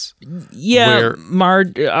awareness. Yeah,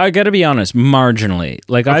 I got to be honest, marginally.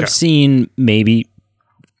 Like I've seen maybe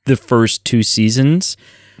the first 2 seasons,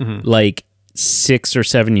 like 6 or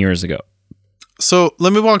 7 years ago. So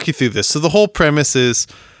let me walk you through this. So the whole premise is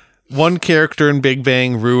one character in Big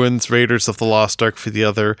Bang ruins Raiders of the Lost Ark for the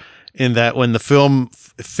other, in that when the film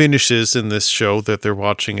finishes in this show that they're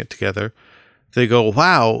watching it together, they go,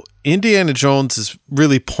 wow, Indiana Jones is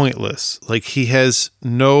really pointless. Like he has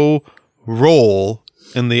no role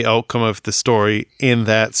in the outcome of the story in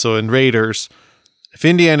that. So in Raiders, if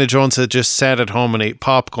Indiana Jones had just sat at home and ate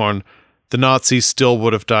popcorn, the Nazis still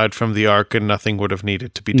would have died from the Ark and nothing would have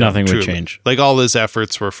needed to be done. Nothing would change. Like all his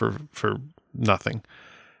efforts were for nothing.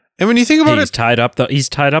 And when you think about he's tied up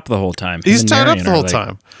the whole time. He's tied up the whole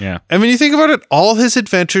time. Yeah. And when you think about it, all his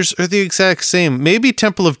adventures are the exact same. Maybe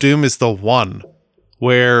Temple of Doom is the one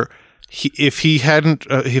where if he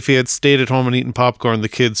had stayed at home and eaten popcorn, the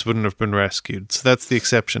kids wouldn't have been rescued. So that's the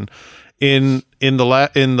exception. In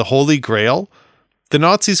the Holy Grail, the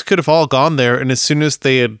Nazis could have all gone there, and as soon as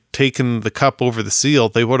they had taken the cup over the seal,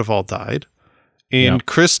 they would have all died. In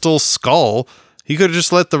Crystal Skull, he could have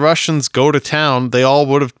just let the Russians go to town. They all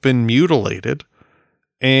would have been mutilated.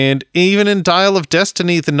 And even in Dial of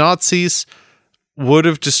Destiny, the Nazis would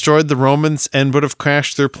have destroyed the Romans and would have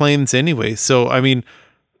crashed their planes anyway. So, I mean,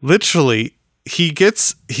 literally, he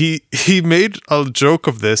made a joke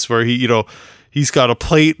of this where he's got a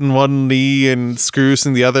plate in one knee and screws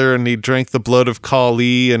in the other, and he drank the blood of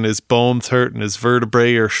Kali and his bones hurt and his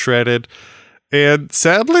vertebrae are shredded. And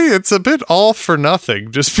sadly, it's a bit all for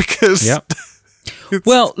nothing just because... Yep.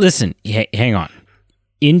 Well, listen, hang on.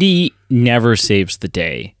 Indy never saves the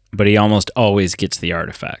day, but he almost always gets the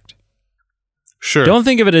artifact. Sure. Don't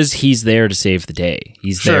think of it as he's there to save the day.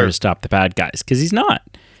 He's there to stop the bad guys, because he's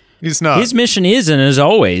not. He's not. His mission is, and is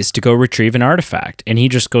always, to go retrieve an artifact, and he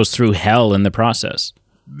just goes through hell in the process.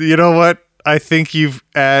 You know what? I think you've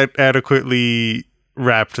adequately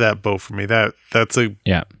wrapped that bow for me. That's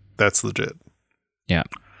legit. Yeah.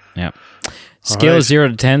 Scale of 0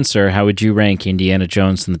 to 10, sir. How would you rank Indiana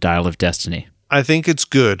Jones and the Dial of Destiny? I think it's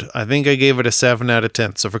good. I think I gave it a 7 out of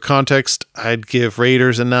 10. So for context, I'd give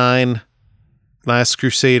Raiders a 9, Last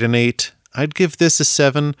Crusade an 8. I'd give this a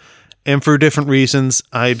 7. And for different reasons,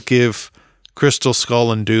 I'd give Crystal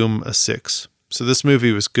Skull and Doom a 6. So this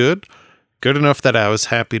movie was good enough that I was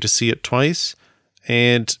happy to see it twice.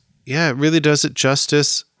 And yeah, it really does it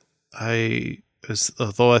justice.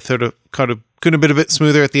 Although I thought it could have been a bit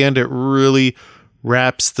smoother at the end, it really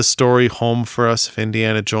wraps the story home for us if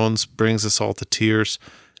Indiana Jones brings us all to tears.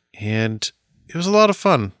 And it was a lot of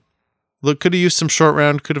fun. Look, could have used some short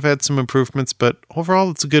round, could have had some improvements, but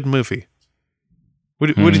overall, it's a good movie.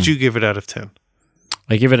 What did you give it out of 10?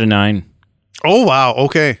 I give it a 9. Oh, wow.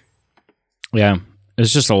 Okay. Yeah. It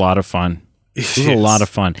was just a lot of fun. It was a lot of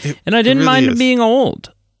fun. And I didn't mind him being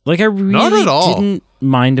old. Like, I really didn't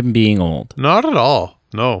mind him being old. Not at all.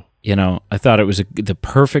 No. You know, I thought it was the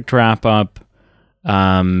perfect wrap up.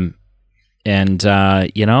 I think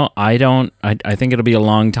it'll be a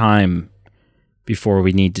long time before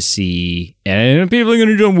we need to see, and people are going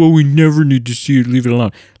to go, well, we never need to see it, leave it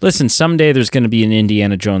alone. Listen, someday there's going to be an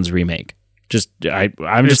Indiana Jones remake.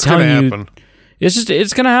 I'm just telling you,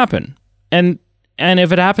 it's going to happen. And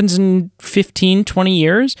if it happens in 15, 20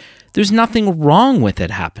 years, there's nothing wrong with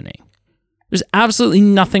it happening. There's absolutely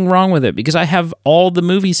nothing wrong with it, because I have all the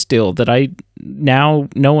movies still that I now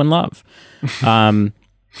know and love. I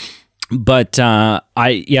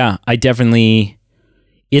definitely,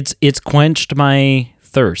 it's quenched my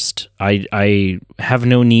thirst. I have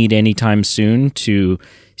no need anytime soon to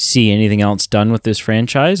see anything else done with this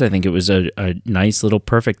franchise. I think it was a nice little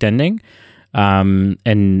perfect ending.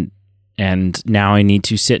 And And now I need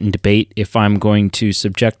to sit and debate if I'm going to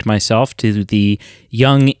subject myself to the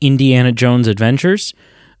young Indiana Jones adventures.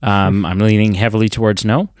 I'm leaning heavily towards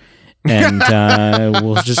no. And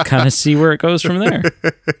we'll just kind of see where it goes from there.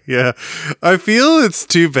 Yeah. I feel it's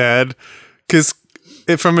too bad because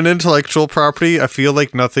from an intellectual property, I feel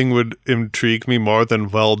like nothing would intrigue me more than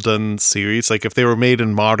well-done series. Like if they were made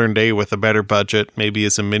in modern day with a better budget, maybe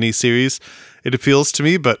as a mini-series, it appeals to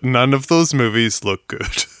me, but none of those movies look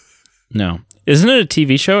good. No. Isn't it a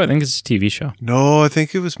TV show? I think it's a TV show. No, I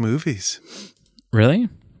think it was movies. Really?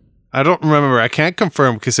 I don't remember. I can't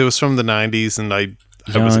confirm because it was from the 90s and I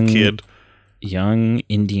was a kid. Young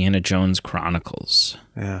Indiana Jones Chronicles.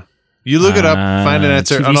 Yeah. You look it up, find an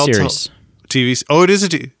answer. TV series. TV. Oh, it is a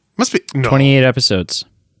TV. Must be. No. 28 episodes.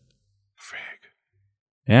 Frig.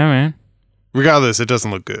 Yeah, man. Regardless, it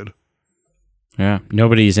doesn't look good. Yeah.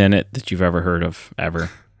 Nobody's in it that you've ever heard of, ever.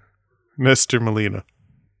 Mr. Molina.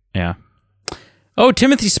 Yeah. Oh,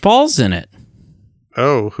 Timothy Spall's in it.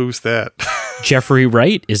 Oh, who's that? Jeffrey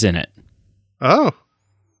Wright is in it. Oh.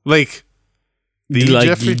 Like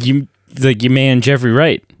Jeffrey? Your man Jeffrey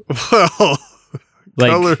Wright. Well,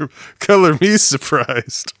 like, color me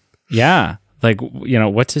surprised. Yeah. Like,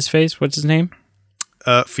 what's his face? What's his name?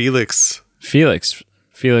 Felix. Felix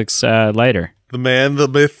Leiter. The man, the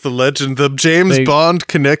myth, the legend, the James Bond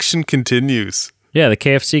connection continues. Yeah, the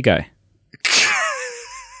KFC guy.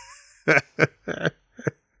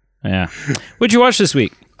 Yeah. What'd you watch this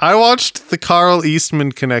week? I watched the Carl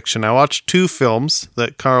Eastman connection. I watched 2 films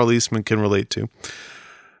that Carl Eastman can relate to.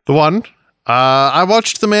 The one, I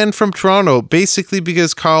watched The Man from Toronto, basically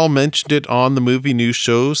because Carl mentioned it on the Movie News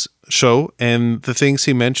show, and the things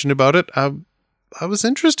he mentioned about it, I was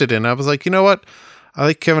interested in. I was like, you know what? I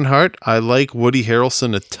like Kevin Hart. I like Woody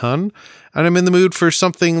Harrelson a ton, and I'm in the mood for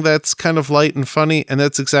something that's kind of light and funny, and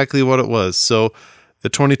that's exactly what it was. So the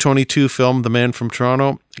 2022 film, The Man from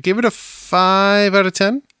Toronto, I gave it a 5 out of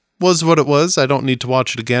 10. Was what it was. I don't need to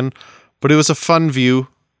watch it again, but it was a fun view,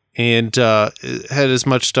 and it had as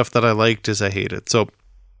much stuff that I liked as I hated. So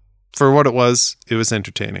for what it was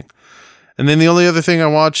entertaining. And then the only other thing I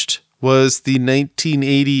watched was the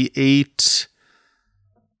 1988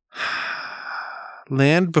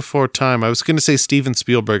 Land Before Time. I was going to say Steven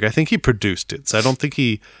Spielberg. I think he produced it, so I don't think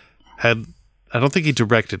he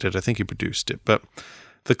directed it. I think he produced it. But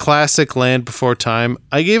the classic Land Before Time,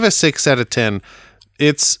 I gave a 6 out of 10.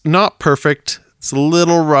 It's not perfect. It's a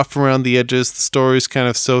little rough around the edges. The story's kind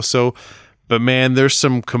of so-so. But man, there's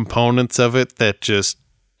some components of it that just,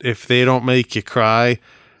 if they don't make you cry,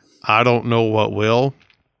 I don't know what will.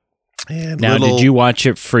 And now, did you watch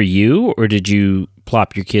it for you, or did you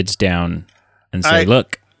plop your kids down and say,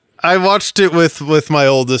 look? I watched it with my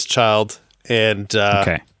oldest child, and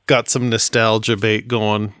got some nostalgia bait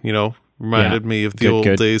going, reminded me of the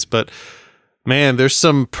old days. But man, there's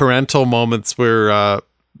some parental moments where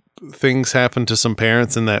things happen to some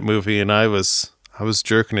parents in that movie, and I was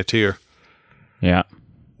jerking a tear. Yeah.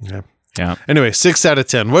 Anyway, 6 out of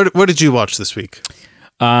 10. What did you watch this week?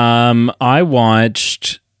 I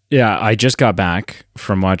watched. Yeah, I just got back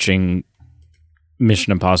from watching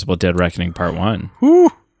Mission Impossible: Dead Reckoning Part 1. Woo.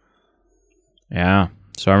 Yeah.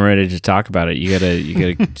 So I'm ready to talk about it. You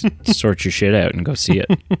gotta sort your shit out and go see it.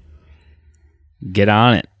 Get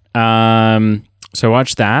on it. So I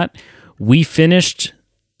watched that. We finished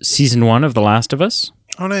season 1 of The Last of Us.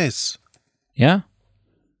 Oh, nice. Yeah.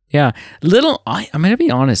 I'm gonna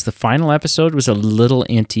be honest. The final episode was a little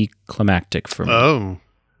anticlimactic for me. Oh.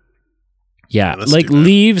 Yeah, like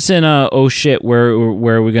leaves in a oh shit, where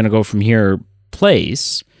are we gonna go from here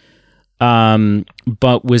place,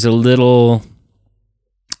 but was a little.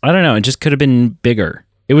 I don't know. It just could have been bigger.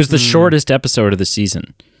 It was the shortest episode of the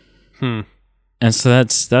season, and so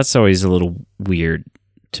that's always a little weird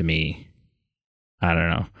to me. I don't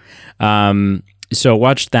know. So I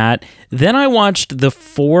watched that. Then I watched the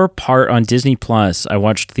 4-part on Disney Plus. I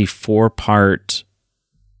watched the 4-part,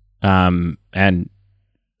 and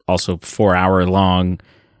also 4-hour long,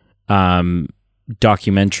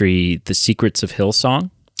 documentary, The Secrets of Hillsong.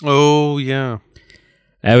 Oh yeah.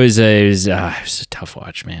 It was a tough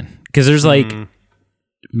watch, man. Because there's like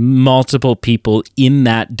multiple people in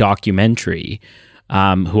that documentary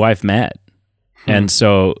who I've met. And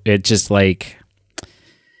so it just like,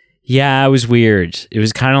 yeah, it was weird. It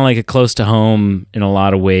was kind of like a close to home in a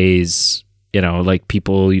lot of ways, like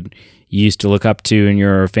people you used to look up to and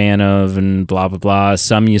you're a fan of and blah, blah, blah.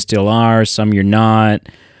 Some you still are, some you're not.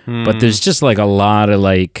 But there's just like a lot of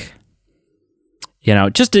like,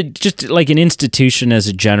 just like an institution as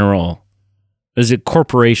a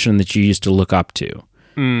corporation that you used to look up to,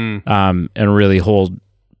 and really hold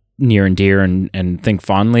near and dear and think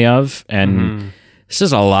fondly of. And this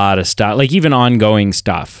is a lot of stuff, like even ongoing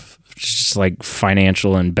stuff, just like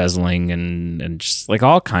financial embezzling and just like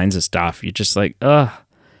all kinds of stuff. You're just like,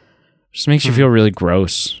 just makes you feel really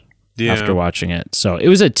gross after watching it. So it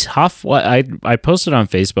was a tough one. I posted on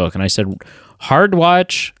Facebook and I said, hard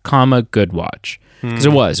watch, good watch. Because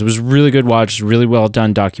it was a really good watch, really well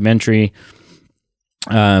done documentary.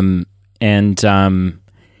 And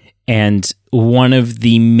one of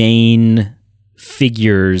the main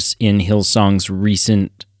figures in Hillsong's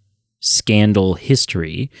recent scandal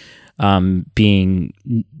history, being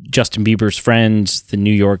Justin Bieber's friend, the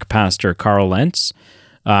New York pastor Carl Lentz.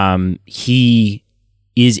 He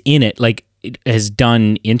is in it, like has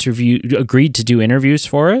agreed to do interviews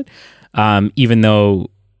for it, even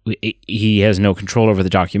though he has no control over the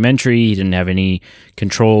documentary. He didn't have any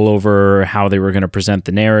control over how they were going to present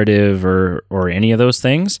the narrative or any of those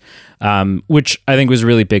things, which I think was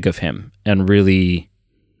really big of him and really,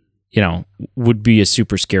 would be a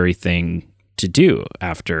super scary thing to do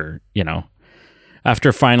after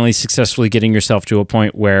finally successfully getting yourself to a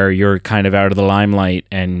point where you're kind of out of the limelight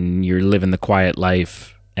and you're living the quiet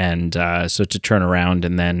life. And so to turn around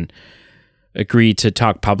and then agree to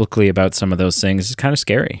talk publicly about some of those things is kind of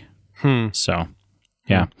scary. So,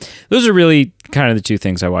 yeah. Those are really kind of the two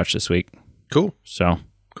things I watched this week. Cool. So,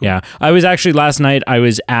 yeah. I was actually, last night, I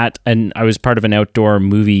was part of an outdoor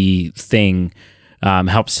movie thing,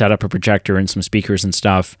 helped set up a projector and some speakers and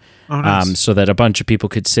stuff, so that a bunch of people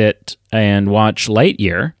could sit and watch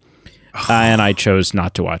Lightyear, and I chose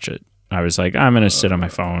not to watch it. I was like, I'm going to sit on my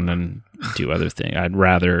phone and do other things. I'd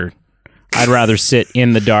rather sit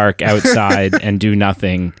in the dark outside and do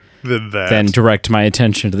nothing than direct my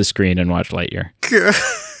attention to the screen and watch Lightyear.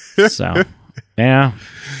 So, yeah,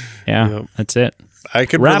 yep. That's it. I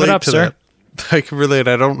can wrap relate it up, to sir. That. I can relate.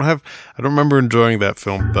 I don't remember enjoying that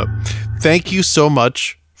film, but thank you so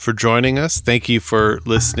much for joining us. Thank you for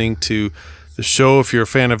listening to the show. If you're a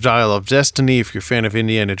fan of Dial of Destiny, if you're a fan of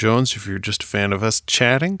Indiana Jones, if you're just a fan of us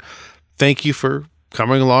chatting, thank you for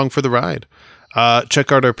coming along for the ride.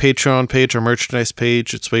 Check out our Patreon page, our merchandise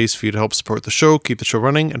page. It's ways for you to help support the show, keep the show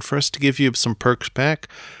running, and for us to give you some perks back.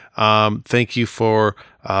 Thank you for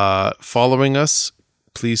following us.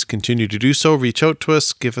 Please continue to do so. Reach out to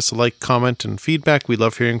us. Give us a like, comment, and feedback. We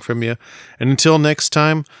love hearing from you. And until next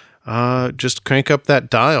time, just crank up that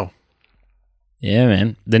dial. Yeah,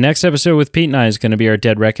 man. The next episode with Pete and I is going to be our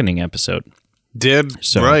Dead Reckoning episode.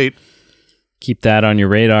 Right. Keep that on your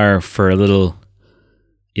radar for a little,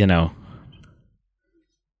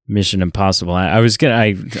 Mission Impossible. I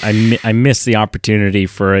missed the opportunity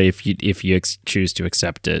for if you choose to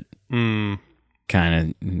accept it. Kind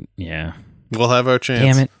of, yeah. We'll have our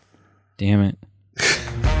chance. Damn it.